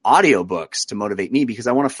audiobooks to motivate me because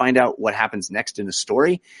I want to find out what happens next in a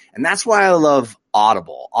story. And that's why I love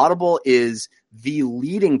Audible. Audible is the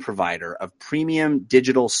leading provider of premium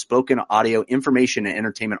digital spoken audio information and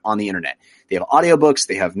entertainment on the internet. They have audiobooks,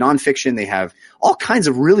 they have nonfiction, they have all kinds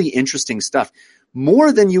of really interesting stuff.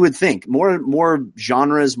 More than you would think, more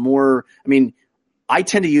genres, I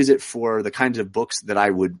tend to use it for the kinds of books that I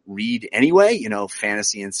would read anyway,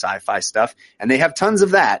 fantasy and sci-fi stuff. And they have tons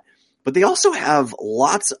of that. But they also have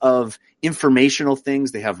lots of informational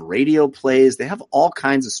things. They have radio plays. They have all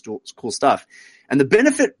kinds of cool stuff. And the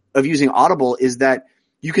benefit of using Audible is that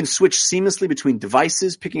you can switch seamlessly between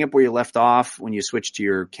devices, picking up where you left off when you switch to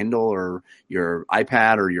your Kindle or your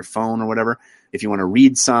iPad or your phone or whatever. If you want to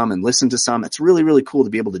read some and listen to some, it's really, really cool to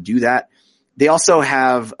be able to do that. They also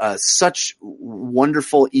have such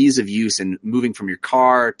wonderful ease of use in moving from your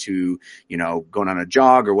car to, going on a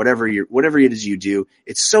jog or whatever it is you do.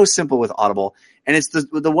 It's so simple with Audible, and it's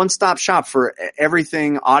the one-stop shop for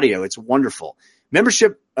everything audio. It's wonderful.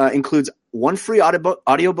 Membership includes one free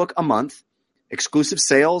audiobook a month, exclusive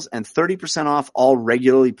sales, and 30% off all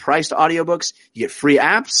regularly priced audiobooks. You get free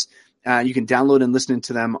apps. You can download and listen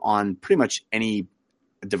to them on pretty much any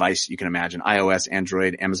device you can imagine: iOS,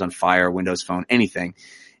 Android, Amazon Fire, Windows Phone, anything.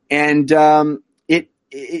 And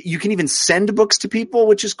you can even send books to people,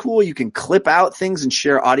 which is cool. You can clip out things and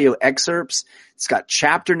share audio excerpts. It's got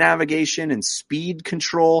chapter navigation and speed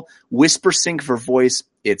control, whisper sync for voice.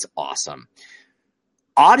 It's awesome.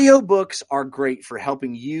 Audiobooks are great for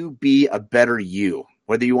helping you be a better you.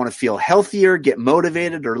 Whether you want to feel healthier, get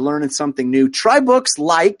motivated, or learn something new, try books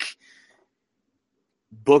like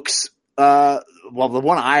the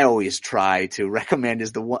one I always try to recommend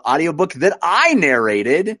is the audiobook that I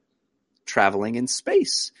narrated, Traveling in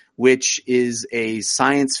Space, which is a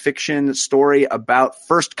science fiction story about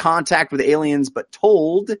first contact with aliens, but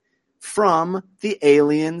told from the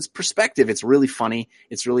aliens' perspective. It's really funny.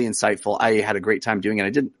 It's really insightful. I had a great time doing it. I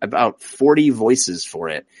did about 40 voices for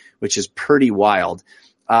it, which is pretty wild.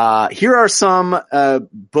 Here are some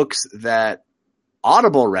books that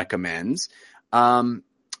Audible recommends.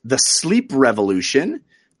 The Sleep Revolution,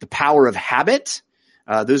 The Power of Habit.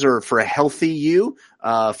 Those are for a healthy you.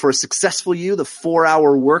 For a successful you, The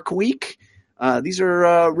 4-Hour Work Week. These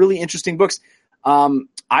are really interesting books. I'm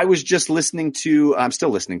still listening to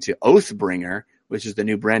Oathbringer, which is the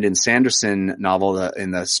new Brandon Sanderson novel in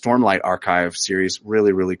the Stormlight Archive series.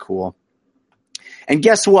 Really, really cool. And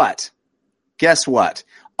guess what?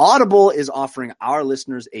 Audible is offering our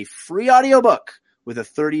listeners a free audiobook with a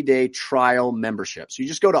 30-day trial membership. So you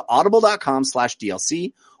just go to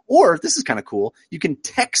audible.com/DLC Or, this is kind of cool, you can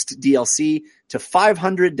text DLC to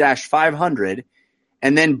 500-500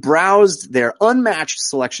 and then browse their unmatched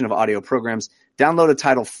selection of audio programs, download a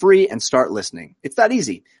title free, and start listening. It's that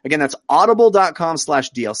easy. Again, that's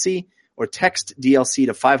audible.com/DLC or text DLC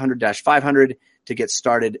to 500-500 to get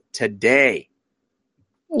started today.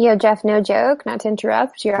 Yo, Jeff, no joke, not to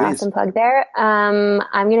interrupt your Please. awesome plug there. I'm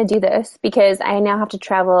going to do this because I now have to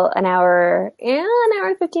travel an hour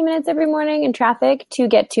and 15 minutes every morning in traffic to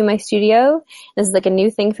get to my studio. This is like a new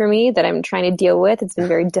thing for me that I'm trying to deal with. It's been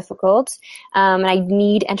very difficult. And I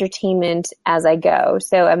need entertainment as I go.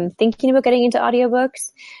 So I'm thinking about getting into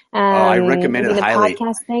audiobooks. I recommend it the highly.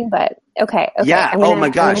 podcast thing, but okay. Yeah. I'm My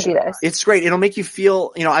gosh. do this. It's great. It'll make you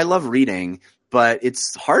feel, I love reading, but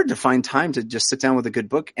it's hard to find time to just sit down with a good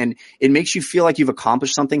book, and it makes you feel like you've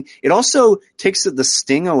accomplished something. It also takes the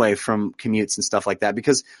sting away from commutes and stuff like that,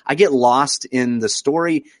 because I get lost in the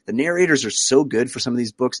story. The narrators are so good for some of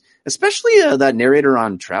these books, especially that narrator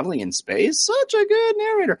on Traveling in Space. Such a good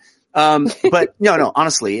narrator. But no,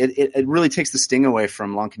 honestly, it really takes the sting away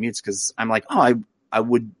from long commutes, because I'm like, I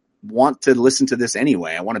would want to listen to this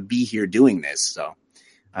anyway. I want to be here doing this. So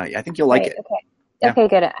I think you'll like it. Okay. Yeah. Okay,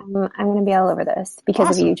 good. I'm going to be all over this because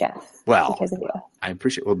Awesome. of you, Jeff. Well, Because of you. I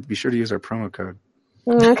appreciate. Well, be sure to use our promo code.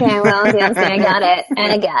 Okay, well, yes, I got it.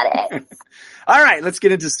 I got it. All right, let's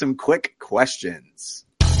get into some quick questions.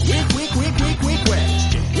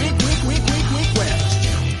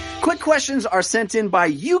 Quick questions are sent in by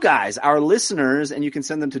you guys, our listeners, and you can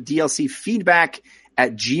send them to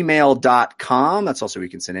dlcfeedback@gmail.com. That's also where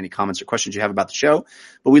you can send any comments or questions you have about the show.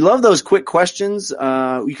 But we love those quick questions.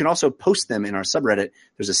 You can also post them in our subreddit.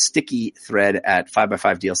 There's a sticky thread at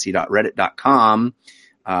 5x5dlc.reddit.com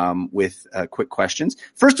with quick questions.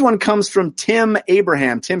 First one comes from Tim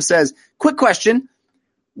Abraham. Tim says, quick question.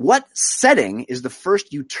 What setting is the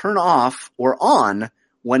first you turn off or on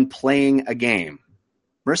when playing a game?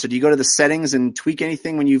 Marissa, do you go to the settings and tweak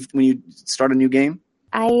anything when you start a new game?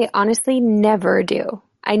 I honestly never do.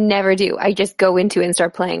 I never do. I just go into it and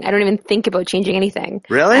start playing. I don't even think about changing anything.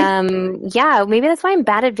 Really? Yeah, maybe that's why I'm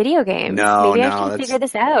bad at video games. Maybe I should figure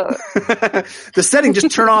this out. The setting,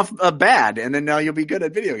 just turn off bad, and then now you'll be good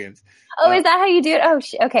at video games. Oh, is that how you do it? Oh,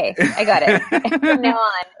 okay. I got it. From now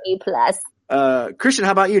on, A+. Christian,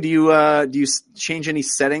 how about you? Do you change any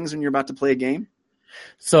settings when you're about to play a game?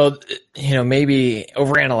 So, maybe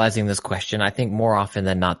overanalyzing this question, I think more often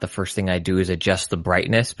than not, the first thing I do is adjust the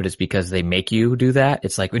brightness, but it's because they make you do that.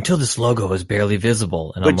 It's like, until this logo is barely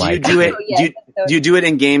visible. And But I'm do like, you do it? Yes, Do you do it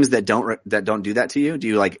in games that don't do that to you? Do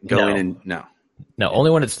you like go No. in and no? no,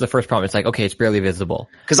 only when it's the first problem. It's like, okay, it's barely visible.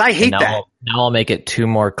 Because I hate And that. Now I'll make it 2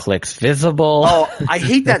 more clicks visible. Oh, I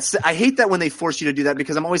hate that. I hate that when they force you to do that,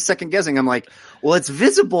 because I'm always second guessing. I'm like, well, it's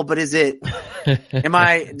visible, but is it? Am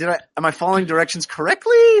I following directions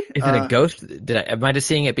correctly? Is it a ghost? Am I just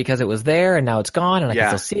seeing it because it was there and now it's gone and I Yeah.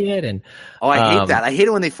 can still see it? And Oh, I hate that. I hate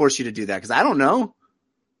it when they force you to do that, because I don't know.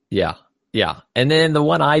 yeah. And then the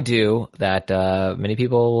one I do that many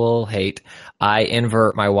people will hate, I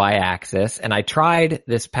invert my y-axis. And I tried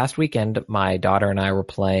this past weekend. My daughter and I were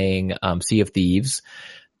playing Sea of Thieves,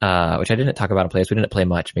 which I didn't talk about in place. We didn't play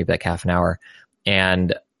much, maybe like half an hour.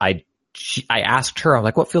 And I asked her, I'm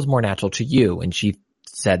like, what feels more natural to you? And she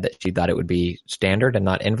said that she thought it would be standard and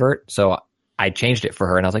not invert. So I changed it for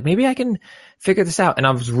her, and I was like, maybe I can figure this out. And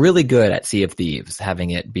I was really good at Sea of Thieves,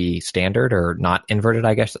 having it be standard or not inverted,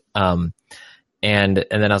 I guess. And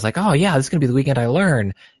then I was like, oh yeah, this is going to be the weekend I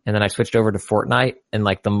learn. And then I switched over to Fortnite, and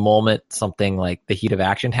like the moment something like the heat of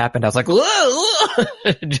action happened, I was like, whoa!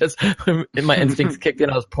 Just my instincts kicked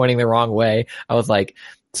in. I was pointing the wrong way. I was like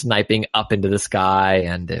sniping up into the sky,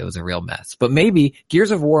 and it was a real mess. But maybe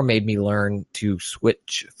Gears of War made me learn to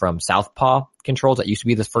switch from Southpaw controls. That used to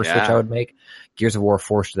be the first switch I would make. Gears of War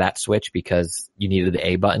forced that switch because you needed the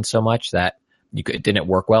A button so much that it didn't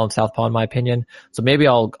work well in Southpaw, in my opinion. So maybe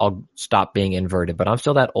I'll stop being inverted, but I'm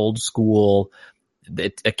still that old school,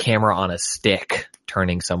 a camera on a stick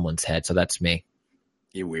turning someone's head. So that's me.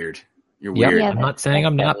 You're weird. You're Yep. weird. Yeah, I'm not saying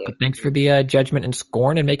I'm not, but thanks for the judgment and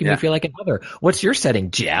scorn and making me feel like another. What's your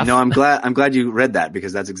setting, Jeff? No, I'm glad you read that,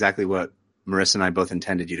 because that's exactly what Marissa and I both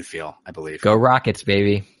intended you to feel, I believe. Go Rockets,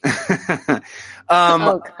 baby.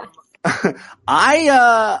 Oh,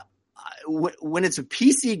 God. When it's a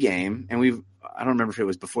PC game, and I don't remember if it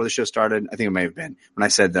was before the show started. I think it may have been when I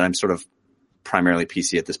said that I'm sort of primarily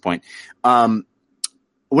PC at this point.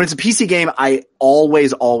 When it's a PC game, I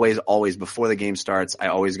always, before the game starts, I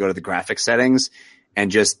always go to the graphics settings and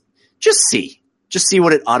just see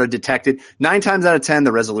what it auto detected. 9 times out of 10,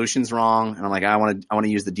 the resolution's wrong. And I'm like, I want to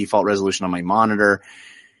use the default resolution on my monitor.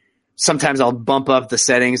 sometimes I'll bump up the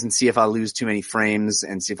settings and see if I lose too many frames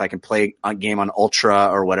and see if I can play a game on ultra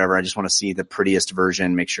or whatever. I just want to see the prettiest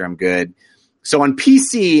version, make sure I'm good. So on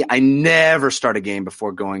PC, I never start a game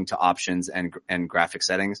before going to options and graphic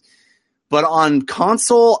settings. But on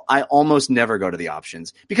console, I almost never go to the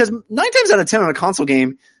options because 9 times out of 10 on a console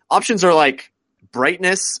game, options are like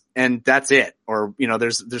brightness and that's it. Or, you know,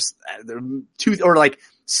 there's two, or like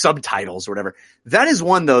subtitles or whatever. That is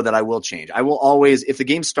one though that I will change. I will always, if the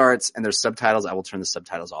game starts and there's subtitles, I will turn the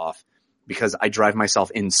subtitles off because I drive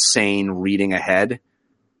myself insane reading ahead.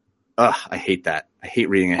 Ugh, I hate that. I hate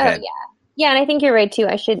reading ahead. Oh, yeah. Yeah, and I think you're right too.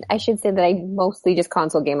 I should say that I mostly just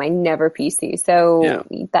console game. I never PC. So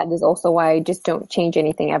that is also why I just don't change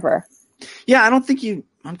anything ever. Yeah, I don't think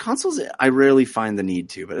on consoles, I rarely find the need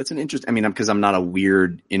to, but it's an interest. I mean, because I'm not a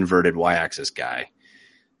weird inverted y-axis guy.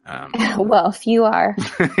 Well, few are.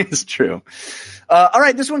 It's true. All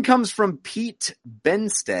right, this one comes from Pete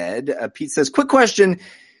Benstead. Pete says, quick question.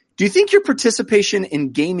 Do you think your participation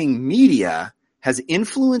in gaming media has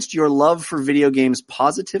influenced your love for video games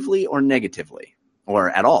positively or negatively? Or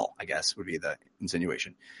at all, I guess, would be the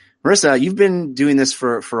insinuation. Marissa, you've been doing this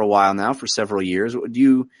for a while now, for several years. What do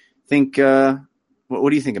you think, what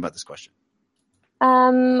do you think about this question?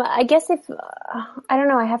 I guess I don't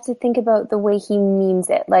know, I have to think about the way he means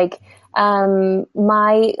it. Like,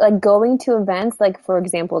 my, like going to events, like for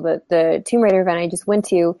example, the Tomb Raider event I just went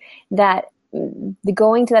to, that the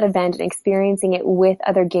going to that event and experiencing it with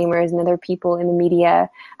other gamers and other people in the media,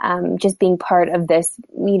 just being part of this,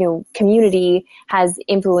 you know, community has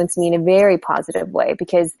influenced me in a very positive way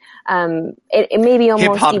because, it may be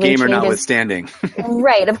almost hip-hop even gamer changes, notwithstanding.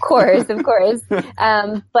 Right, of course.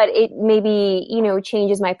 But it maybe, you know,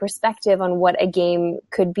 changes my perspective on what a game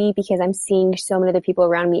could be because I'm seeing so many other people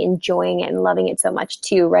around me enjoying it and loving it so much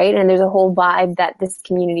too, right? And there's a whole vibe that this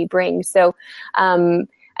community brings. So,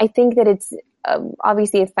 I think that it's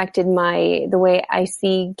obviously affected the way I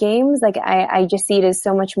see games. Like I just see it as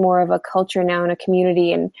so much more of a culture now and a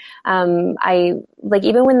community. And I like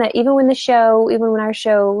even when our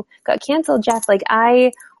show got canceled, Jeff, like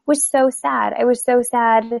I was so sad. I was so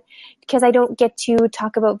sad because I don't get to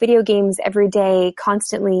talk about video games every day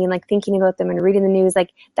constantly and like thinking about them and reading the news. Like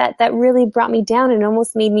that really brought me down and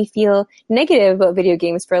almost made me feel negative about video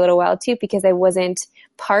games for a little while too, because I wasn't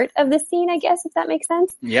part of the scene, I guess, if that makes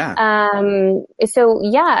sense. Yeah. So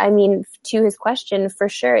yeah, I mean, to his question, for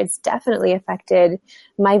sure, it's definitely affected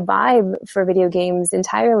my vibe for video games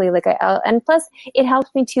entirely. Like and plus it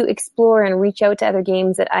helps me to explore and reach out to other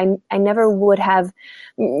games that I never would have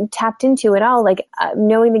tapped into at all. Like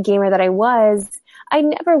knowing the gamer that I was, I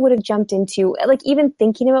never would have jumped into, like, even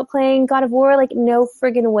thinking about playing God of War, like, no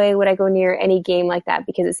friggin' way would I go near any game like that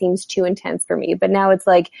because it seems too intense for me. But now it's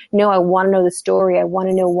like, no, I want to know the story. I want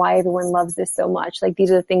to know why everyone loves this so much. Like, these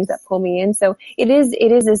are the things that pull me in. So it is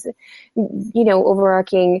this, you know,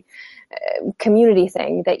 overarching community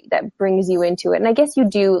thing that brings you into it. And I guess you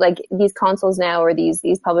do, like, these consoles now or these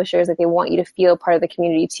publishers, like, they want you to feel part of the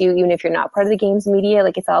community too, even if you're not part of the games media.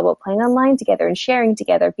 Like, it's all about playing online together and sharing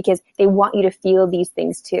together because they want you to feel these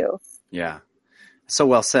things too. Yeah. So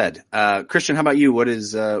well said. Christian, how about you? What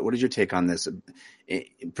is your take on this?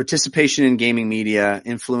 Participation in gaming media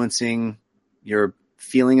influencing your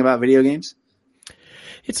feeling about video games?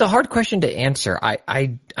 It's a hard question to answer.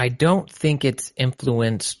 I don't think it's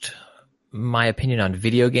influenced my opinion on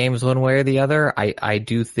video games one way or the other. I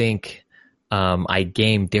do think I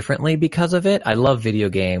game differently because of it. I love video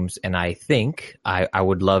games, and I think I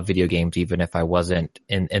would love video games even if I wasn't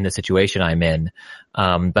in the situation I'm in.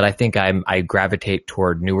 But I think I gravitate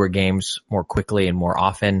toward newer games more quickly and more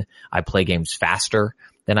often. I play games faster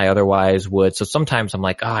than I otherwise would. So sometimes I'm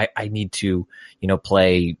like, I need to, you know,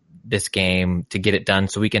 play this game to get it done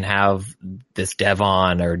so we can have this dev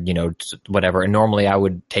on or, you know, whatever. And normally I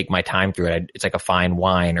would take my time through it. It's like a fine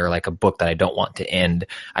wine or like a book that I don't want to end.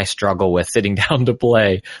 I struggle with sitting down to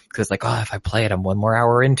play because like, oh, if I play it, I'm one more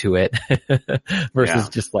hour into it versus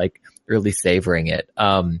just like really savoring it.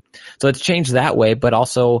 So it's changed that way, but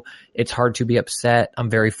also it's hard to be upset.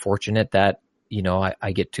 I'm very fortunate that, you know,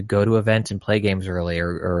 I get to go to events and play games early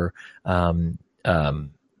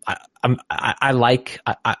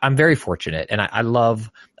I'm very fortunate, and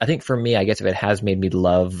I think for me, I guess if it has made me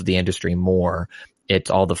love the industry more, it's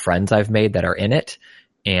all the friends I've made that are in it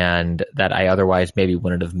and that I otherwise maybe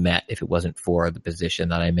wouldn't have met if it wasn't for the position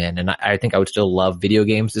that I'm in. And I think I would still love video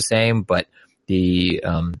games the same, but the,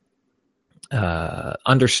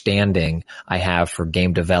 understanding I have for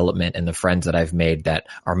game development and the friends that I've made that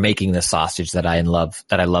are making the sausage that I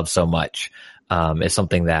love so much, is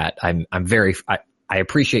something that I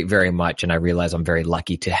appreciate very much, and I realize I'm very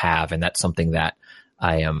lucky to have, and that's something that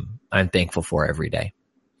I'm thankful for every day.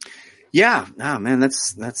 Yeah, oh, man,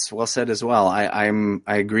 that's well said as well. I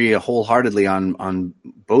agree wholeheartedly on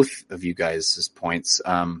both of you guys' points.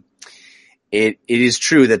 It is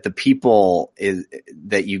true that the people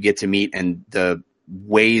that you get to meet and the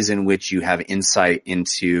ways in which you have insight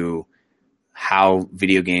into how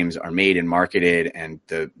video games are made and marketed, and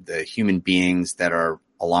the human beings that are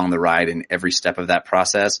along the ride in every step of that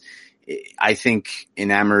process, I think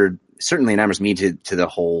certainly enamors me to the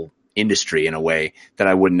whole industry in a way that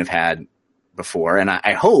I wouldn't have had before. And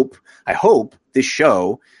I hope this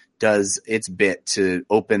show does its bit to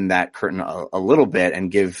open that curtain a little bit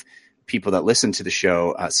and give people that listen to the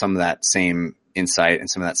show some of that same insight and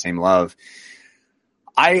some of that same love.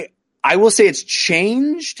 I will say it's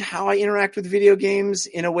changed how I interact with video games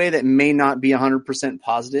in a way that may not be 100%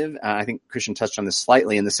 positive. I think Christian touched on this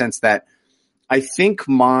slightly, in the sense that I think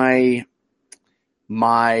my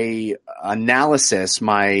analysis,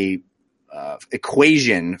 my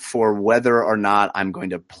equation for whether or not I'm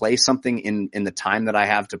going to play something in the time that I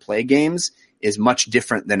have to play games is much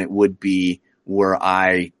different than it would be were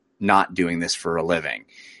I not doing this for a living.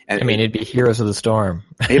 And I mean, it'd be Heroes of the Storm.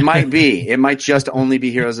 It might be. It might just only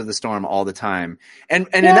be Heroes of the Storm all the time. And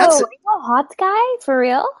Yo, that's are you a hot guy for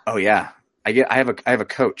real? Oh yeah. I have a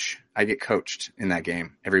coach. I get coached in that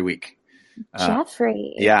game every week.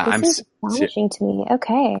 Jeffrey. Yeah, this is astonishing to me.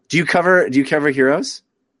 Okay. Do you cover Heroes?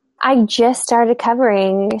 I just started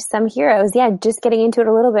covering some Heroes. Yeah, just getting into it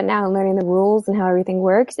a little bit now and learning the rules and how everything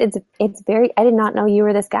works. It's very. I did not know you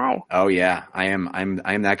were this guy. Oh yeah, I am.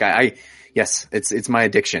 I'm that guy. Yes, it's my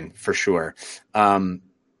addiction for sure. And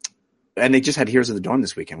they just had Heroes of the Dorm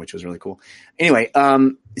this weekend, which was really cool. Anyway,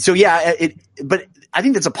 so yeah, but I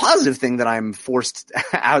think that's a positive thing that I'm forced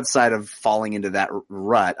outside of falling into that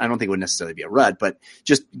rut. I don't think it would necessarily be a rut, but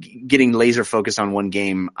just getting laser focused on one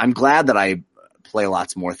game. I'm glad that I play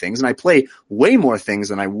lots more things, and I play way more things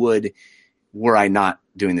than I would were I not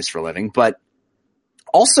doing this for a living. But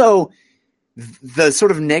also the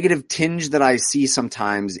sort of negative tinge that I see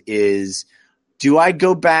sometimes is, do I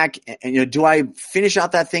go back and, do I finish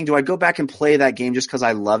out that thing? Do I go back and play that game just because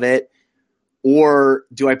I love it? Or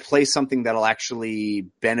do I play something that'll actually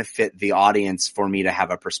benefit the audience for me to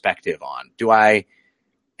have a perspective on?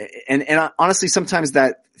 And honestly, sometimes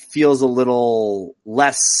that feels a little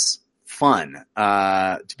less fun,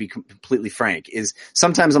 to be completely frank. Is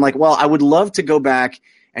sometimes I'm like, well, I would love to go back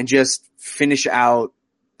and just finish out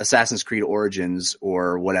Assassin's Creed Origins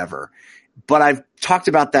or whatever. But I've talked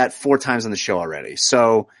about that 4 times on the show already.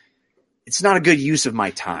 So it's not a good use of my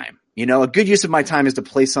time. A good use of my time is to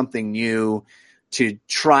play something new, to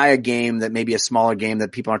try a game that may be a smaller game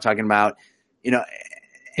that people aren't talking about.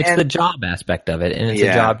 It's the job aspect of it. And it's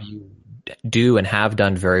a job you do and have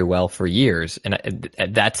done very well for years. And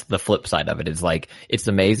that's the flip side of it. Is like, it's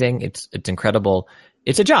amazing. It's incredible.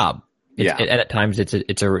 It's a job. And at times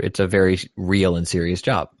it's a very real and serious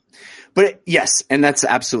job. But yes, and that's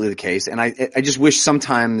absolutely the case. And I just wish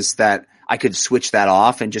sometimes that I could switch that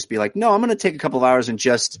off and just be like, no, I'm going to take a couple of hours and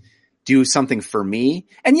just do something for me.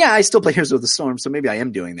 And yeah, I still play Heroes of the Storm, so maybe I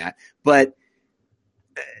am doing that. But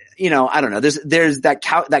I don't know. There's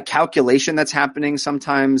that calculation that's happening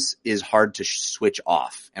sometimes is hard to switch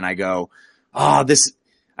off. And I go,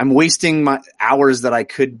 I'm wasting my hours that I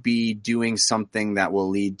could be doing something that will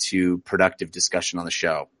lead to productive discussion on the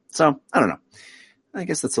show. So I don't know. I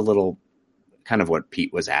guess that's a little kind of what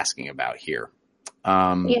Pete was asking about here.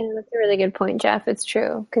 Yeah, that's a really good point, Jeff. It's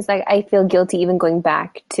true. Because I feel guilty even going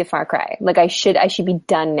back to Far Cry. Like I should be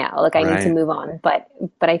done now. Like I need to move on. But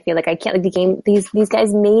I feel like I can't. Like the game, these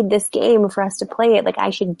guys made this game for us to play it. Like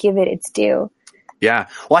I should give it its due. Yeah.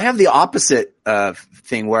 Well, I have the opposite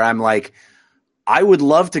thing where I'm like, I would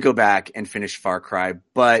love to go back and finish Far Cry,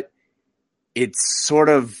 but it's sort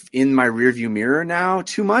of in my rearview mirror now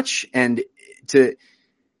too much. And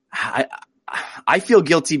I feel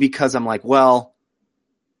guilty because I'm like, well,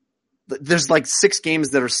 there's like 6 games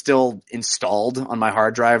that are still installed on my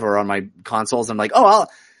hard drive or on my consoles. I'm like,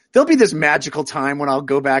 there'll be this magical time when I'll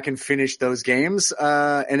go back and finish those games.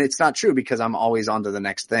 And it's not true because I'm always on to the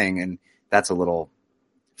next thing. And that's I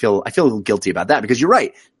feel a little guilty about that, because you're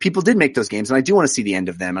right. People did make those games and I do want to see the end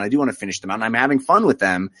of them and I do want to finish them out and I'm having fun with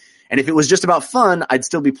them. And if it was just about fun, I'd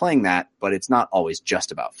still be playing that, but it's not always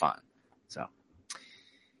just about fun. So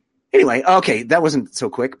anyway, okay, that wasn't so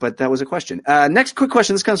quick, but that was a question. Next quick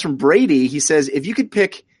question. This comes from Brady. He says, if you could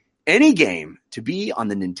pick any game to be on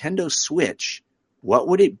the Nintendo Switch, what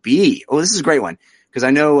would it be? Oh, this is a great one, because I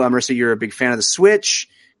know, Marissa, you're a big fan of the Switch.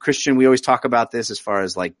 Christian, we always talk about this as far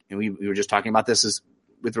as like, and we were just talking about this as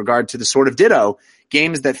with regard to the sort of ditto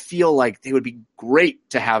games that feel like they would be great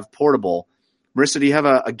to have portable. Marissa, do you have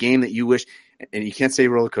a game that you wish? And you can't say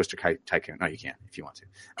Roller Coaster Tycoon. No, you can if you want to.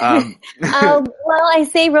 Well, I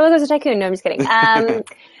say Roller Coaster Tycoon. No, I'm just kidding.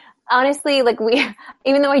 Honestly, like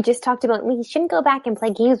even though I just talked about we shouldn't go back and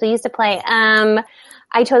play games we used to play.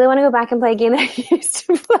 I totally want to go back and play a game that I used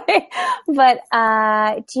to play. But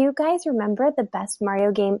do you guys remember the best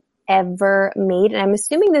Mario game ever made? And I'm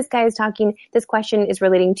assuming this question is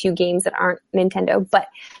relating to games that aren't Nintendo. But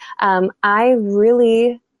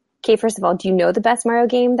okay, first of all, do you know the best Mario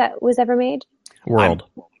game that was ever made? World.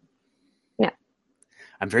 No.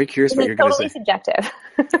 I'm very curious what you're going to say. Totally subjective.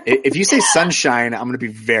 If you say Sunshine, I'm going to be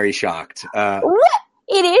very shocked. What?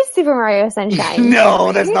 It is Super Mario Sunshine.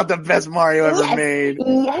 No, that's not the best Mario ever made.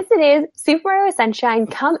 Yes, it is. Super Mario Sunshine.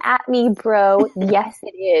 Come at me, bro. Yes,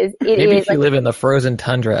 it is. Maybe if you live in the frozen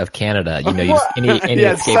tundra of Canada, you just any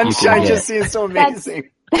yeah, escape Sunshine you can just seems so amazing.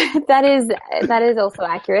 That is also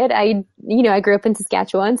accurate. I grew up in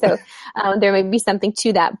Saskatchewan, so there may be something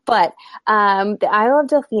to that. But the Isle of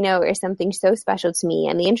Delfino is something so special to me,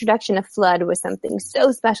 and the introduction of Flood was something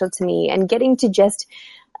so special to me, and getting to just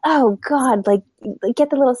oh God, like get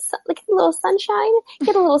the little sunshine,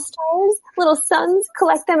 get the little stars, little suns,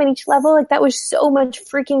 collect them in each level. Like that was so much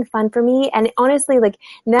freaking fun for me. And honestly, like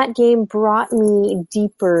that game brought me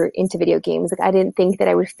deeper into video games. Like I didn't think that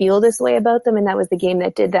I would feel this way about them. And that was the game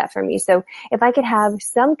that did that for me. So if I could have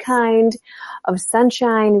some kind of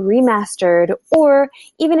Sunshine remastered, or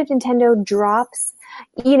even if Nintendo drops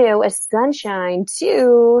a Sunshine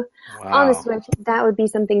 2 on the Switch, that would be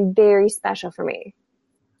something very special for me.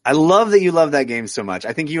 I love that you love that game so much.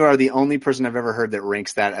 I think you are the only person I've ever heard that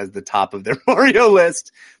ranks that as the top of their Mario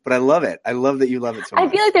list, but I love it. I love that you love it so much. I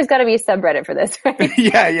feel like there's got to be a subreddit for this, right?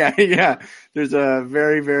 Yeah. There's a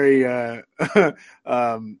very, very,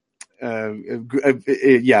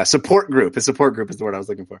 support group. A support group is the word I was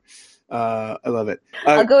looking for. I love it.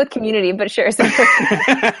 I'll go with community, but sure.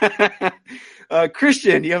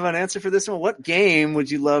 Christian, do you have an answer for this one? What game would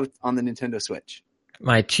you love on the Nintendo Switch?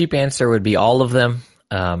 My cheap answer would be all of them.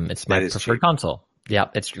 It's my preferred cheap. console. Yeah,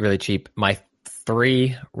 it's really cheap. My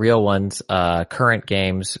 3 real ones, current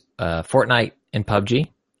games, Fortnite and PUBG.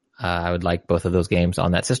 I would like both of those games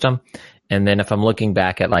on that system. And then if I'm looking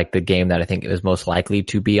back at like the game that I think is most likely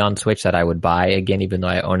to be on Switch that I would buy again, even though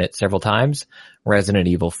I own it several times, Resident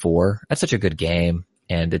Evil 4. That's such a good game.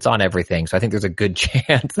 And it's on everything. So I think there's a good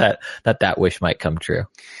chance that wish might come true.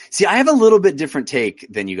 See, I have a little bit different take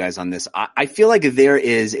than you guys on this. I feel like there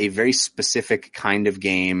is a very specific kind of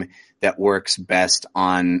game that works best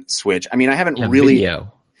on Switch. I mean, I haven't really...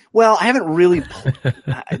 Video. Well, I haven't really...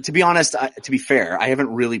 to be honest, to be fair, I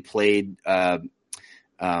haven't really played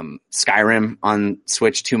Skyrim on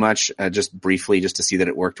Switch too much, just briefly, just to see that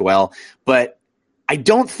it worked well. But I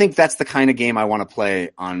don't think that's the kind of game I want to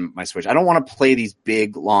play on my Switch. I don't want to play these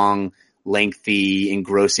big, long, lengthy,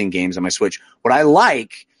 engrossing games on my Switch. What I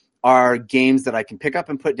like are games that I can pick up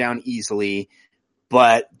and put down easily,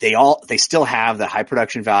 but they still have the high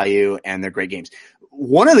production value and they're great games.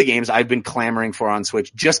 One of the games I've been clamoring for on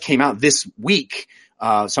Switch just came out this week.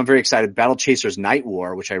 So I'm very excited. Battle Chasers Night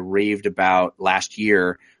War, which I raved about last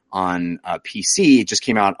year on PC, just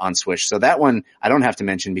came out on Switch. So that one I don't have to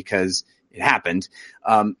mention because it happened.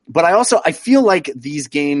 But I feel like these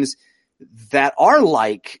games that are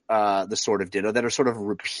like the Sword of Ditto, that are sort of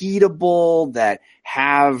repeatable, that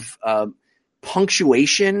have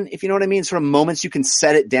punctuation, if you know what I mean, sort of moments you can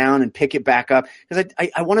set it down and pick it back up. Because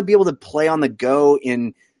I want to be able to play on the go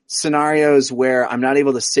in scenarios where I'm not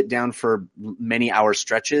able to sit down for many hour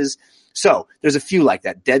stretches. So there's a few like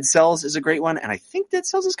that. Dead Cells is a great one, and I think Dead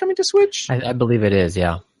Cells is coming to Switch. I believe it is,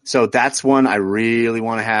 yeah. So that's one I really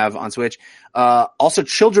want to have on Switch. Also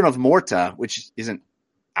Children of Morta, which isn't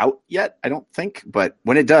out yet, I don't think, but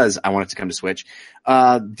when it does, I want it to come to Switch.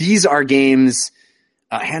 These are games,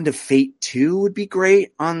 Hand of Fate 2 would be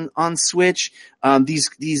great on Switch.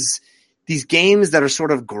 These games that are sort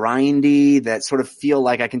of grindy, that sort of feel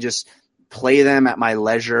like I can just play them at my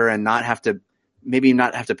leisure and not have to pay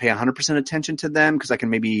 100% attention to them because I can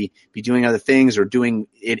maybe be doing other things or doing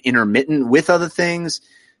it intermittent with other things.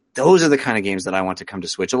 Those are the kind of games that I want to come to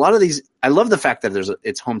Switch. A lot of these, I love the fact that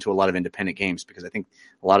it's home to a lot of independent games because I think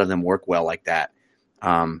a lot of them work well like that.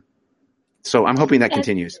 So I'm hoping that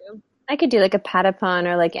continues. I could do like a Patapon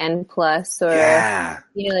or like N Plus or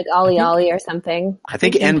like Ollie Ollie or something. I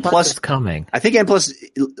think N Plus is coming. I think N Plus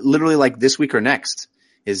literally like this week or next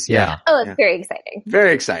is Oh, it's very exciting.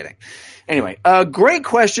 Very exciting. Anyway, great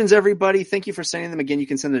questions, everybody. Thank you for sending them. Again, you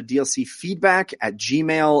can send a DLC feedback at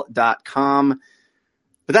gmail.com.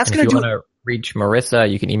 But that's going to do it. reach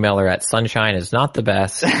Marissa, you can email her at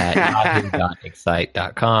sunshineisnotthebest at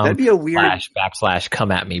yahoo.excite.com. That'd be a weird /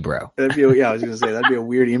 come at me, bro. I was going to say that'd be a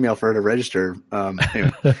weird email for her to register.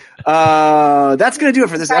 Anyway. That's going to do it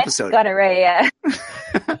for this episode. Got it right, yeah.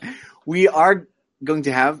 We are going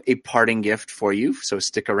to have a parting gift for you, so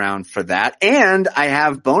stick around for that. And I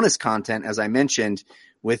have bonus content, as I mentioned,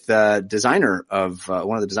 with the designer of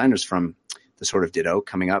one of the designers from The Sort of Ditto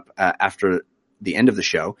coming up after the end of the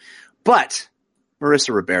show. But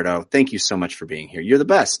Marissa Roberto, thank you so much for being here. You're the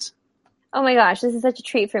best. Oh my gosh, this is such a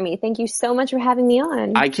treat for me. Thank you so much for having me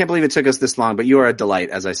on. I can't believe it took us this long, but you are a delight,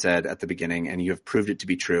 as I said at the beginning, and you have proved it to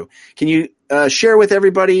be true. Can you share with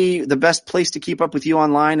everybody the best place to keep up with you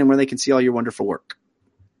online and where they can see all your wonderful work?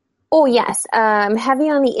 Oh, yes. I'm heavy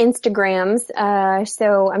on the Instagrams.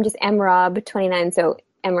 So I'm just mrob29. So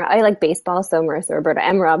I like baseball, so Marissa Roberta,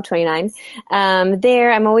 mrob29.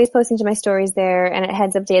 There, I'm always posting to my stories there, and at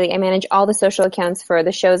Heads Up Daily, I manage all the social accounts for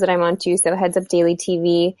the shows that I'm on too, so Heads Up Daily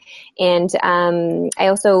TV. And I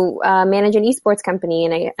also manage an esports company,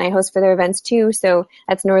 and I host for their events too, so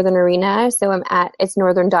that's Northern Arena. So it's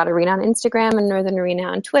northern.arena on Instagram and Northern Arena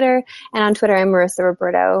on Twitter. And on Twitter, I'm Marissa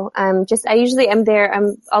Roberto. I'm there.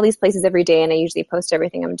 I'm all these places every day, and I usually post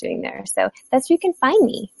everything I'm doing there. So that's where you can find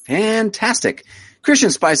me. Fantastic.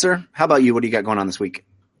 Christian Spicer, how about you? What do you got going on this week?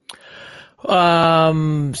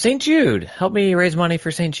 St. Jude. Help me raise money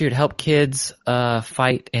for St. Jude. Help kids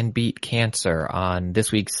fight and beat cancer. On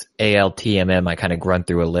this week's ALTMM, I kind of run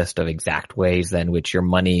through a list of exact ways in which your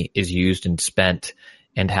money is used and spent,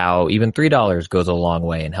 and how even $3 goes a long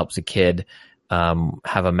way and helps a kid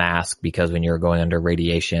have a mask, because when you're going under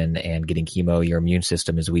radiation and getting chemo, your immune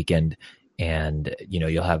system is weakened, and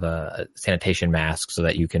you'll have a sanitation mask so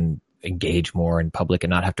that you can engage more in public and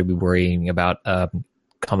not have to be worrying about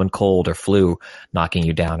common cold or flu knocking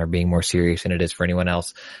you down or being more serious than it is for anyone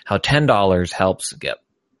else. How $10 helps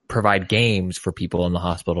provide games for people in the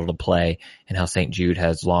hospital to play, and how St. Jude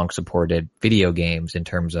has long supported video games in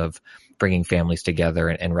terms of bringing families together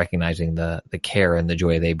and recognizing the care and the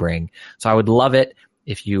joy they bring. So I would love it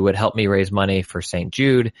if you would help me raise money for St.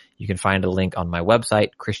 Jude. You can find a link on my website,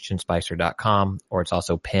 christianspicer.com, or it's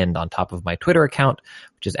also pinned on top of my Twitter account,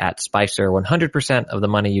 which is @Spicer. 100% of the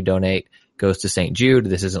money you donate goes to St. Jude.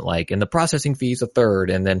 This isn't like, and the processing fee is a third,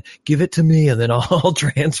 and then give it to me, and then I'll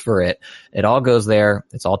transfer it. It all goes there.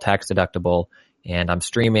 It's all tax deductible, and I'm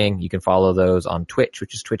streaming. You can follow those on Twitch,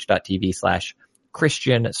 which is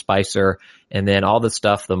twitch.tv/Christian Spicer. And then all the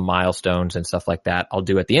stuff, the milestones and stuff like that, I'll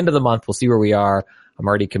do at the end of the month. We'll see where we are. I'm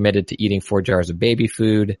already committed to eating 4 jars of baby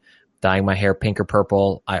food, dyeing my hair pink or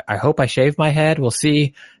purple. I hope I shave my head. We'll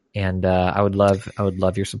see. And I would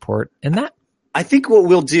love your support in that. I think what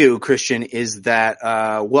we'll do, Christian, is that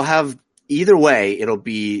we'll have, either way, it'll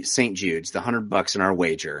be St. Jude's, the $100 in our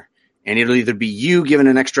wager. And it'll either be you giving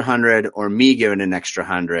an extra 100 or me giving an extra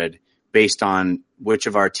 100 based on which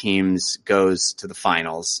of our teams goes to the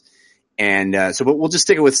finals. And so we'll just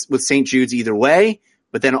stick it with St. Jude's either way,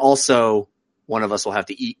 but then also one of us will have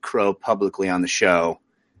to eat crow publicly on the show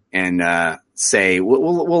and say,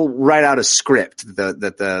 we'll write out a script that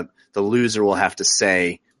the loser will have to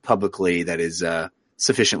say publicly that is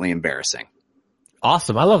sufficiently embarrassing.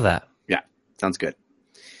 Awesome. I love that. Yeah, sounds good.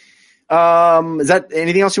 Is that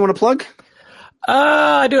anything else you want to plug?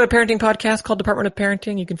 I do a parenting podcast called Department of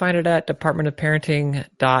Parenting. You can find it at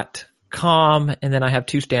departmentofparenting.com. And then I have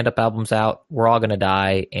 2 stand-up albums out, We're All Gonna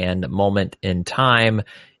Die and Moment in Time.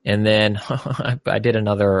 And then I did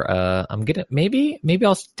another, maybe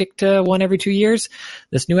I'll stick to one every 2 years.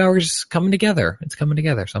 This new hour is coming together. It's coming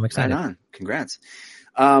together. So I'm excited. Right on. Congrats.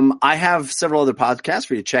 I have several other podcasts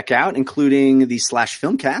for you to check out, including the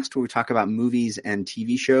 /Filmcast, where we talk about movies and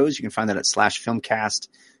TV shows. You can find that at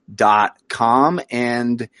 /Filmcast.com.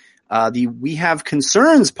 And the We Have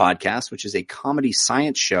Concerns podcast, which is a comedy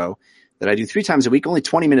science show that I do 3 times a week, only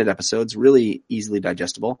 20-minute episodes, really easily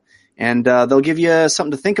digestible. And they'll give you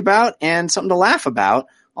something to think about and something to laugh about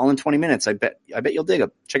all in 20 minutes. I bet you'll dig it.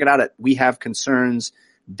 Check it out at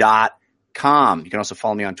wehaveconcerns.com. You can also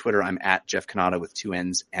follow me on Twitter. I'm at Jeff Cannata with 2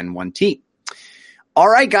 N's and 1 T. All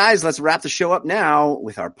right, guys, let's wrap the show up now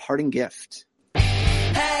with our parting gift.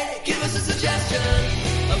 Hey, give us a suggestion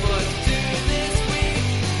of what to do this week.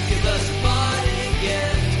 Give us a parting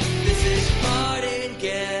gift. This is your parting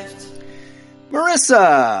gift.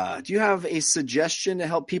 Marissa, do you have a suggestion to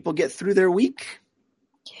help people get through their week?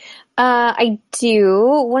 I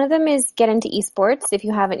do. One of them is get into esports if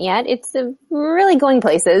you haven't yet. It's really going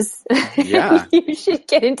places. Yeah. You should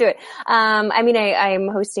get into it. I'm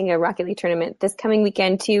hosting a Rocket League tournament this coming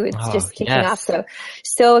weekend too. It's just kicking off.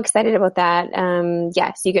 So excited about that.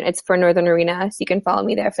 So it's for Northern Arena, so you can follow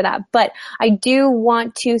me there for that. But I do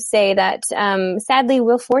want to say that, sadly,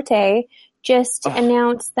 Will Forte just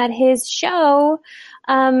announced that his show,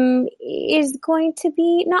 is going to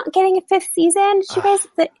be not getting a 5th season.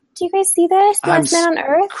 Do you guys see this? Last Man on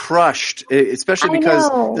Earth? Crushed, especially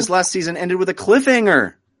because this last season ended with a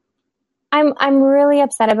cliffhanger. I'm really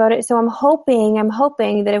upset about it. So I'm hoping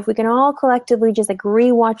that if we can all collectively just like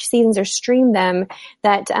rewatch seasons or stream them,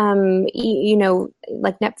 that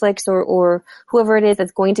like Netflix or whoever it is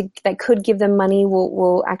that could give them money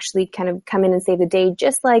will actually kind of come in and save the day,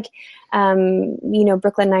 just like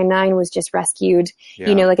Brooklyn Nine-Nine was just rescued,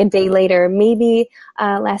 like a day later. Maybe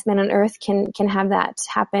Last Man on Earth can have that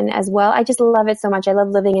happen as well. I just love it so much. I love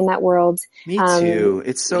living in that world. Me too.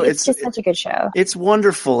 It's just such a good show. It's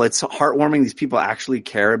wonderful. It's heartwarming. These people actually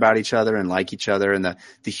care about each other and like each other, and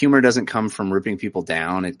the humor doesn't come from ripping people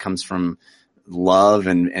down. It comes from love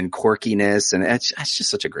and quirkiness, and it's just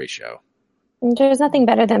such a great show. There's nothing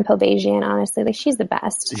better than Pelbasian, honestly. Like, she's the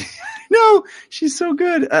best. No, she's so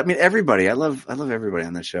good. I mean, everybody. I love everybody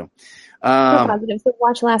on that show. So positive. So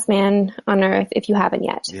watch Last Man on Earth if you haven't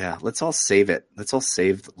yet. Yeah, let's all save it. Let's all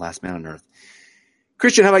save Last Man on Earth.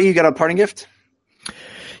 Christian, how about you? Got a parting gift?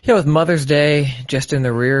 Yeah, with Mother's Day just in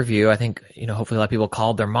the rear view, I think, hopefully a lot of people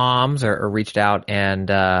called their moms or reached out, and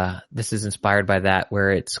this is inspired by that, where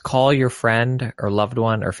it's call your friend or loved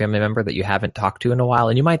one or family member that you haven't talked to in a while.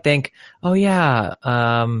 And you might think, oh yeah,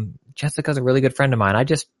 Jessica's a really good friend of mine. I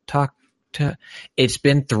just talked to, it's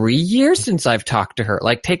been 3 years since I've talked to her.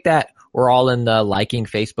 Like, take that. We're all in the liking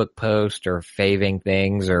Facebook post or faving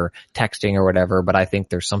things or texting or whatever, but I think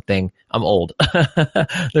there's something, I'm old.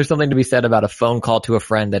 There's something to be said about a phone call to a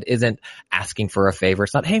friend that isn't asking for a favor.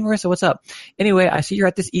 It's not, hey Marissa, what's up? Anyway, I see you're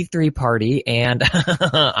at this E3 party and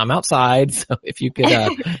I'm outside. So if you could,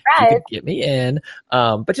 you could get me in.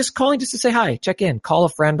 But just calling just to say hi, check in, call a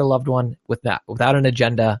friend or loved one without an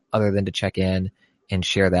agenda other than to check in and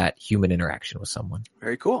share that human interaction with someone.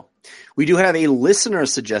 Very cool. We do have a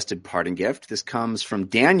listener-suggested parting gift. This comes from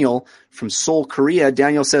Daniel from Seoul, Korea.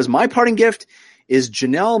 Daniel says, my parting gift is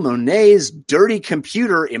Janelle Monáe's Dirty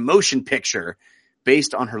Computer emotion picture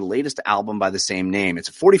based on her latest album by the same name. It's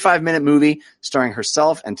a 45-minute movie starring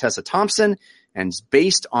herself and Tessa Thompson, and it's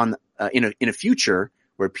based on in a future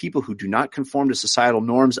where people who do not conform to societal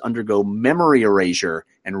norms undergo memory erasure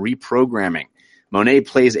and reprogramming. Monáe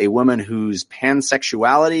plays a woman whose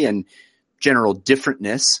pansexuality and general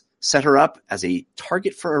differentness set her up as a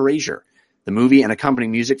target for erasure. The movie and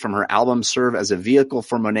accompanying music from her album serve as a vehicle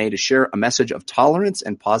for Monáe to share a message of tolerance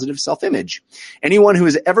and positive self-image. Anyone who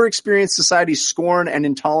has ever experienced society's scorn and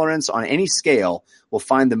intolerance on any scale will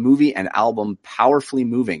find the movie and album powerfully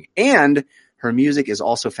moving. And her music is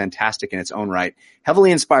also fantastic in its own right,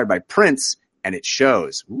 heavily inspired by Prince, and it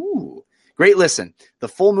shows. Ooh. Great listen. The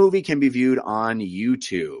full movie can be viewed on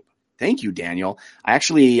YouTube. Thank you, Daniel. I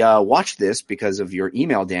actually watched this because of your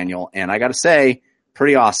email, Daniel, and I got to say,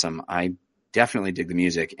 pretty awesome. I definitely dig the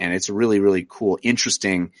music, and it's a really, really cool,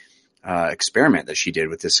 interesting experiment that she did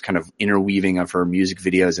with this kind of interweaving of her music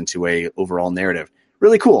videos into a overall narrative.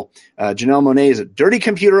 Really cool. Janelle Monáe is a Dirty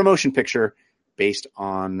Computer emotion picture based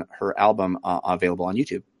on her album available on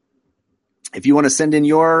YouTube. If you want to send in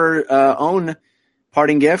your own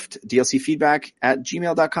parting gift,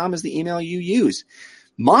 dlcfeedback@gmail.com is the email you use.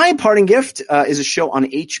 My parting gift is a show on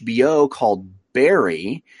HBO called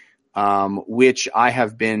Barry, which I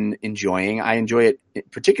have been enjoying. I enjoy it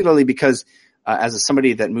particularly because as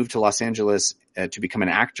somebody that moved to Los Angeles to become an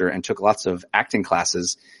actor and took lots of acting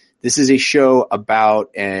classes, this is a show about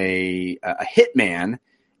a hitman,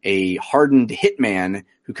 a hardened hitman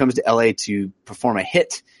who comes to LA to perform a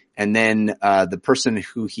hit, and then the person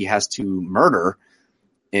who he has to murder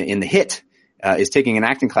in the hit is taking an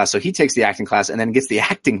acting class. So he takes the acting class and then gets the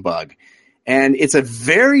acting bug. And it's a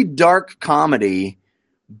very dark comedy,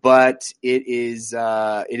 but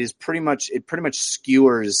it pretty much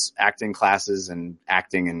skewers acting classes and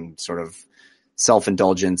acting and sort of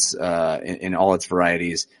self-indulgence in all its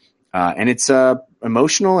varieties. And it's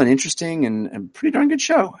emotional and interesting and a pretty darn good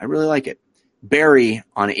show. I really like it. Barry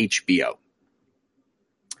on HBO.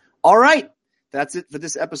 All right. That's it for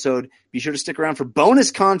this episode. Be sure to stick around for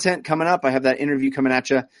bonus content coming up. I have that interview coming at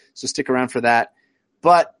you, so stick around for that.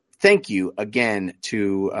 But thank you again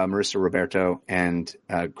to Marissa Roberto and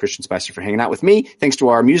Christian Spicer for hanging out with me. Thanks to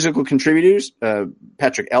our musical contributors,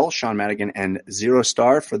 Patrick L., Sean Madigan, and Zero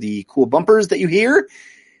Star for the cool bumpers that you hear.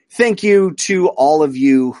 Thank you to all of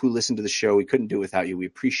you who listen to the show. We couldn't do it without you. We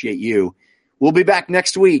appreciate you. We'll be back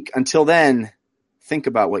next week. Until then, think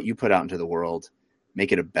about what you put out into the world.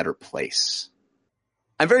 Make it a better place.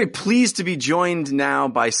 I'm very pleased to be joined now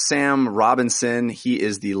by Sam Robinson. He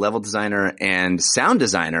is the level designer and sound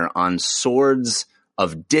designer on Swords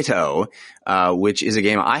of Ditto, which is a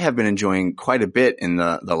game I have been enjoying quite a bit in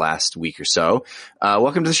the last week or so.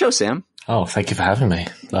 Welcome to the show, Sam. Oh, thank you for having me.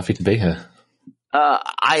 Lovely to be here.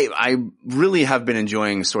 I really have been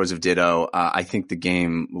enjoying Swords of Ditto. I think the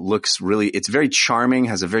game it's very charming,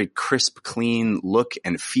 has a very crisp, clean look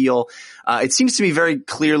and feel. It seems to be very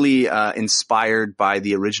clearly, inspired by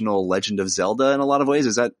the original Legend of Zelda in a lot of ways.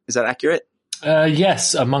 Is that accurate?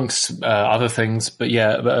 Yes, amongst other things, but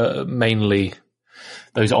yeah, mainly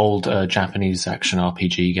those old Japanese action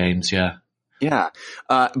RPG games, yeah. Yeah.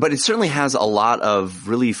 But it certainly has a lot of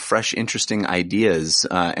really fresh, interesting ideas,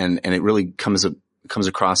 and it really comes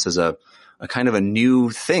across as a kind of a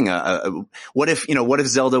new thing. What if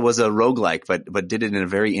Zelda was a roguelike, but did it in a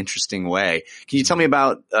very interesting way? Can you tell me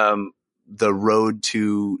about, the road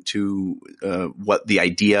to what the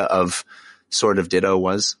idea of Sword of Ditto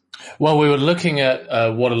was? Well, we were looking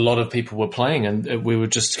at what a lot of people were playing, and we were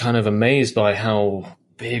just kind of amazed by how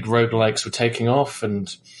big roguelikes were taking off,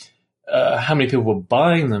 and how many people were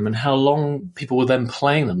buying them, and how long people were then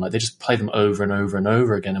playing them. Like, they just play them over and over and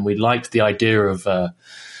over again. And we liked the idea of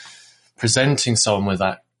presenting someone with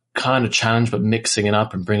that kind of challenge, but mixing it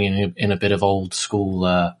up and bringing in a bit of old school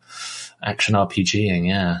action RPGing.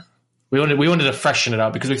 Yeah, we wanted to freshen it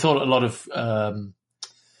up, because we thought a lot of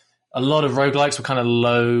roguelikes were kind of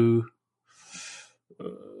low.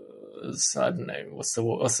 I don't know what's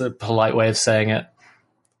the polite way of saying it.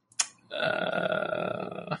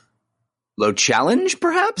 Low challenge,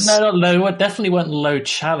 perhaps? No, not low. Definitely weren't low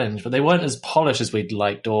challenge, but they weren't as polished as we'd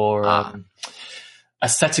liked, or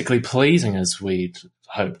aesthetically pleasing as we'd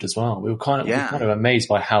hoped as well. We were kind of amazed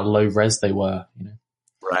by how low res they were.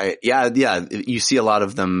 Right. Yeah. You see a lot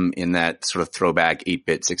of them in that sort of throwback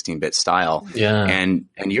 8-bit, 16-bit style. Yeah. And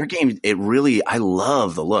your game, I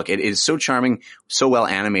love the look. It is so charming, so well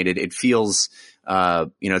animated. It feels,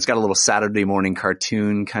 it's got a little Saturday morning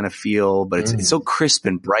cartoon kind of feel, but it's so crisp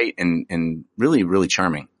and bright and really, really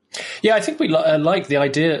charming. Yeah, I think we like the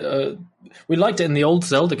idea. We liked it in the old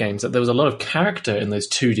Zelda games that there was a lot of character in those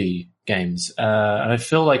 2D games, and I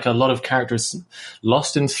feel like a lot of characters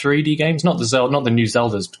lost in 3D games. Not the new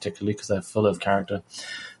Zeldas particularly, because they're full of character.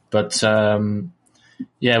 But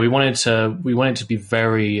we wanted to be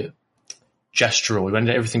very gestural. We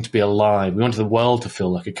wanted everything to be alive. We wanted the world to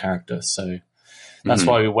feel like a character. So that's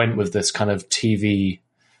why we went with this kind of TV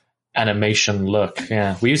animation look.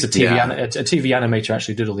 Yeah, we used a TV animator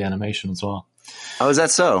actually did all the animation as well. Oh, is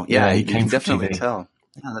that so? Yeah, you can from definitely TV. tell.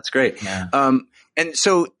 Yeah, that's great. Yeah. And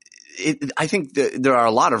so I think there are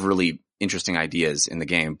a lot of really interesting ideas in the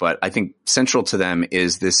game, but I think central to them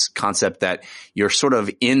is this concept that you're sort of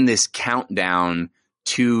in this countdown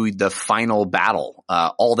to the final battle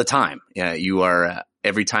all the time. You are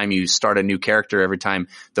every time you start a new character, every time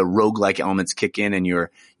the roguelike elements kick in and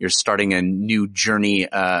you're starting a new journey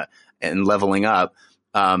and leveling up,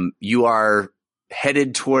 you are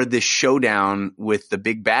headed toward this showdown with the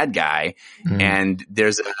big bad guy, and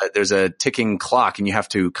there's a ticking clock, and you have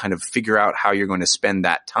to kind of figure out how you're going to spend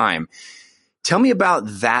that time. Tell me about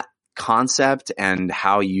that concept and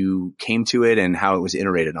how you came to it and how it was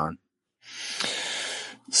iterated on.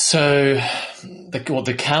 So,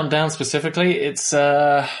 the countdown specifically, it's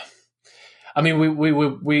we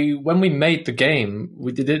when we made the game,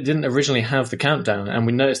 we didn't originally have the countdown, and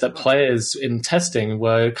we noticed that players in testing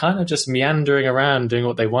were kind of just meandering around doing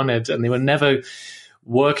what they wanted, and they were never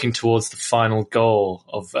working towards the final goal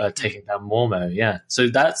of taking down Mormo. Yeah, so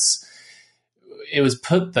it was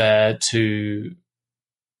put there to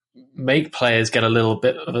make players get a little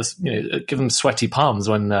bit of give them sweaty palms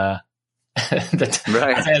when as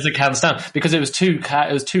it counts down, because it was too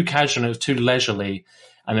casual, it was too leisurely,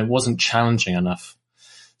 and it wasn't challenging enough.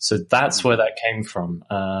 So that's where that came from.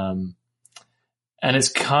 And it's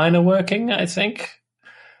kind of working, I think.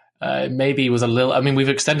 Maybe it was a little, we've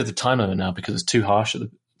extended the time limit now because it's too harsh to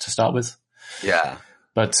start with. Yeah.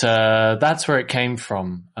 But that's where it came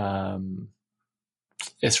from.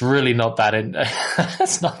 It's really not that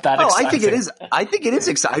it's not that exciting. I think it is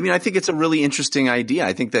exciting. I think it's a really interesting idea.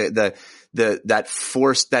 I think that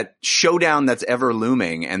force, that showdown that's ever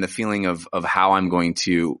looming, and the feeling of how I'm going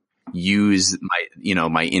to use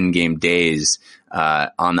my in-game days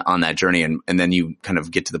on that journey, and then you kind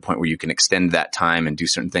of get to the point where you can extend that time and do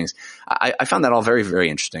certain things. I found that all very, very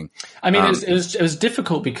interesting. It was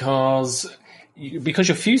difficult because because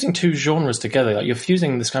you're fusing two genres together, like you're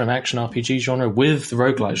fusing this kind of action RPG genre with the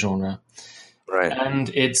roguelike genre. Right. And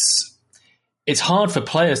it's hard for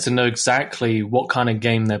players to know exactly what kind of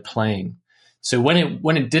game they're playing. So when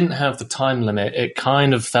it didn't have the time limit, it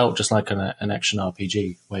kind of felt just like an action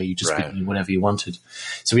RPG where you just could do whatever you wanted.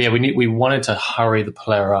 So yeah, we wanted to hurry the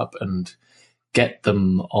player up and get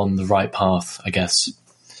them on the right path, I guess.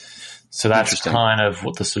 So that's kind of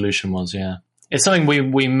what the solution was. Yeah, it's something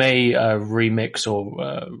we may remix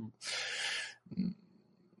or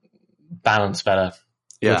balance better.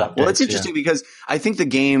 Yeah. Well, it's interesting because I think the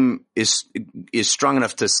game is strong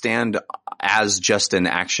enough to stand as just an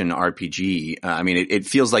action RPG. I mean, it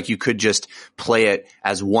feels like you could just play it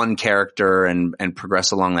as one character and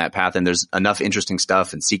progress along that path. And there's enough interesting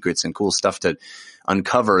stuff and secrets and cool stuff to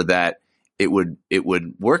uncover that it would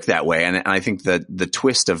work that way. And I think that the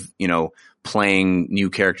twist of, playing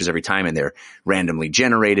new characters every time and they're randomly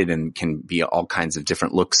generated and can be all kinds of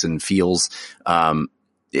different looks and feels,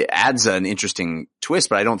 it adds an interesting twist,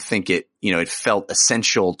 but I don't think it felt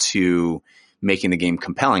essential to making the game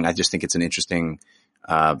compelling. I just think it's an interesting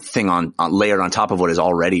thing on layered on top of what is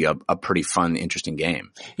already a pretty fun, interesting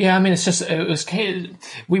game. Yeah, I mean,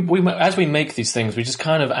 we as we make these things, we just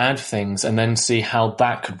kind of add things and then see how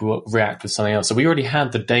that could react with something else. So we already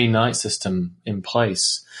had the day-night system in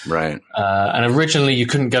place. Right. And originally you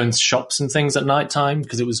couldn't go into shops and things at nighttime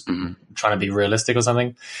because it was trying to be realistic or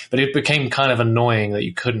something. But it became kind of annoying that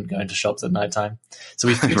you couldn't go into shops at nighttime. So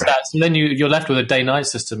we fixed that. So then you're left with a day-night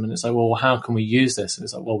system and it's like, well, how can we use this? And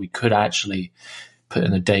it's like, well, we could actually put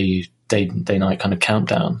in a day-night kind of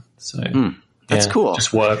countdown. So that's cool. It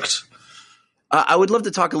just worked. I would love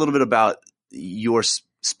to talk a little bit about your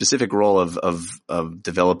specific role of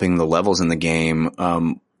developing the levels in the game.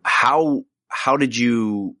 How did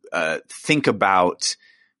you think about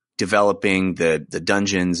developing the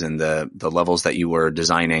dungeons and the levels that you were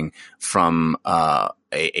designing from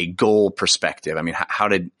a goal perspective? I mean,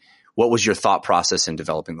 what was your thought process in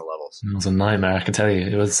developing the levels? It was a nightmare, I can tell you.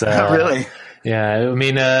 It was really. Yeah, I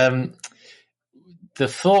mean, the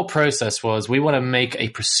thought process was we want to make a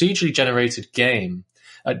procedurally generated game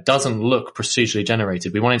that doesn't look procedurally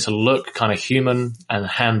generated. We want it to look kind of human and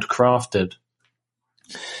handcrafted.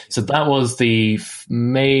 So that was the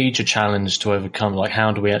major challenge to overcome. Like,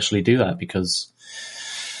 how do we actually do that? Because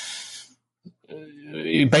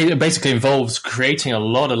it basically involves creating a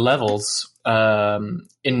lot of levels in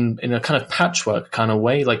a kind of patchwork kind of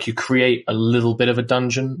way. Like, you create a little bit of a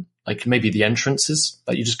dungeon, like maybe the entrances,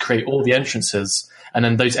 but you just create all the entrances, and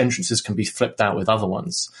then those entrances can be flipped out with other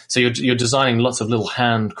ones. So you're designing lots of little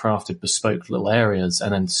handcrafted, bespoke little areas,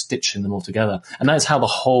 and then stitching them all together. And that's how the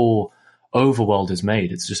whole overworld is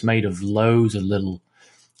made. It's just made of loads of little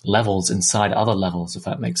levels inside other levels, if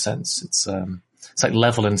that makes sense. It's like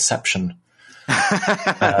level inception.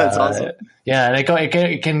 That's awesome. Yeah, and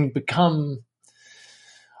it can become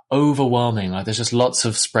overwhelming. Like, there's just lots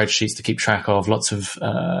of spreadsheets to keep track of, lots of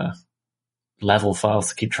level files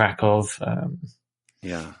to keep track of.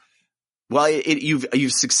 Yeah. Well,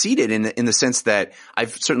 you've succeeded in the sense that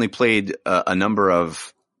I've certainly played a number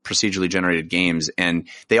of procedurally generated games, and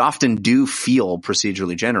they often do feel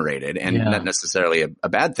procedurally generated, and not necessarily a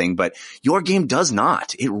bad thing, but your game does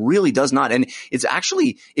not. It really does not. And it's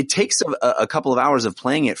actually, it takes a couple of hours of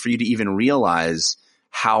playing it for you to even realize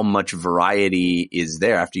how much variety is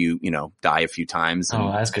there after you die a few times.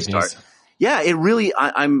 Oh, that's good news. Yeah, it really,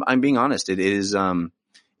 I'm being honest. It is,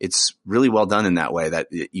 it's really well done in that way that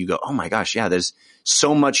you go, oh my gosh, yeah, there's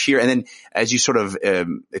so much here. And then as you sort of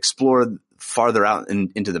explore farther out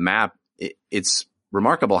into the map, it's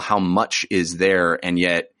remarkable how much is there and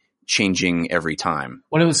yet changing every time.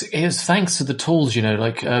 Well, it was thanks to the tools,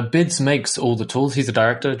 like Bids makes all the tools. He's the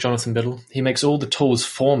director, Jonathan Biddle. He makes all the tools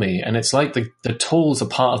for me, and it's like the tools are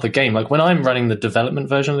part of the game. Like, when I'm running the development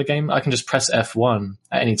version of the game, I can just press F1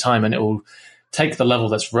 at any time and it will take the level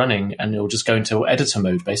that's running and it will just go into editor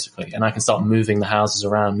mode, basically. And I can start moving the houses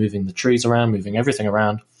around, moving the trees around, moving everything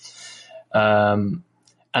around.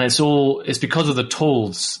 And it's because of the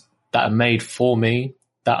tools that are made for me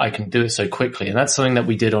that I can do it so quickly. And that's something that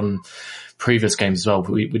we did on previous games as well.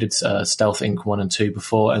 We did Stealth Inc. 1 and 2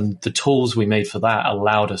 before, and the tools we made for that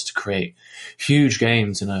allowed us to create huge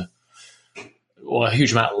games in a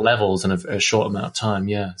huge amount of levels in a short amount of time.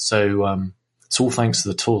 Yeah. So it's all thanks to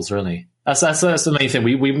the tools, really. That's the main thing.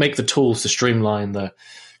 We make the tools to streamline the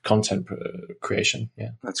content creation. Yeah,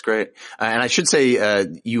 that's great. And I should say,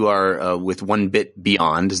 you are with 1 Bit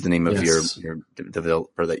Beyond is the name of your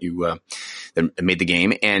developer that you that made the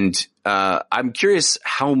game. And I'm curious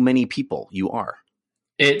how many people you are.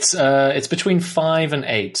 It's between 5 and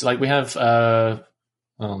 8. Like, we have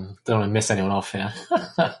Don't want to miss anyone off here.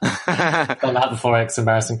 Done that before. It's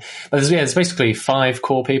embarrassing. But there's basically 5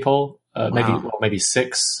 core people, maybe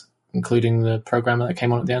 6, including the programmer that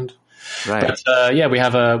came on at the end. Right. But we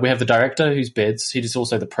have the director who's Bids. He's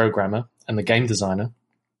also the programmer and the game designer.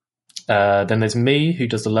 Then there's me, who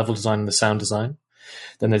does the level design and the sound design.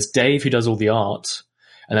 Then there's Dave, who does all the art,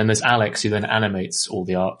 and then there's Alex, who then animates all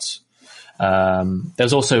the art.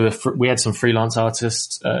 There's also we had some freelance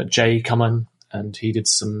artists, Jay come on, and he did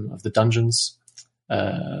some of the dungeons.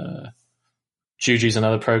 Juju's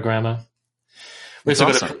another programmer. We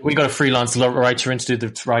got a freelance writer in to do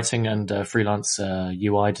the writing and freelance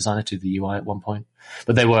UI designer to do the UI at one point,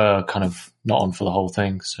 but they were kind of not on for the whole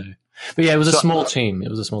thing. So, but yeah, it was a small team. It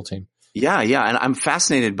was a small team. Yeah, and I'm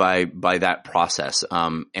fascinated by that process.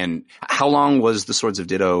 And how long was the Swords of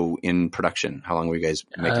Ditto in production? How long were you guys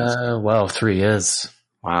making this? Well, 3 years.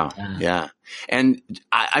 Wow. Yeah. And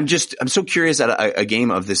I'm so curious at a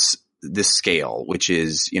game of this scale, which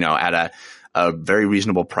is, at a very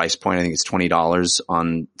reasonable price point. I think it's $20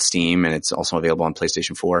 on Steam, and it's also available on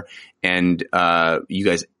PlayStation 4. And you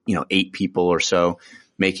guys, 8 people or so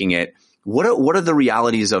making it. What are the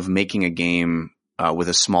realities of making a game with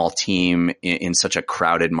a small team in such a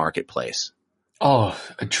crowded marketplace? Oh,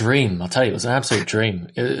 a dream. I'll tell you, it was an absolute dream.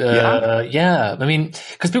 Yeah. I mean,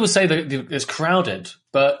 because people say that it's crowded,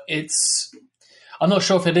 but I'm not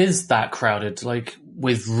sure if it is that crowded, like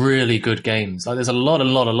with really good games. Like there's a lot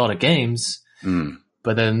of games,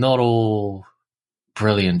 but they're not all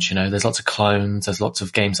brilliant. There's lots of clones. There's lots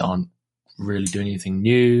of games that aren't really doing anything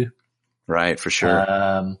new. Right. For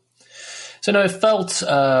sure. So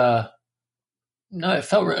no,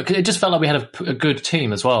 it just felt like we had a good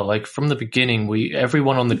team as well. Like from the beginning,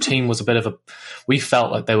 everyone on the team was we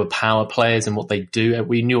felt like they were power players in what they do.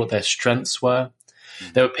 We knew what their strengths were.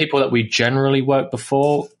 There were people that we generally worked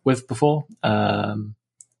with before,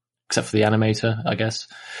 except for the animator, I guess.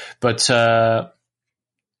 But,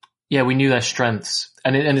 we knew their strengths,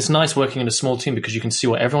 and it's nice working in a small team because you can see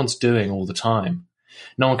what everyone's doing all the time.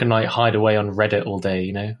 No one can like hide away on Reddit all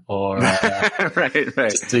day, or right.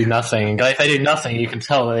 just do nothing. If they do nothing, you can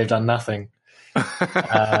tell that they've done nothing.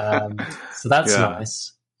 So that's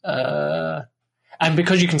nice. And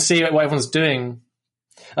because you can see what everyone's doing,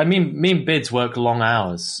 I mean, me and Bids work long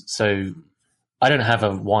hours, so I don't have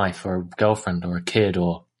a wife or a girlfriend or a kid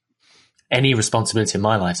or any responsibility in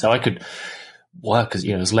my life, so I could work as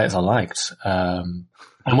late as I liked. And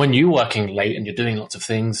when you're working late and you're doing lots of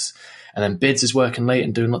things, and then Bids is working late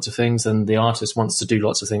and doing lots of things, and the artist wants to do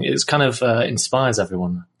lots of things. It's kind of inspires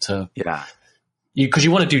everyone to, because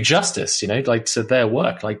you want to do justice, like to their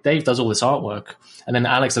work. Like Dave does all this artwork, and then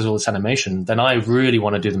Alex does all this animation. Then I really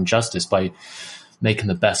want to do them justice by making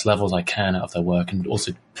the best levels I can out of their work, and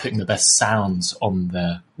also putting the best sounds on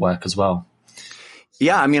their work as well.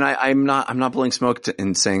 Yeah, I mean, I'm not blowing smoke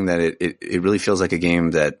in saying that it really feels like a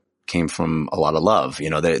game that came from a lot of love.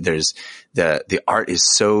 There's the art is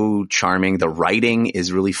so charming. The writing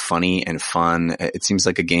is really funny and fun. It seems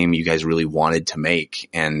like a game you guys really wanted to make,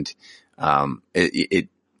 and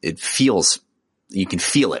it feels, you can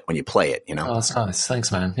feel it when you play it. Oh, that's nice.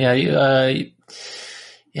 Thanks, man. Yeah, you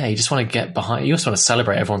just want to get behind. You just want to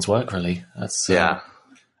celebrate everyone's work. Really, that's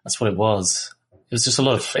what it was. It was just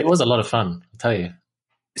it was a lot of fun. I'll tell you.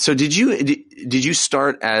 So did you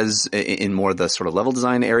start as in more the sort of level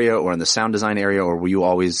design area or in the sound design area, or were you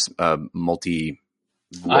always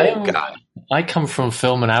multi-role guy? I come from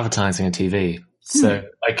film and advertising and TV. So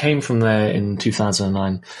I came from there in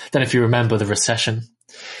 2009. Then if you remember the recession.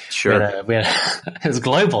 Sure. We had it was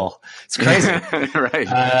global. It's crazy.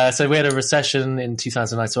 Right. So we had a recession in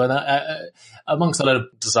 2009. So amongst a lot of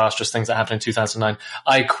disastrous things that happened in 2009,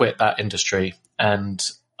 I quit that industry, and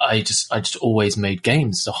I just always made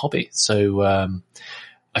games as a hobby. So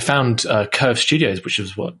I found Curve Studios, which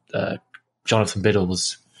was what Jonathan Biddle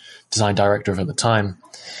was design director of at the time.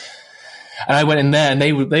 And I went in there, and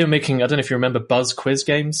they were making, I don't know if you remember Buzz quiz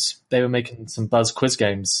games. They were making some Buzz quiz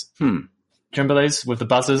games. Do you remember those with the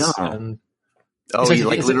buzzers? No. And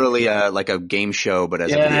literally like a game show, but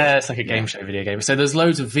as a video. Yeah, it's like a game show video game. So there's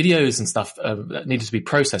loads of videos and stuff that needed to be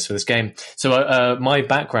processed for this game. So my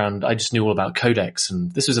background, I just knew all about codecs,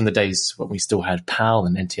 and this was in the days when we still had PAL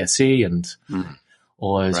and NTSC and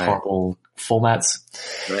all those horrible formats.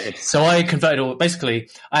 Right. So I converted basically,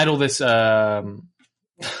 I had all this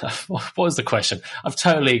What was the question? I've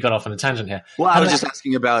totally got off on a tangent here. Well, I was just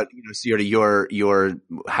asking about, sort of your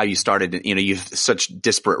how you started. You've such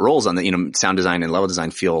disparate roles on the, sound design and level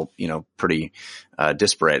design feel, pretty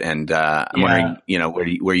disparate. And I'm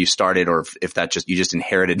wondering, where you started, or if that you just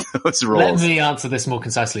inherited those roles. Let me answer this more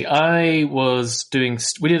concisely. I was doing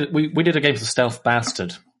we did a game called Stealth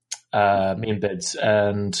Bastard, me and Bids,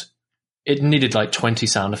 and it needed like 20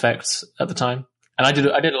 sound effects at the time, and I did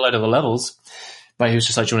a load of the levels. But he was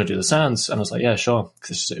just like, "Do you want to do the sounds?" And I was like, "Yeah, sure,"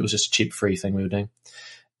 because it was just a cheap, free thing we were doing.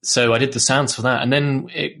 So I did the sounds for that, and then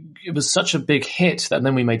it was such a big hit that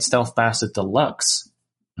then we made Stealth Bastard Deluxe.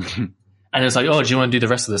 And it's like, "Oh, do you want to do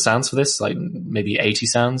the rest of the sounds for this? Like maybe 80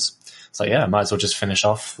 sounds?" It's like, "Yeah, I might as well just finish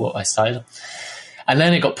off what I started." And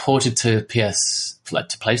then it got ported to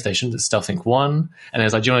PlayStation, to Stealth Inc. 1, and it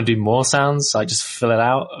was like, "Do you want to do more sounds?" So I just fill it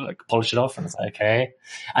out, like polish it off, and it's like, "Okay."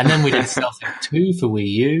 And then we did Stealth Inc. 2 for Wii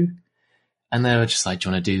U. And they were just like, "Do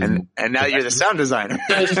you want to do?" And now you're the sound designer.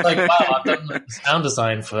 So it's just like, wow, I've done the sound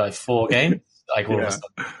design for like 4 games. Like all of a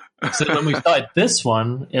sudden. So when we started this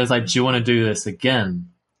one, it was like, "Do you want to do this again?"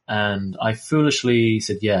 And I foolishly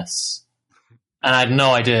said yes. And I had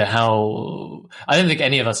no idea how. I don't think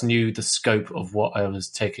any of us knew the scope of what I was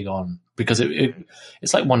taking on, because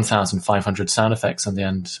it's like 1,500 sound effects in the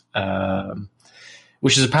end,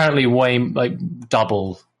 which is apparently way like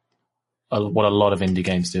double what a lot of indie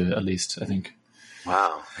games do, at least, I think.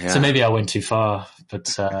 Wow. Yeah. So maybe I went too far, but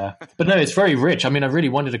no, it's very rich. I mean, I really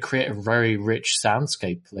wanted to create a very rich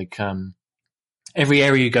soundscape. Like, every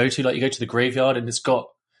area you go to, like you go to the graveyard and it's got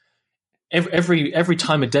every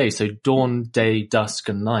time of day. So dawn, day, dusk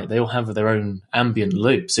and night, they all have their own ambient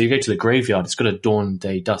loop. So you go to the graveyard, it's got a dawn,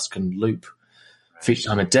 day, dusk and loop for each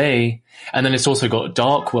time of day. And then it's also got a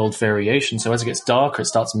dark world variation. So as it gets darker, it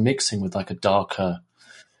starts mixing with like a darker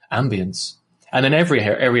ambience. And then every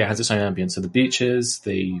area has its own ambience. So the beaches,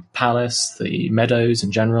 the palace, the meadows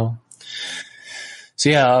in general. So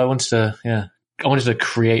yeah, I wanted to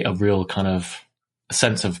create a real kind of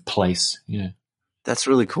sense of place. Yeah. That's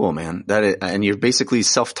really cool, man. And you're basically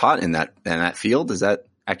self-taught in that field. Is that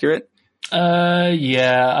accurate?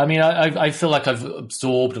 Yeah. I mean, I feel like I've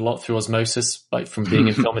absorbed a lot through osmosis, like from being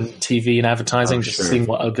in film and TV and advertising, just seeing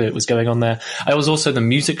what was going on there. I was also the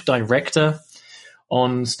music director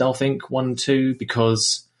on Stealth Inc. 1, 2,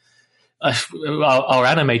 because our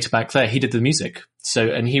animator back there, he did the music. So,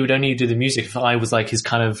 and he would only do the music if I was like his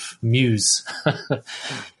kind of muse.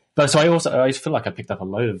 But so I feel like I picked up a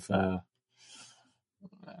load of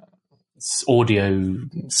audio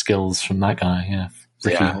skills from that guy. Yeah.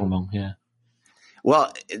 Ricky Holmong, yeah.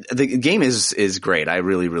 Well, the game is great. I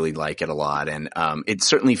really, really like it a lot. And, it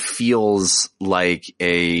certainly feels like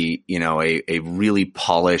a really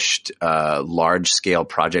polished, large scale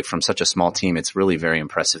project from such a small team. It's really very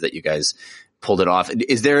impressive that you guys pulled it off.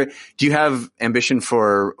 Do you have ambition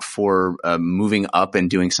for moving up and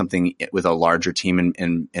doing something with a larger team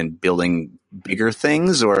and building bigger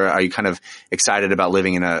things, or are you kind of excited about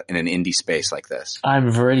living in an indie space like this?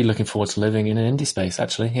 I'm really looking forward to living in an indie space,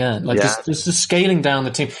 actually. Yeah, just scaling down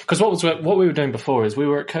the team. Because what we were doing before is we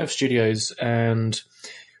were at Curve Studios and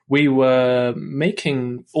we were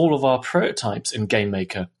making all of our prototypes in Game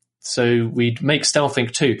Maker. So we'd make Stealth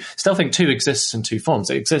Inc. 2. Stealth Inc. 2 exists in 2 forms.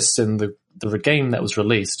 It exists in the game that was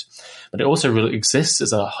released, but it also really exists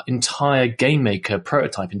as an entire Game Maker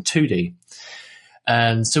prototype in 2D.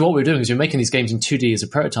 And so what we're doing is we're making these games in 2D as a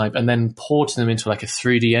prototype and then porting them into like a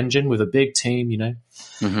 3D engine with a big team,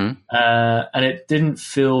 Mm-hmm. And it didn't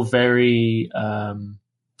feel it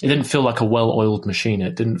didn't feel like a well-oiled machine.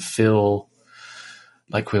 It didn't feel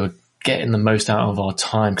like we were getting the most out of our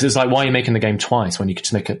time. Because it's like, why are you making the game twice when you could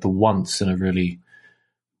just make it the once in a really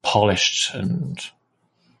polished and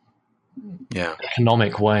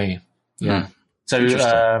economic way? Yeah. So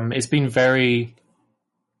it's been very...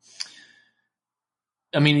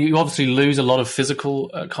 I mean, you obviously lose a lot of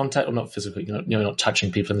physical contact, or not physical, you're not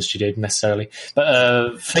touching people in the studio necessarily,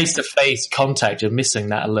 but face-to-face contact, you're missing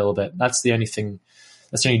that a little bit. That's the only thing,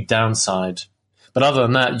 that's the only downside. But other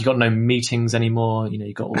than that, you've got no meetings anymore.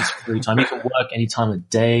 You've got all this free time. You can work any time of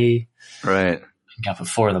day. Right. You can get up at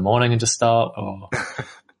 4 a.m. and just start.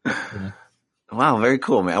 Wow, very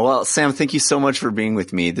cool, man. Well, Sam, thank you so much for being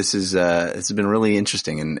with me. This is it's been really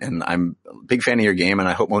interesting, and I'm a big fan of your game, and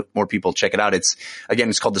I hope more people check it out. It's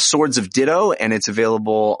called The Swords of Ditto, and it's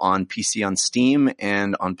available on PC on Steam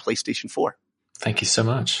and on PlayStation 4. Thank you so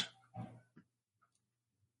much.